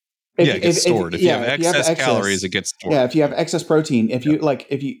 It gets stored. If you have excess calories, it gets stored. Yeah. If you have excess protein, if you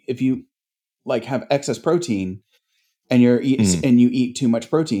have excess protein and you eat too much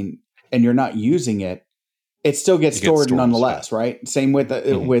protein and you're not using it, it still gets stored nonetheless, right? Same with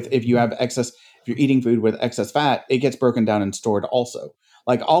with if you have excess, if you're eating food with excess fat, it gets broken down and stored also.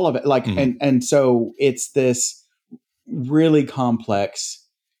 Like all of it, like and so it's this really complex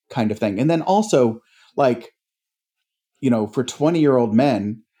kind of thing. And then also like, for 20-year-old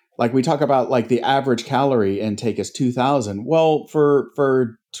men, like we talk about like the average calorie intake is 2,000. Well, for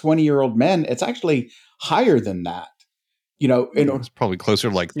 20-year-old men, it's actually higher than that. It's probably closer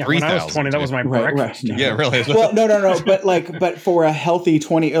to like 3,000. When I was 20, that was my breakfast. Right. Yeah, really. Well, no. But for a healthy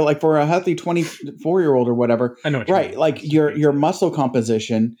 24-year-old or whatever, I know what you mean. Like your muscle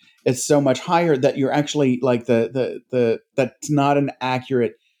composition is so much higher that you're actually like that's not an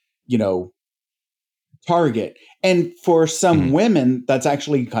accurate, target. And for some women, that's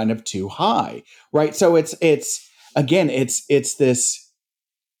actually kind of too high, right? So it's this.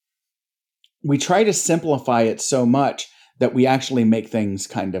 We try to simplify it so much that we actually make things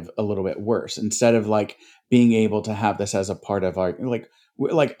kind of a little bit worse instead of like being able to have this as a part of our,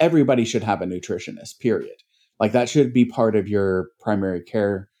 like everybody should have a nutritionist, period. Like that should be part of your primary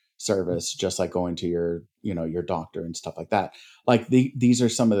care service, just like going to your, your doctor and stuff like that. Like these are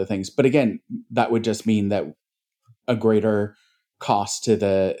some of the things, but again, that would just mean that a greater cost to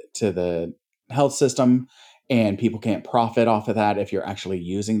the health system, and people can't profit off of that if you're actually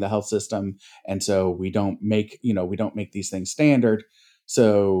using the health system. And so we don't make these things standard.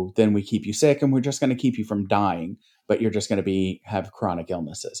 So then we keep you sick and we're just going to keep you from dying, but you're just going to have chronic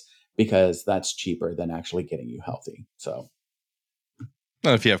illnesses because that's cheaper than actually getting you healthy. So.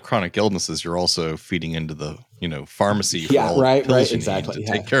 Well, if you have chronic illnesses, you're also feeding into the, pharmacy. For all right, the pills you exactly. need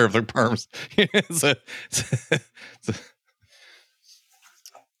to take care of the farms.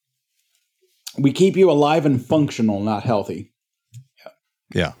 We keep you alive and functional, not healthy.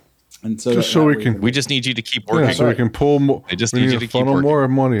 Yeah. And so we just need you to keep working. Yeah, so we can pull more. I just need you to keep working. More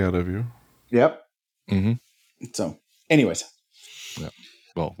money out of you. Yep. Mm-hmm. So, anyways. Yeah.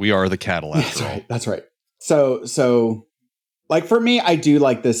 Well, we are the cattle after all. That's right. So like for me, I do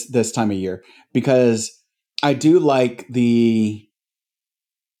like this time of year because I do like to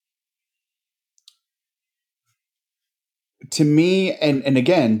me, and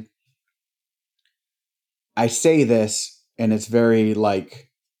again, I say this and it's very like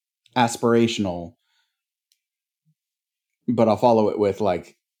aspirational, but I'll follow it with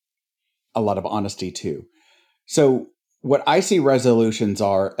like a lot of honesty too. So what I see resolutions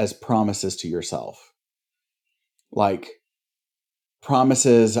are as promises to yourself, like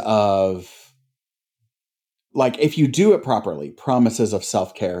promises of like, if you do it properly, promises of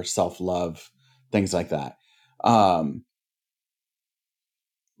self-care, self-love, things like that.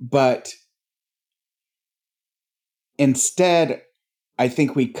 But instead, I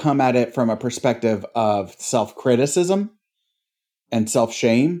think we come at it from a perspective of self-criticism and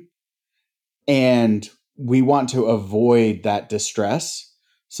self-shame. And we want to avoid that distress.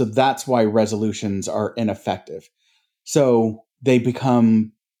 So that's why resolutions are ineffective. So they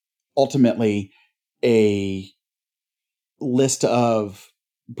become ultimately list of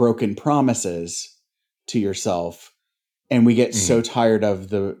broken promises to yourself, and we get so tired of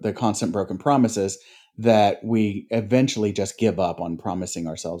the constant broken promises that we eventually just give up on promising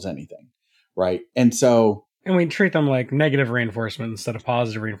ourselves anything, right? And we treat them like negative reinforcement instead of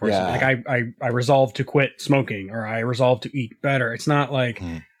positive reinforcement. Yeah. Like I resolved to quit smoking, or I resolved to eat better. It's not like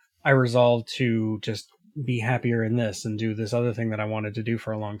I resolved to just be happier in this and do this other thing that I wanted to do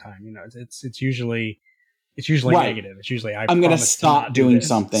for a long time. You know, it's usually Right. negative. It's usually I'm going to stop doing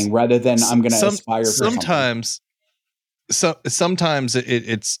something rather than I'm going to aspire for sometimes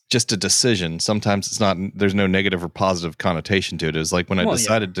it's just a decision. Sometimes it's not. There's no negative or positive connotation to it. It's like when I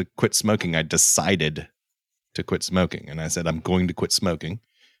decided to quit smoking, I decided to quit smoking, and I said I'm going to quit smoking.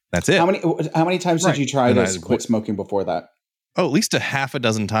 That's it. How many times did you try to quit smoking before that? Oh, at least a half a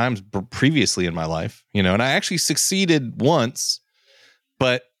dozen times previously in my life, you know, and I actually succeeded once,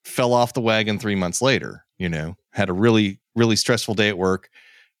 but fell off the wagon 3 months later, you know, had a really, really stressful day at work,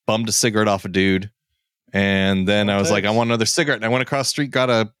 bummed a cigarette off a dude. And then I was like, I want another cigarette. And I went across the street, got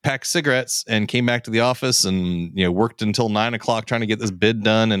a pack of cigarettes, and came back to the office and, you know, worked until 9 o'clock trying to get this bid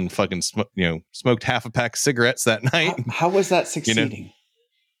done, and fucking, smoked half a pack of cigarettes that night. How was that succeeding? You know?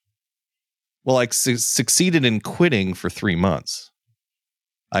 Well, I succeeded in quitting for 3 months.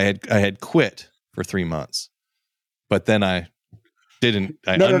 I had quit for 3 months, but then I didn't.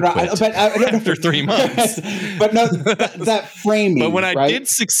 After 3 months. But no, that framing. But when I did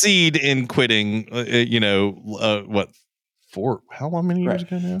succeed in quitting, how many years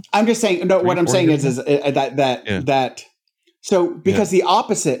ago now? I'm just saying. No, what I'm saying is that. So because the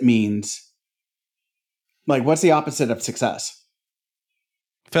opposite means, like, what's the opposite of success?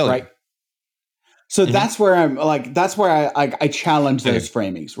 Failure. Right. So that's where I challenge those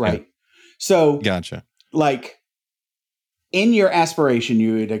framings, right? Yeah. So gotcha. Like in your aspiration,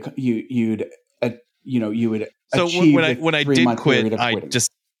 you would So achieve when I did quit,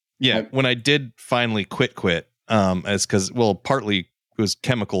 when I did finally quit, as because partly it was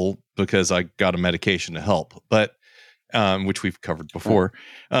chemical because I got a medication to help, but which we've covered before,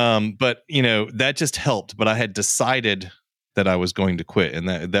 but you know that just helped. But I had decided that I was going to quit, and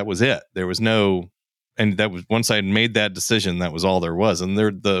that was it. There was no. And that was once I had made that decision, that was all there was. And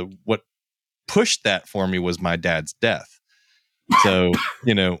what pushed that for me was my dad's death. So,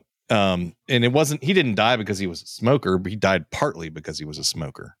 you know, and it wasn't, he didn't die because he was a smoker, but he died partly because he was a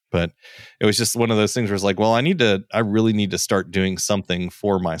smoker. But it was just one of those things where it's like, well, I really need to start doing something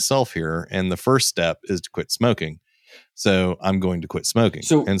for myself here. And the first step is to quit smoking. So I'm going to quit smoking.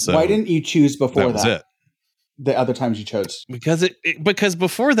 So why didn't you choose before that? Was it. The other times you chose? Because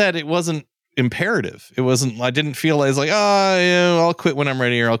before that, it wasn't imperative. It wasn't. I didn't feel as like, I'll quit when I'm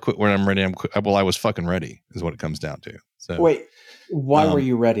ready, or I'll quit when I'm ready. Well, I was fucking ready, is what it comes down to. So wait, why were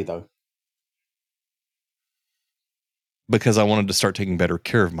you ready though? Because I wanted to start taking better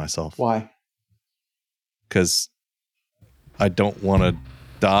care of myself. Why? Because I don't want to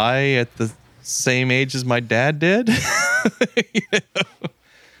die at the same age as my dad did. You know?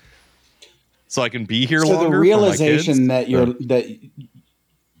 So I can be here longer. So the realization that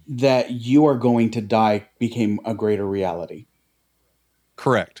that you are going to die became a greater reality.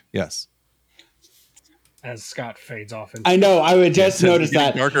 Correct. Yes. As Scott fades off. I know. I would just notice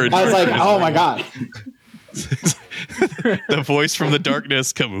that. I was like, oh my God. The voice from the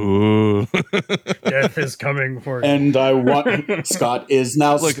darkness come. Ooh. Death is coming for you. And I want Scott is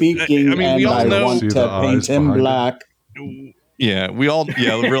now speaking. I mean, and I want to paint him black. Yeah, we all.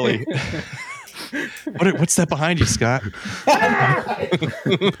 Yeah, really. What's that behind you, Scott?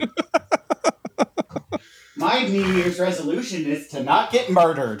 My New Year's resolution is to not get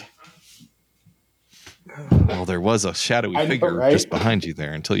murdered. Well, there was a shadowy figure just behind you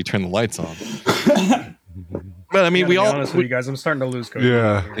there until you turn the lights on. But I mean, we all. Honest with you guys, I'm starting to lose code.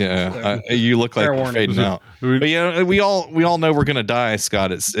 Yeah. You look like you're fading out. But yeah, we all know we're gonna die,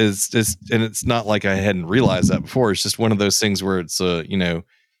 Scott. It's and it's not like I hadn't realized that before. It's just one of those things where it's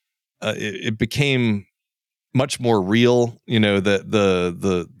it became much more real. You know,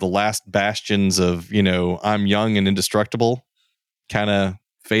 the last bastions of I'm young and indestructible kind of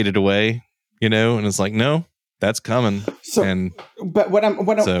faded away. You know, and it's like, no, that's coming. So, but what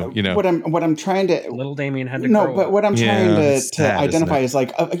I'm trying to little Damien had to grow but what I'm trying to identify is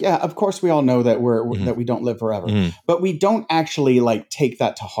like, of course we all know that that we don't live forever, but we don't actually like take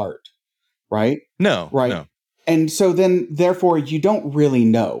that to heart, right? No, right. No. And so then, therefore, you don't really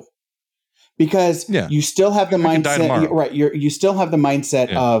know because you still have the mindset, right? You still have the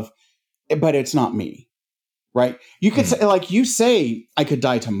mindset of, but it's not me, right? You could say, like you say, I could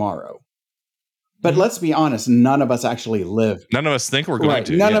die tomorrow. But let's be honest, none of us actually live. None of us think we're going Right.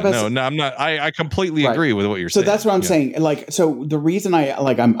 to. None of us. No, I'm not. I completely Right. agree with what you're So saying. that's what I'm saying. Like, so the reason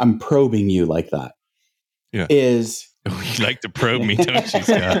I'm probing you like that is You like to probe me, don't you,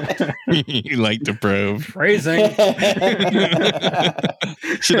 Scott? You like to probe. Phrasing.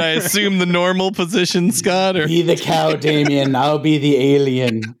 Should I assume the normal position, Scott? Or Be the cow, Damien. I'll be the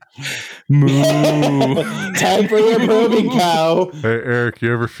alien. moo? Time for your probing, cow. Hey, Eric,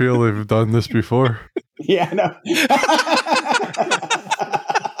 you ever feel they've done this before? Yeah, I know.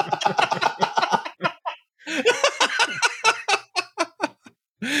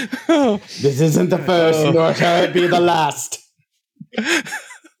 This isn't the first, nor shall it be the last.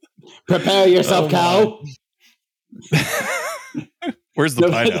 Prepare yourself, cow. Where's the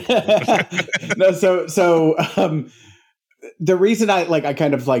pineapple? No, so the reason I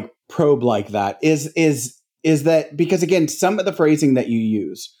kind of like probe like that is that because again, some of the phrasing that you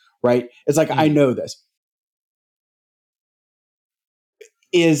use, right? It's like I know this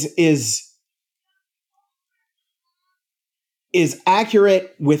is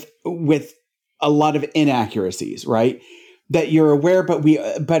accurate with a lot of inaccuracies, right? That you're aware, but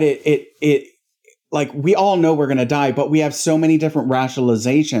it like we all know we're going to die, but we have so many different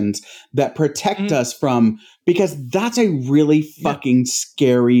rationalizations that protect us from, because that's a really fucking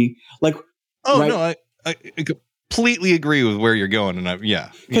scary, like, Oh right? no, I completely agree with where you're going, and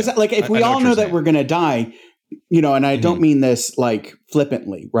because like if we all know that we're going to die, you know, and I don't mean this like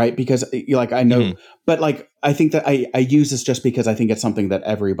flippantly, right? Because like I know, but like I think that I use this just because I think it's something that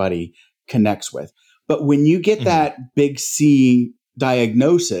everybody connects with. But when you get that big C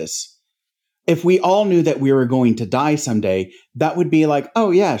diagnosis, if we all knew that we were going to die someday, that would be like, oh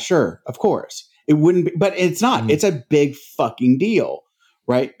yeah, sure, of course. It wouldn't be, but it's not. It's a big fucking deal,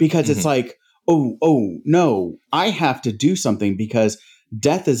 right? Because it's like, oh no, I have to do something because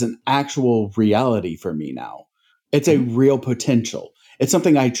death is an actual reality for me now. It's a real potential. It's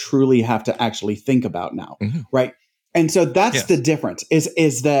something I truly have to actually think about now, right? And so that's the difference.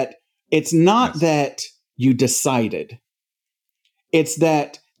 Is that it's not that you decided. It's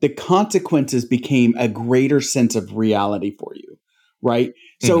that the consequences became a greater sense of reality for you, right?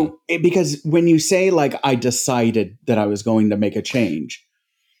 So because when you say like I decided that I was going to make a change,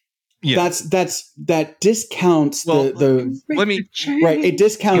 that discounts let me right. It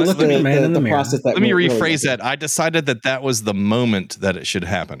discounts the process. Let me rephrase that. I decided that was the moment that it should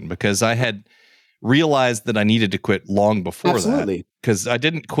happen, because I had realized that I needed to quit long before that, because I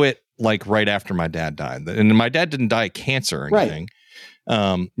didn't quit like right after my dad died, and my dad didn't die of cancer or anything.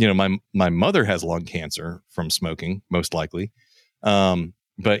 You know, my mother has lung cancer from smoking, most likely.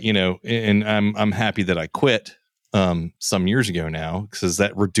 But you know, and I'm happy that I quit some years ago now, because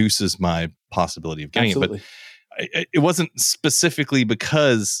that reduces my possibility of getting it. But it wasn't specifically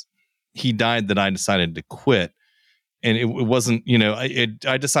because he died that I decided to quit. And it wasn't, you know,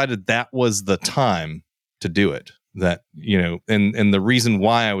 I decided that was the time to do it. That, you know, and the reason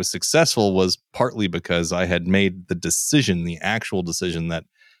why I was successful was partly because I had made the actual decision that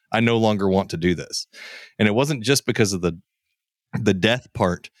I no longer want to do this. And it wasn't just because of the death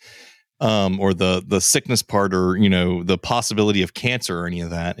part, or the sickness part, or, you know, the possibility of cancer or any of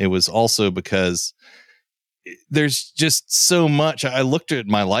that. It was also because there's just so much. I looked at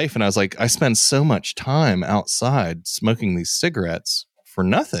my life and I was like, I spend so much time outside smoking these cigarettes for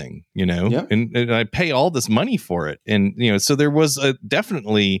nothing, you know, and I pay all this money for it. And, you know, so there was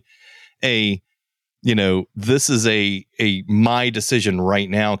definitely you know, this is a my decision right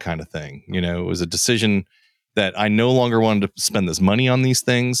now kind of thing. You know, it was a decision that I no longer wanted to spend this money on these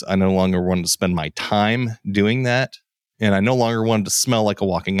things. I no longer wanted to spend my time doing that. And I no longer wanted to smell like a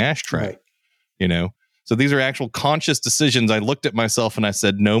walking ashtray, you know? So these are actual conscious decisions. I looked at myself and I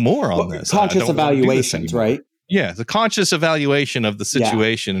said, no more on this. Conscious evaluations, right? Yeah. The conscious evaluation of the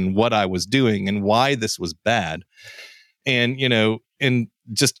situation and what I was doing and why this was bad. And, you know, and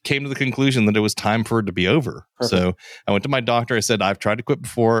just came to the conclusion that it was time for it to be over. Perfect. So I went to my doctor. I said, I've tried to quit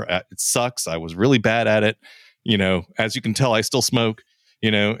before. It sucks. I was really bad at it. You know, as you can tell, I still smoke,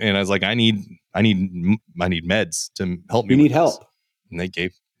 you know, and I was like, I need meds to help me. You need help. And they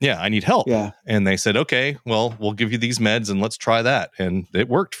gave, I need help. Yeah. And they said, okay, well, we'll give you these meds and let's try that. And it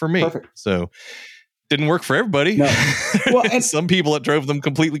worked for me. Perfect. So didn't work for everybody. No. Well, and some people it drove them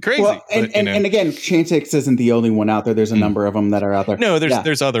completely crazy. Well, and again, Chantix isn't the only one out there. There's a number of them that are out there. No,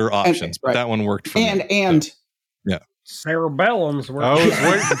 there's other options, but that one worked for me. And cerebellums were. I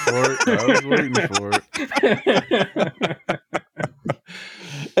was waiting for it.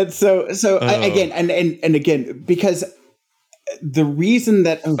 And so again, because the reason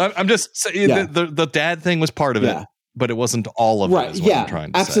that I'm just saying the dad thing was part of it. but it wasn't all of right. it. Is what Yeah, I'm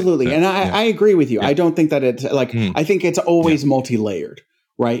trying to absolutely. say. And I agree with you. Yeah. I don't think that it's like, I think it's always multi-layered,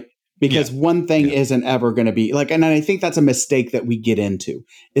 right? Because one thing isn't ever going to be like, and I think that's a mistake that we get into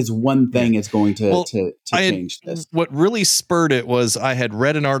is one thing is going to change this. What really spurred it was I had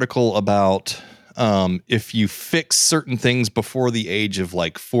read an article about if you fix certain things before the age of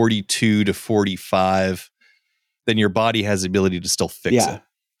like 42 to 45, then your body has the ability to still fix it.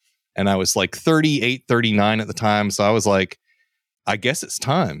 And I was like 38, 39 at the time. So I was like, I guess it's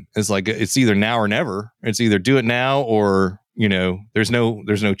time. It's like, it's either now or never. It's either do it now or, you know, there's no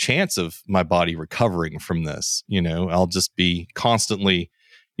chance of my body recovering from this. You know, I'll just be constantly,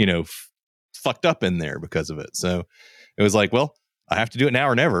 you know, fucked up in there because of it. So it was like, well, I have to do it now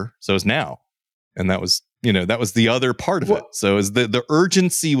or never. So it's now. And that was, you know, that was the other part of it. So is the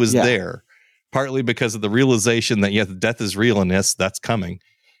urgency was there, partly because of the realization that, the death is real and yes, that's coming.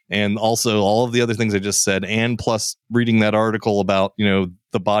 And also all of the other things I just said, and plus reading that article about, you know,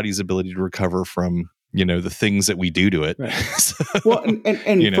 the body's ability to recover from, you know, the things that we do to it. Right. So, well,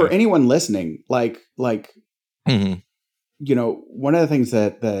 and for anyone listening, like, you know, one of the things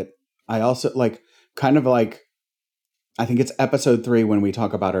that I also like, kind of like, I think it's episode 3 when we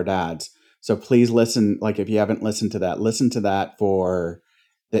talk about our dads. So please listen. Like, if you haven't listened to that, listen to that for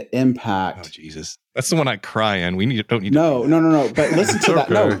the impact. Oh, Jesus. That's the one I cry in. Don't need No. But listen to that.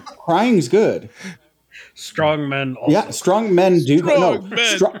 No, crying's good. Strong men also. Yeah, strong men do.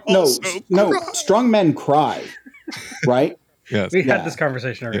 Strong men cry. Right? Yes. We had this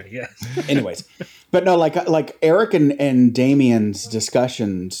conversation already. Yes. Anyways, but no, like Eric and Damien's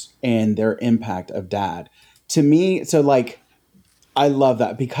discussions and their impact of dad to me. So like, I love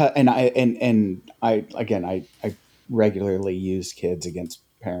that because, and I regularly use kids against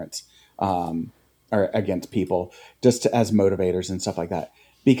parents, or against people just as motivators and stuff like that,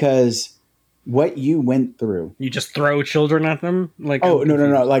 because what you went through. You just throw children at them? Like, oh, no.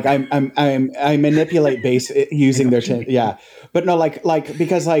 Like I manipulate base using their, but no, like,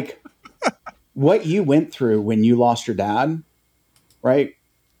 because like what you went through when you lost your dad, right?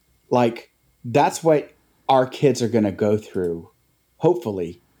 Like that's what our kids are going to go through,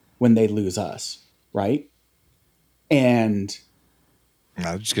 hopefully, when they lose us, right? And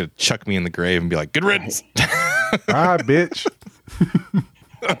I'm just going to chuck me in the grave and be like, good riddance. Ah, bitch.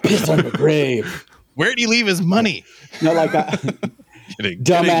 Piss on the grave. Where'd he leave his money? No, like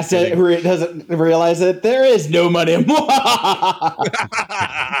dumbass doesn't realize that there is no money.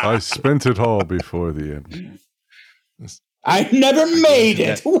 I spent it all before the end. I never made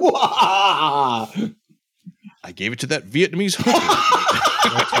it. I gave it to that Vietnamese hooker.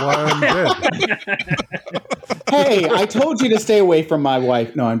 That's why I'm dead. Hey, I told you to stay away from my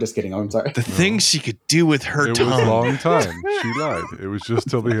wife. No, I'm just kidding. I'm sorry. The things she could do with her It tongue. was a long time. She lied. It was just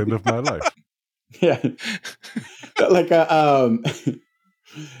till the end of my life. Yeah. Like,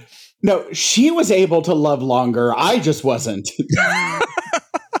 no, she was able to love longer. I just wasn't.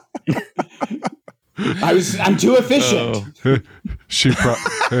 I'm too efficient. Oh. She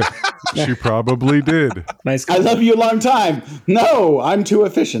probably did. Nice. I love you a long time. No, I'm too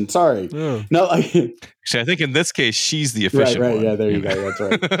efficient. Sorry. Yeah. No, like, Actually, I think in this case, she's the efficient right. one. Yeah, there you go. That's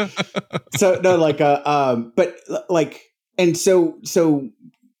right. So no, like, but like, and so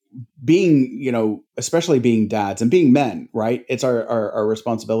being, you know, especially being dads and being men, right? It's our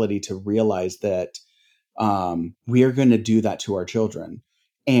responsibility to realize that we are going to do that to our children.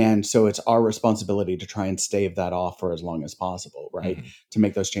 And so it's our responsibility to try and stave that off for as long as possible, right? Mm-hmm. To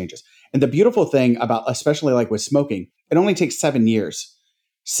make those changes. And the beautiful thing about, especially like with smoking, it only takes 7 years.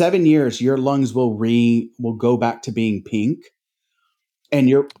 7 years, your lungs will go back to being pink. And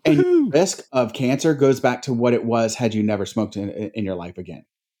your risk of cancer goes back to what it was had you never smoked in your life again.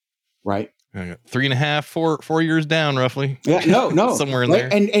 Right? 3.5, 4 years down, roughly. Yeah, no, somewhere in right?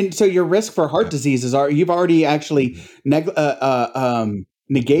 there. And so your risk for heart diseases you've already actually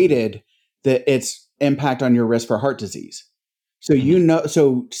negated its impact on your risk for heart disease. So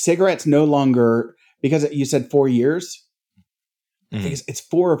so cigarettes no longer, because you said 4 years. I think it's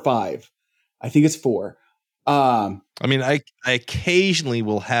 4 or 5. I think it's 4. I mean, I occasionally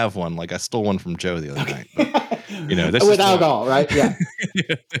will have one. Like I stole one from Joe the other night. But, you know, this with alcohol, right? Yeah.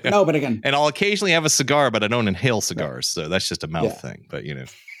 No, but again, and I'll occasionally have a cigar, but I don't inhale cigars, so that's just a mouth thing. But you know,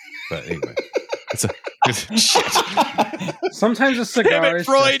 but anyway, it's shit. Sometimes a cigar is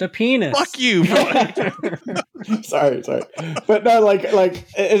just a penis. Fuck you, Freud. sorry, but no, like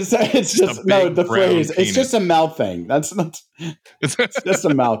it's just no the phrase. Penis. It's just a mouth thing. That's not. It's just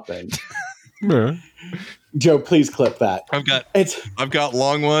a mouth thing. Yeah. Joe, please clip that. I've got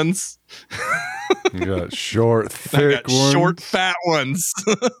long ones. You got short, thick ones. Short, fat ones.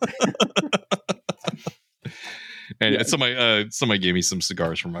 And somebody gave me some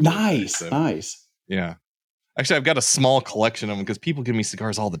cigars from my birthday, Nice. Yeah. Actually, I've got a small collection of them because people give me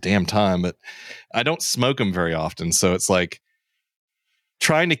cigars all the damn time, but I don't smoke them very often. So it's like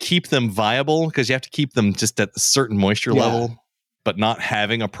trying to keep them viable because you have to keep them just at a certain moisture level, but not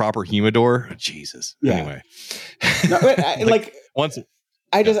having a proper humidor. Jesus. Yeah. Anyway. No, like once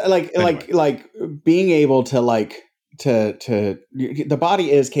I just like being able to the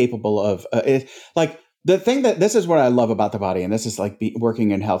body is capable of like the thing that this is what I love about the body, and this is like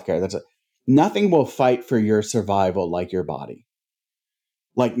working in healthcare. Nothing will fight for your survival like your body.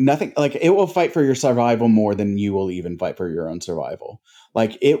 Like nothing, like it will fight for your survival more than you will even fight for your own survival.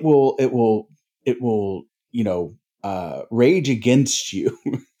 Like it will, rage against you.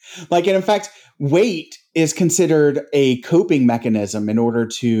 Like, and in fact, weight is considered a coping mechanism in order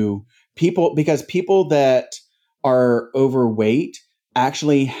to because people that are overweight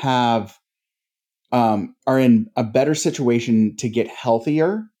actually are in a better situation to get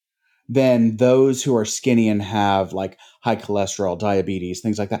healthier than those who are skinny and have like high cholesterol, diabetes,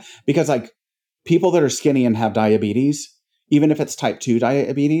 things like that. Because like people that are skinny and have diabetes, even if it's type 2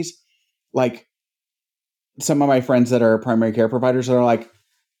 diabetes, like some of my friends that are primary care providers are like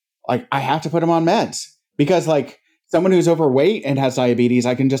I have to put them on meds because like someone who's overweight and has diabetes,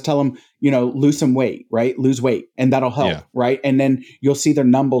 I can just tell them, lose some weight, right? Lose weight. And that'll help. Right. And then you'll see their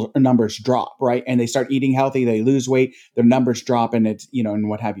numbers drop. Right. And they start eating healthy. They lose weight, their numbers drop, and it's, and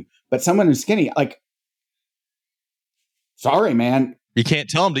what have you. But someone who's skinny, like, sorry, man. You can't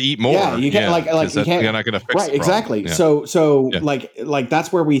tell them to eat more. Yeah. You can't you can't. You're not going to fix right. the Exactly. Yeah. So like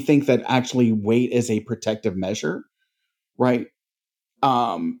that's where we think that actually weight is a protective measure. Right.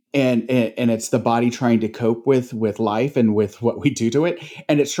 And it's the body trying to cope with life and with what we do to it,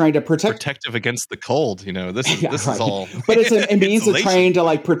 and it's trying to protective against the cold. This is all. But it means it's trying to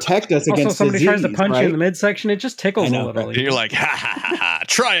like protect us against. Also, somebody disease, tries to punch you in the midsection, it just tickles a little. You're like, ha ha ha ha!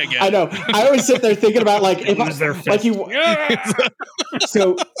 Try again. I know. I always sit there thinking about like if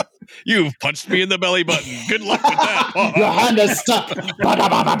so. You've punched me in the belly button. Good luck with that. Your hand is stuck.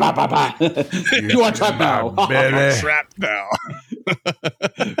 You are trapped now. Trapped now.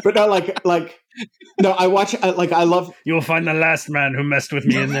 But no, no, I watch. I love. You'll find the last man who messed with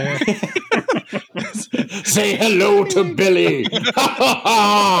me in there. Say hello to Billy.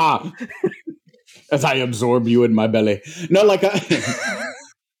 As I absorb you in my belly. No,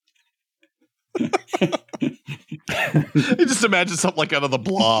 You just imagine something like out of the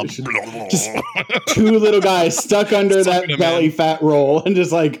Blob. Just two little guys stuck under that belly fat roll and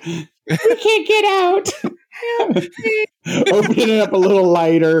just like, we can't get out. Opening it up a little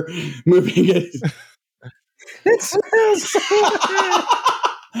lighter, moving it. It smells so bad.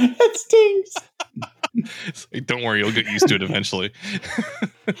 It stinks. Like, don't worry, you'll get used to it eventually.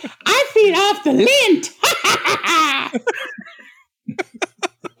 I feed off the lint.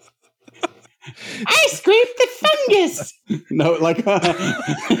 I scrape the fungus. No,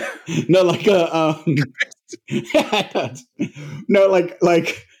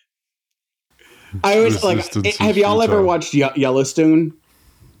 I always have y'all ever watched Yellowstone?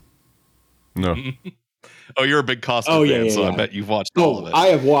 No. Oh, you're a big Costner fan, so I bet you've watched all of it. I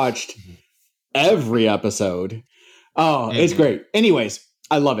have watched every episode. Oh, it's great. Anyways,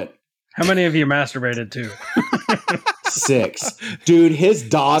 I love it. How many of you masturbated too? 6. Dude, his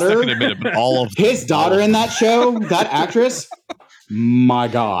daughter. Admit it, but all of his daughter in that show, that actress. My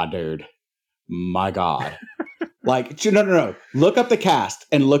God, dude. My God. Like, no. Look up the cast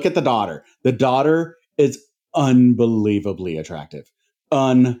and look at the daughter. The daughter is unbelievably attractive.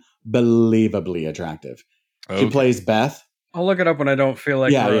 Unbelievably attractive. Okay. She plays Beth. I'll look it up when I don't feel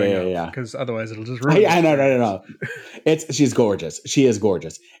like yeah. Because otherwise it'll just ruin. Yeah, no. She's gorgeous. She is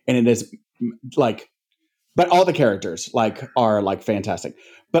gorgeous, and it is like, but all the characters are fantastic.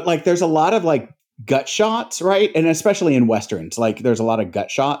 But there's a lot of gut shots, right? And especially in westerns, there's a lot of gut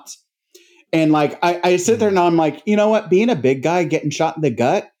shots. And I sit there and I'm like, you know what? Being a big guy getting shot in the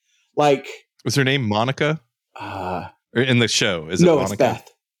gut, was her name Monica? Or in the show, is it no, Monica? It's Beth.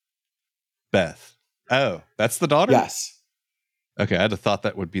 Beth. Oh, that's the daughter? Yes. Okay, I'd have thought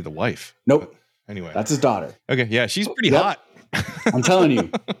that would be the wife. Nope. But anyway, that's his daughter. Okay, yeah, she's pretty hot. I'm telling you,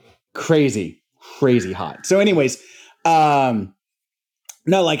 crazy hot. So, anyways, no,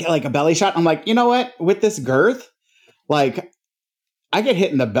 like a belly shot. I'm like, you know what? With this girth, I get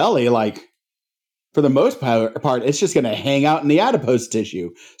hit in the belly. For the most part, it's just going to hang out in the adipose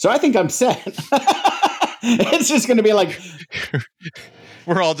tissue. So I think I'm set. It's just going to be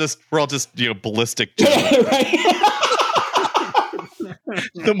we're all just ballistic. Right?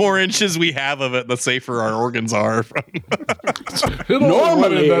 The more inches we have of it, the safer our organs are.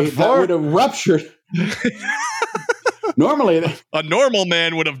 Normally, that would have ruptured. Normally, A normal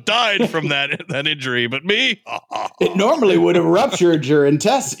man would have died from that injury, but me, it normally would have ruptured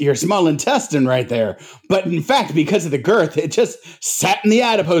your small intestine right there. But in fact, because of the girth, it just sat in the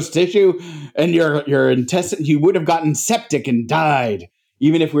adipose tissue, and your intestine, you would have gotten septic and died,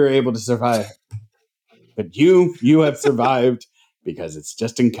 even if we were able to survive. But you have survived because it's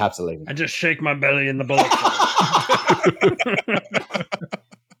just encapsulated. I just shake my belly in the bullet.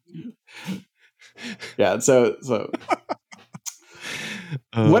 Yeah. So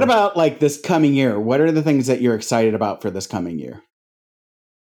what about like this coming year? What are the things that you're excited about for this coming year?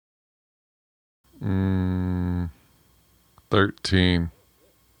 13.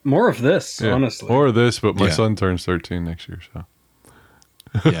 More of this, Yeah. honestly. More of this, but my Yeah. son turns 13 next year, so.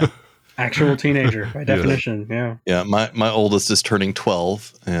 yeah. Actual teenager, by definition. Yeah. Yeah, my oldest is turning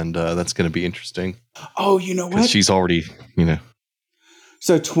 12, and that's going to be interesting Oh, you know because what? she's already,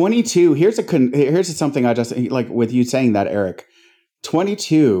 So 22. Here's something I just like with you saying that, Eric.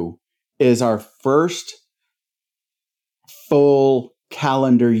 22 is our first full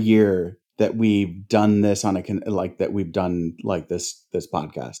calendar year that we've done this on that we've done like this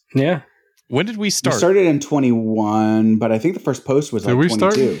podcast. Yeah. When did we We start? started in 21, but I think the first post was Did like we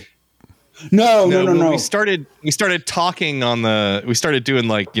 22. start? No. We started talking we started doing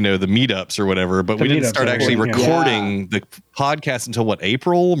like, the meetups or whatever, but The we didn't meetups start are actually recording, recording the podcast until what,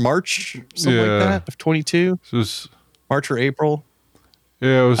 April, March, something Yeah. like that of 22, Just, March or April.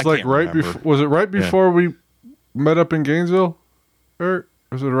 yeah, it was I like can't right remember. before. Was it right before we met up in Gainesville? Or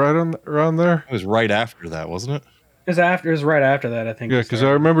was it right around there? It was right after that, wasn't it? It was right after that, I think. Yeah, we because I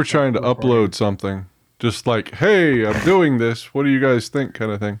started remember trying to recording. upload something. Just like, hey, I'm doing this. What do you guys think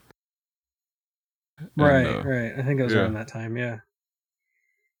kind of thing. Right, And, right. I think it was yeah. around that time, yeah.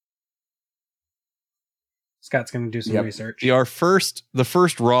 Scott's going to do some Yep. research. The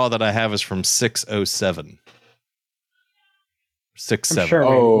first Raw that I have is from 607. 6-7. I'm sure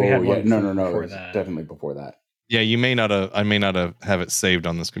Oh, we had yeah. one No. from It before was that. definitely before that. Yeah, I may not have it saved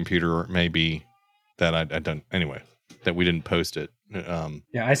on this computer, or maybe that I done anyway, that we didn't post it.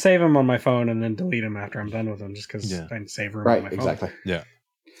 Yeah, I save them on my phone and then delete them after I'm done with them just because Yeah. I can save room on my Right, phone. exactly. Yeah.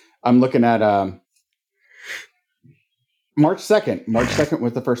 I'm looking at March 2nd. March 2nd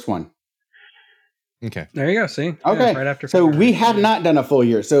was the first one. Okay. There you go, see? Okay. Yeah, right after So February. we have not done a full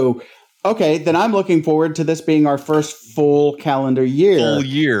year. So, okay, then I'm looking forward to this being our first full calendar year. Full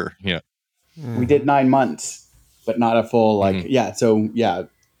year. Yeah. We did 9 months, but not a full, like, Mhm. yeah. So, yeah.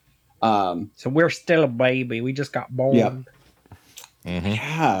 So we're still a baby. We just got born. Yep. Mhm.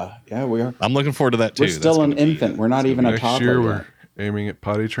 Yeah, we are. I'm looking forward to that too. We're still That's an gonna be- infant. We're not even a Next toddler year, yet. we're aiming at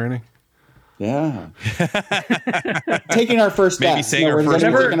potty training. Yeah. Taking our first steps. Maybe saying our we're first gonna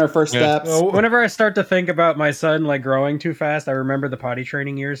be word. taking our first Yeah. steps. Well, whenever I start to think about my son like growing too fast, I remember the potty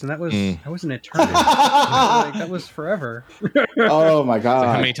training years, and that was an eternity. Like, that was forever. Oh my God.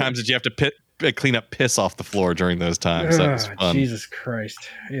 How many times did you have to clean up piss off the floor during those times? That was fun. Jesus Christ!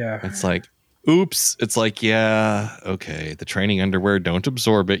 Yeah. It's like, oops. It's like, yeah, okay. The training underwear don't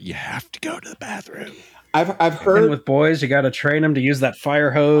absorb it. You have to go to the bathroom. I've And heard with boys, you got to train them to use that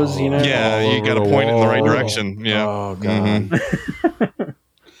fire hose. You know. Yeah, all you over got to the point it in the right wall. direction. Yeah. Oh God. Mhm.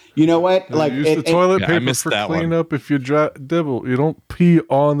 You know what? Like Use the toilet Yeah, I paper missed for that one. cleanup if you dibble. You don't pee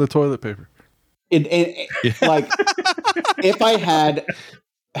on the toilet paper. like if I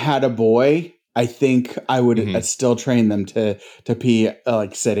had a boy, I think I would Mhm. still train them to pee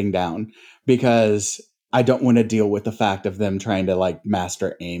like sitting down, because I don't want to deal with the fact of them trying to like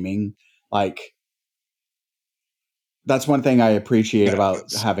master aiming. Like that's one thing I appreciate Yeah, about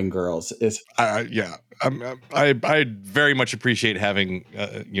that's- having girls is Yeah, I very much appreciate having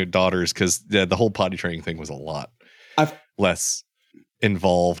daughters, because the whole potty training thing was a lot less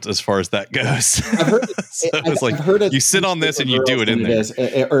involved as far as that goes. I've heard So it's like, I've heard you sit on this and you do it in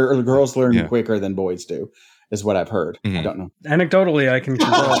there. or girls learn Yeah. quicker than boys do, is what I've heard. I Mhm. don't know. Anecdotally, I can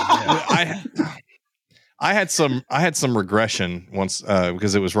confirm. Yeah. I had some regression once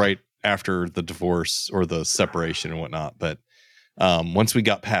because it was right after the divorce or the separation and whatnot. But once we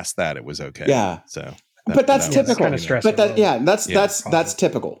got past that, it was okay. Yeah. So, But that's was typical. kinda stressful. But that's Yeah, that's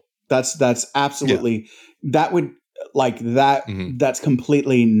typical. That's absolutely that would like that. Mhm. That's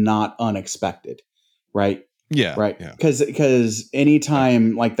completely not unexpected, right? Yeah. Right. Yeah. Because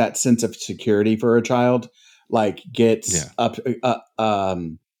anytime like that sense of security for a child like gets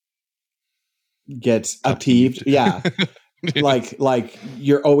gets upheaved. Yeah. like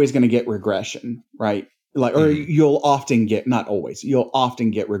you're always going to get regression, right? Like, or Mhm. you'll often get, not always, you'll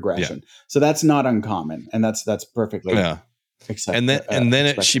often get regression. So that's not uncommon, and that's perfectly Yeah. acceptable. And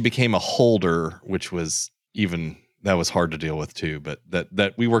then she became a holder, which was that was hard to deal with too. But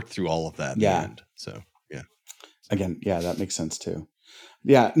that we worked through all of that in Yeah. the end. So yeah. Again, yeah, that makes sense too.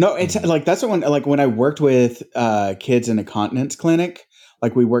 Yeah, no, it's like that's when when I worked with kids in a continence clinic,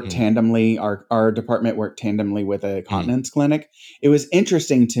 like we worked tandemly. Our department worked tandemly with a continence clinic. It was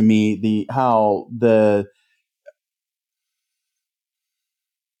interesting to me how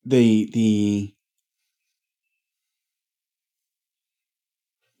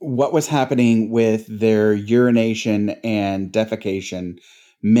what was happening with their urination and defecation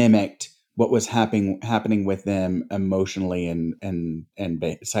mimicked what was happening with them emotionally and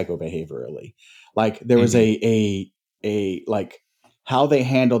psychobehaviorally. Like there was a like how they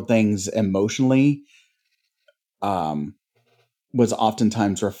handled things emotionally was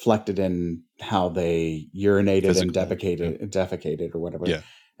oftentimes reflected in how they urinated and defecated or whatever. Yeah.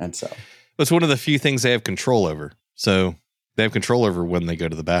 And so it's one of the few things they have control over. So they have control over when they go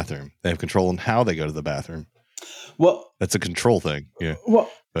to the bathroom. They have control on how they go to the bathroom. Well, that's a control thing. Yeah. Well,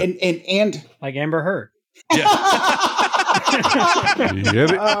 and like Amber Heard. Yeah.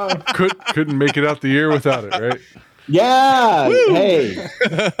 Couldn't make it out the year without it, right? Yeah. Woo! Hey,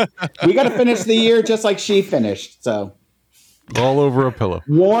 we got to finish the year just like she finished. So all over a pillow,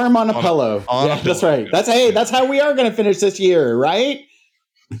 warm on a pillow. Yeah, that's right. That's how we are going to finish this year, right?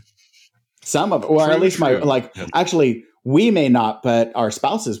 Some of it, or at least actually, we may not, but our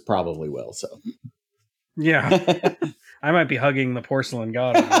spouses probably will. So, yeah, I might be hugging the porcelain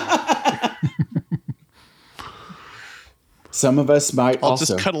god. Some of us might I'll also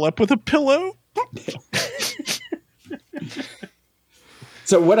just cuddle up with a pillow.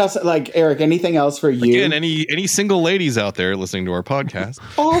 So what else, like Eric, anything else for you? Again, any single ladies out there listening to our podcast?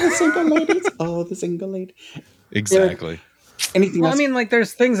 All the single ladies. All the single ladies. Exactly. Eric, anything else? I mean, like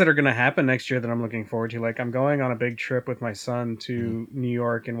there's things that are going to happen next year that I'm looking forward to. Like I'm going on a big trip with my son to New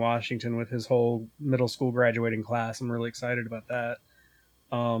York and Washington with his whole middle school graduating class. I'm really excited about that.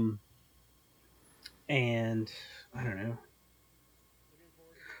 And I don't know.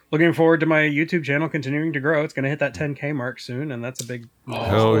 Looking forward to my YouTube channel continuing to grow. It's going to hit that 10K mark soon, and that's a big.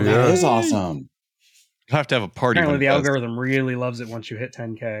 Hell yeah, that is awesome. You have to have a party. Apparently, the algorithm really loves it once you hit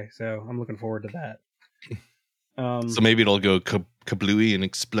 10K, so I'm looking forward to that. So maybe it'll go kablooey and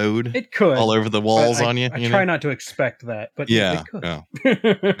explode. It could all over the walls on you. I try not to expect that, but yeah, it could.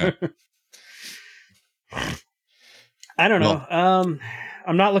 Yeah. I don't know.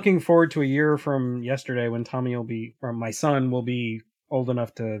 I'm not looking forward to a year from yesterday when my son will be old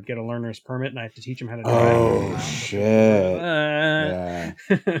enough to get a learner's permit, and I have to teach him how to drive. Oh shit! Yeah.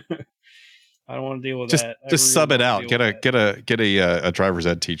 I don't want to deal with that. Just really sub it out. Get a driver's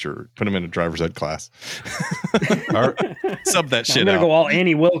ed teacher. Put him in a driver's ed class. Sub that shit out. I'm gonna go all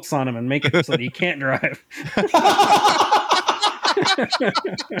Annie Wilkes on him and make it so that he can't drive.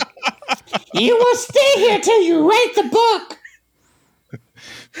 You will stay here till you write the book.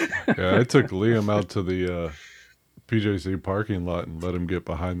 Yeah, I took Liam out to the PJC parking lot and let him get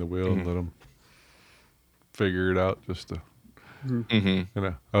behind the wheel and let him figure it out. Just to, you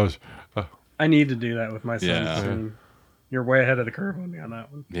know, I need to do that with my son soon. You're way ahead of the curve on me on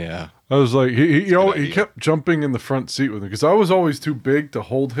that one. Yeah, I was like, he kept jumping in the front seat with me because I was always too big to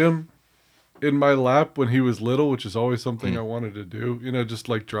hold him in my lap when he was little, which is always something I wanted to do. You know, just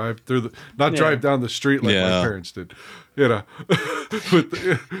like drive through drive down the street like my parents did. You know,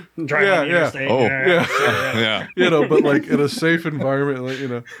 drive yeah. You know, but like in a safe environment, like, you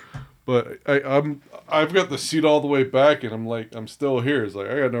know. But I've got the seat all the way back, and I'm still here. It's like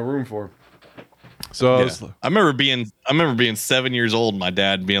I got no room for him. So I remember being 7 years old. And my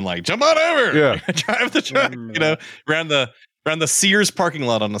dad being like, "Jump on over, drive the truck." You know, around the Sears parking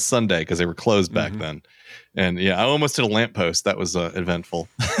lot on a Sunday because they were closed back then. And I almost hit a lamppost. That was eventful.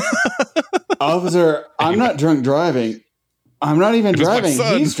 Officer, I'm not drunk driving. I'm not even driving.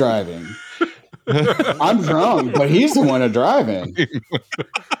 He's driving. I'm drunk, but he's the one driving.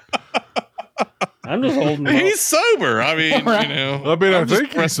 I'm just holding him He's sober. I mean, Right. you know. I mean, I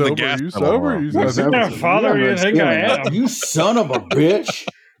think he's sober. Are you sober? Father, you think I am? You son of a bitch.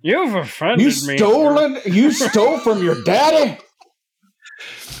 You've offended me. You stole from your daddy?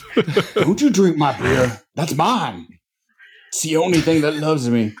 Don't you drink my beer. That's mine. It's the only thing that loves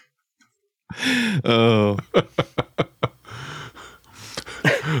me. Oh.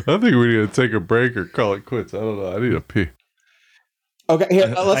 I think we need to take a break or call it quits. I don't know. I need a pee. Okay, here,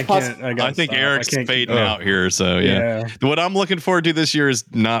 let's pause. I think Eric's fading out here. So, yeah. What I'm looking forward to this year is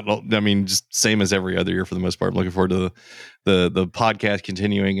just same as every other year for the most part. I'm looking forward to the podcast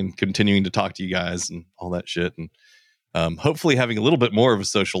continuing to talk to you guys and all that shit. And hopefully having a little bit more of a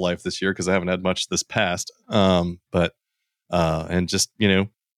social life this year because I haven't had much this past. But just,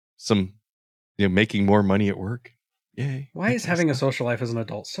 some, making more money at work. Yay. Why is having a social life as an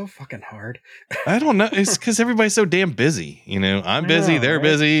adult so fucking hard? I don't know. It's because everybody's so damn busy. You know, I'm busy. They're right?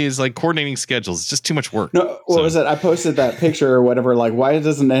 busy. It's like coordinating schedules. It's just too much work. No, what was it? I posted that picture or whatever. Like, why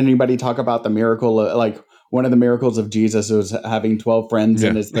doesn't anybody talk about the miracle? Like, one of the miracles of Jesus was having 12 friends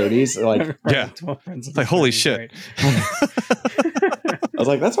in his 30s. Like, Yeah. 12 friends in Like, his holy 30s, shit. right? I was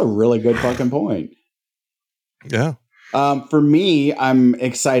like, that's a really good fucking point. Yeah. For me, I'm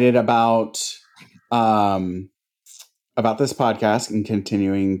excited about this podcast and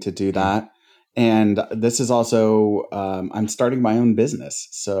continuing to do that. And this is also, I'm starting my own business.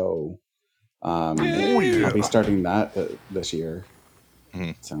 So I'll be starting that this year.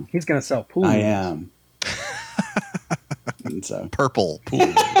 Mhm. So He's gonna sell pool. I noodles. am. And so Purple pool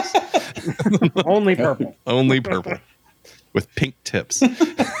noodles. Only purple. Only purple with pink tips.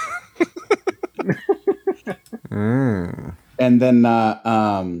 Mm. and then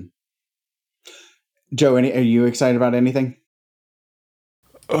Joe, are you excited about anything?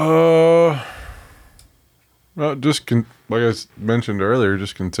 Well, just like I mentioned earlier,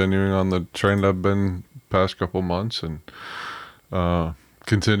 just continuing on the trend I've been past couple months, and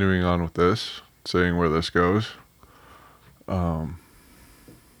continuing on with this, seeing where this goes. But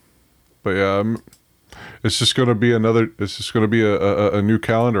yeah, it's just going to be it's just going to be a new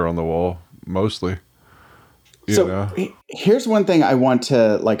calendar on the wall, mostly. You know? Here's one thing I want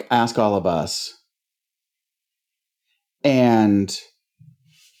to like ask all of us, and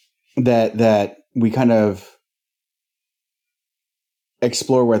that we kind of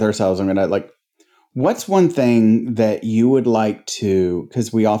explore with ourselves. I'm gonna like, what's one thing that you would like to?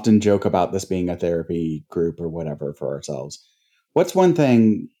 Because we often joke about this being a therapy group or whatever for ourselves. What's one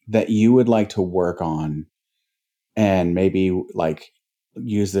thing that you would like to work on, and maybe like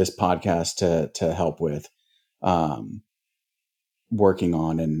use this podcast to help with? Working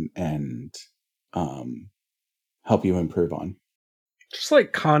on and help you improve on. Just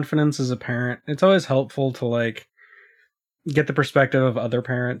like confidence as a parent. It's always helpful to like get the perspective of other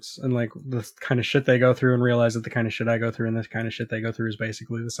parents and like the kind of shit they go through and realize that the kind of shit I go through and this kind of shit they go through is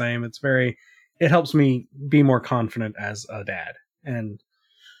basically the same. It helps me be more confident as a dad. And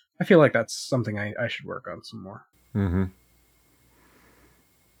I feel like that's something I should work on some more. Mm-hmm.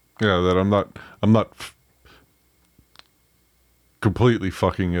 Yeah, that I'm not completely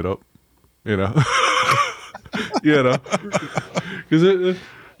fucking it up, you know. You know, because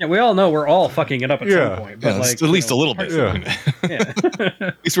yeah, we all know we're all fucking it up at some point, but like at least a little bit. Yeah.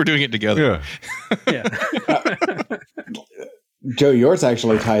 At least we're doing it together. Yeah. Joe, yours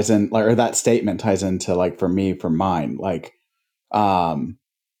actually ties in, like, or that statement ties into, like, for mine, like, for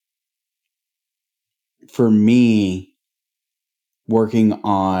me, working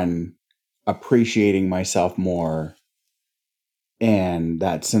on appreciating myself more and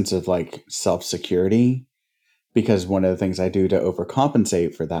that sense of like self-security, because one of the things I do to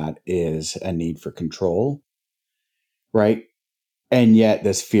overcompensate for that is a need for control, right? And yet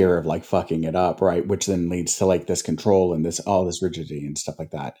this fear of like fucking it up, right? Which then leads to like this control and all this rigidity and stuff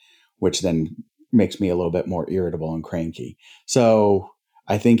like that, which then makes me a little bit more irritable and cranky. So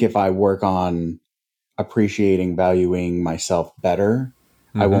I think if I work on appreciating, valuing myself better,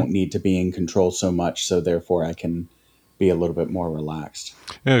 I won't need to be in control so much. So therefore I can be a little bit more relaxed.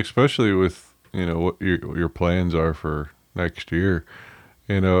 Yeah, especially with, you know, what your plans are for next year.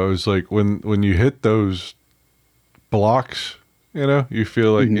 You know, it was like when you hit those blocks, you know, you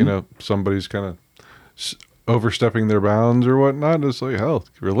feel like, you know, somebody's kind of overstepping their bounds or whatnot. It's like, hell,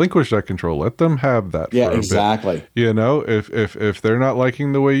 relinquish that control. Let them have that. Yeah, for a exactly. bit. You know, if they're not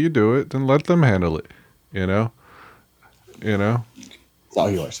liking the way you do it, then let them handle it. You know. It's all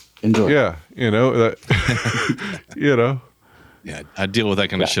yours. Enjoy. Yeah, you know that. You know. Yeah, I deal with that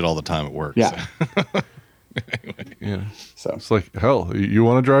kind of shit all the time at work. Yeah. So. Anyway. Yeah. So it's like, hell, you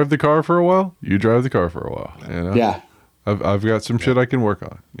want to drive the car for a while? You drive the car for a while. You know? Yeah. I've got some shit I can work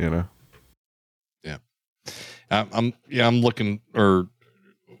on, you know? Yeah. I'm looking, or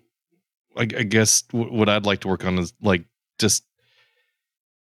I guess what I'd like to work on is like just,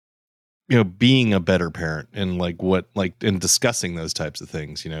 you know, being a better parent and like what, like, and discussing those types of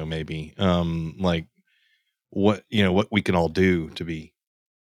things, you know, maybe like what, you know, what we can all do to be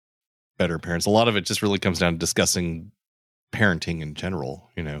better parents. A lot of it just really comes down to discussing parenting in general,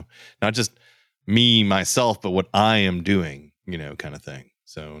 you know, not just me, myself, but what I am doing, you know, kind of thing.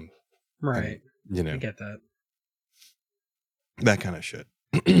 So, right. You know, I get that kind of shit.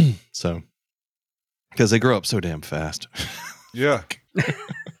 So, because they grow up so damn fast. Yeah.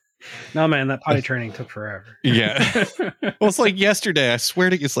 No, man, that potty training took forever. Yeah. Well, it's like yesterday. I swear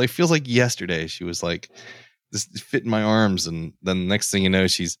to you, it's like, feels like yesterday. She was like, this fit in my arms. And then the next thing you know,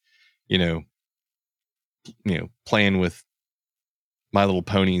 she's, you know, playing with My Little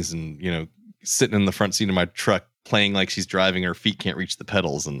Ponies and, sitting in the front seat of my truck playing like she's driving, her feet can't reach the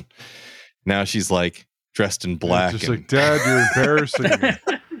pedals. And now she's like dressed in black. Just like, Dad, you're embarrassing me.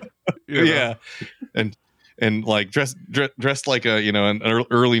 Yeah. And like dressed like a, an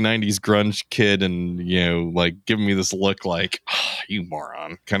early 90s grunge kid, and, like giving me this look like, oh, you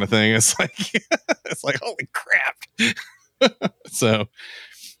moron kind of thing. It's like, it's like, holy crap. So,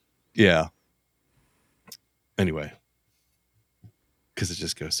 yeah. Anyway, because it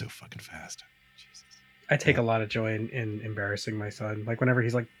just goes so fucking fast. Jesus. I take a lot of joy in embarrassing my son. Like whenever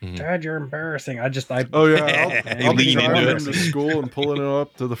he's like, Dad, you're embarrassing. I'll be lean into driving it. him to school and pulling him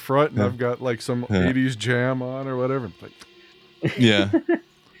up to the front, and I've got like some 80s jam on or whatever. Like, yeah.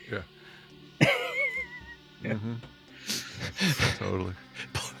 Yeah. Mm-hmm. Totally.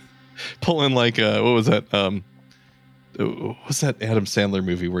 Pulling like what was that? What's that Adam Sandler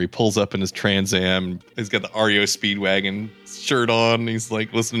movie where he pulls up in his Trans Am? He's got the REO Speedwagon shirt on. And he's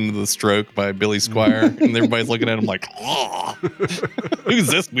like listening to The Stroke by Billy Squier, and everybody's looking at him like, "Oh, who's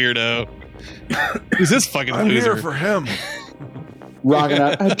this weirdo? Who's this fucking I'm loser?" here for him. Rocking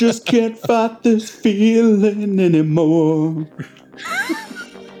out. I just can't fight this feeling anymore.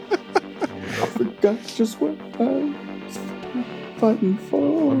 I forgot just what I was fighting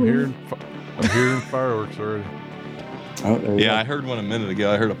for. I'm hearing fireworks already. Oh, there you go. I heard one a minute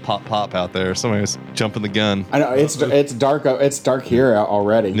ago. I heard a pop out there. Somebody was jumping the gun. I know it's dark. It's dark here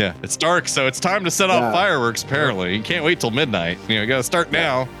already. Yeah, it's dark, so it's time to set off fireworks. Apparently, you can't wait till midnight. You got to start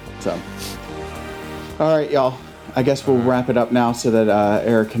now. So, all right, y'all. I guess we'll wrap it up now so that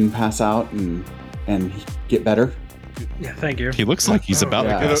Eric can pass out and get better. Yeah, thank you. He looks like he's about to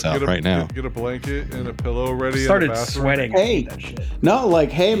pass out right now. Get a blanket and a pillow ready. Started sweating. Hey, no,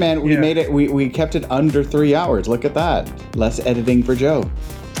 like, hey, man, we made it. We kept it under 3 hours. Look at that. Less editing for Joe.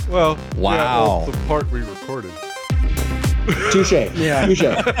 Well, wow. The part we recorded. Touche. Yeah. Touche.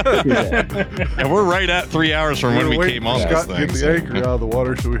 And we're right at 3 hours from when we came on this thing. Get the anchor out of the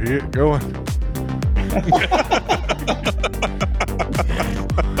water so we can get going.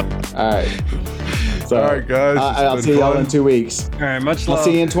 All right. So, all right, guys. I'll see y'all in 2 weeks. All right, much love. I'll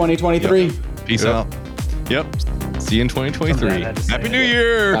see you in 2023. Yep. Peace out. Yep. See you in 2023. Happy New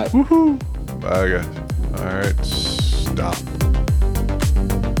Year. Bye. Woohoo. Bye, guys. All right, stop.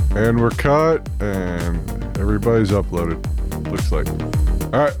 And we're cut, and everybody's uploaded. Looks like.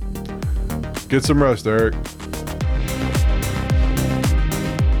 All right. Get some rest, Eric.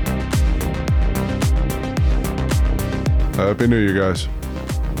 Happy New Year, guys.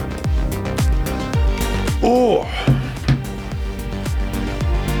 Oh,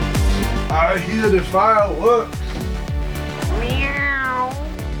 I hear the fireworks.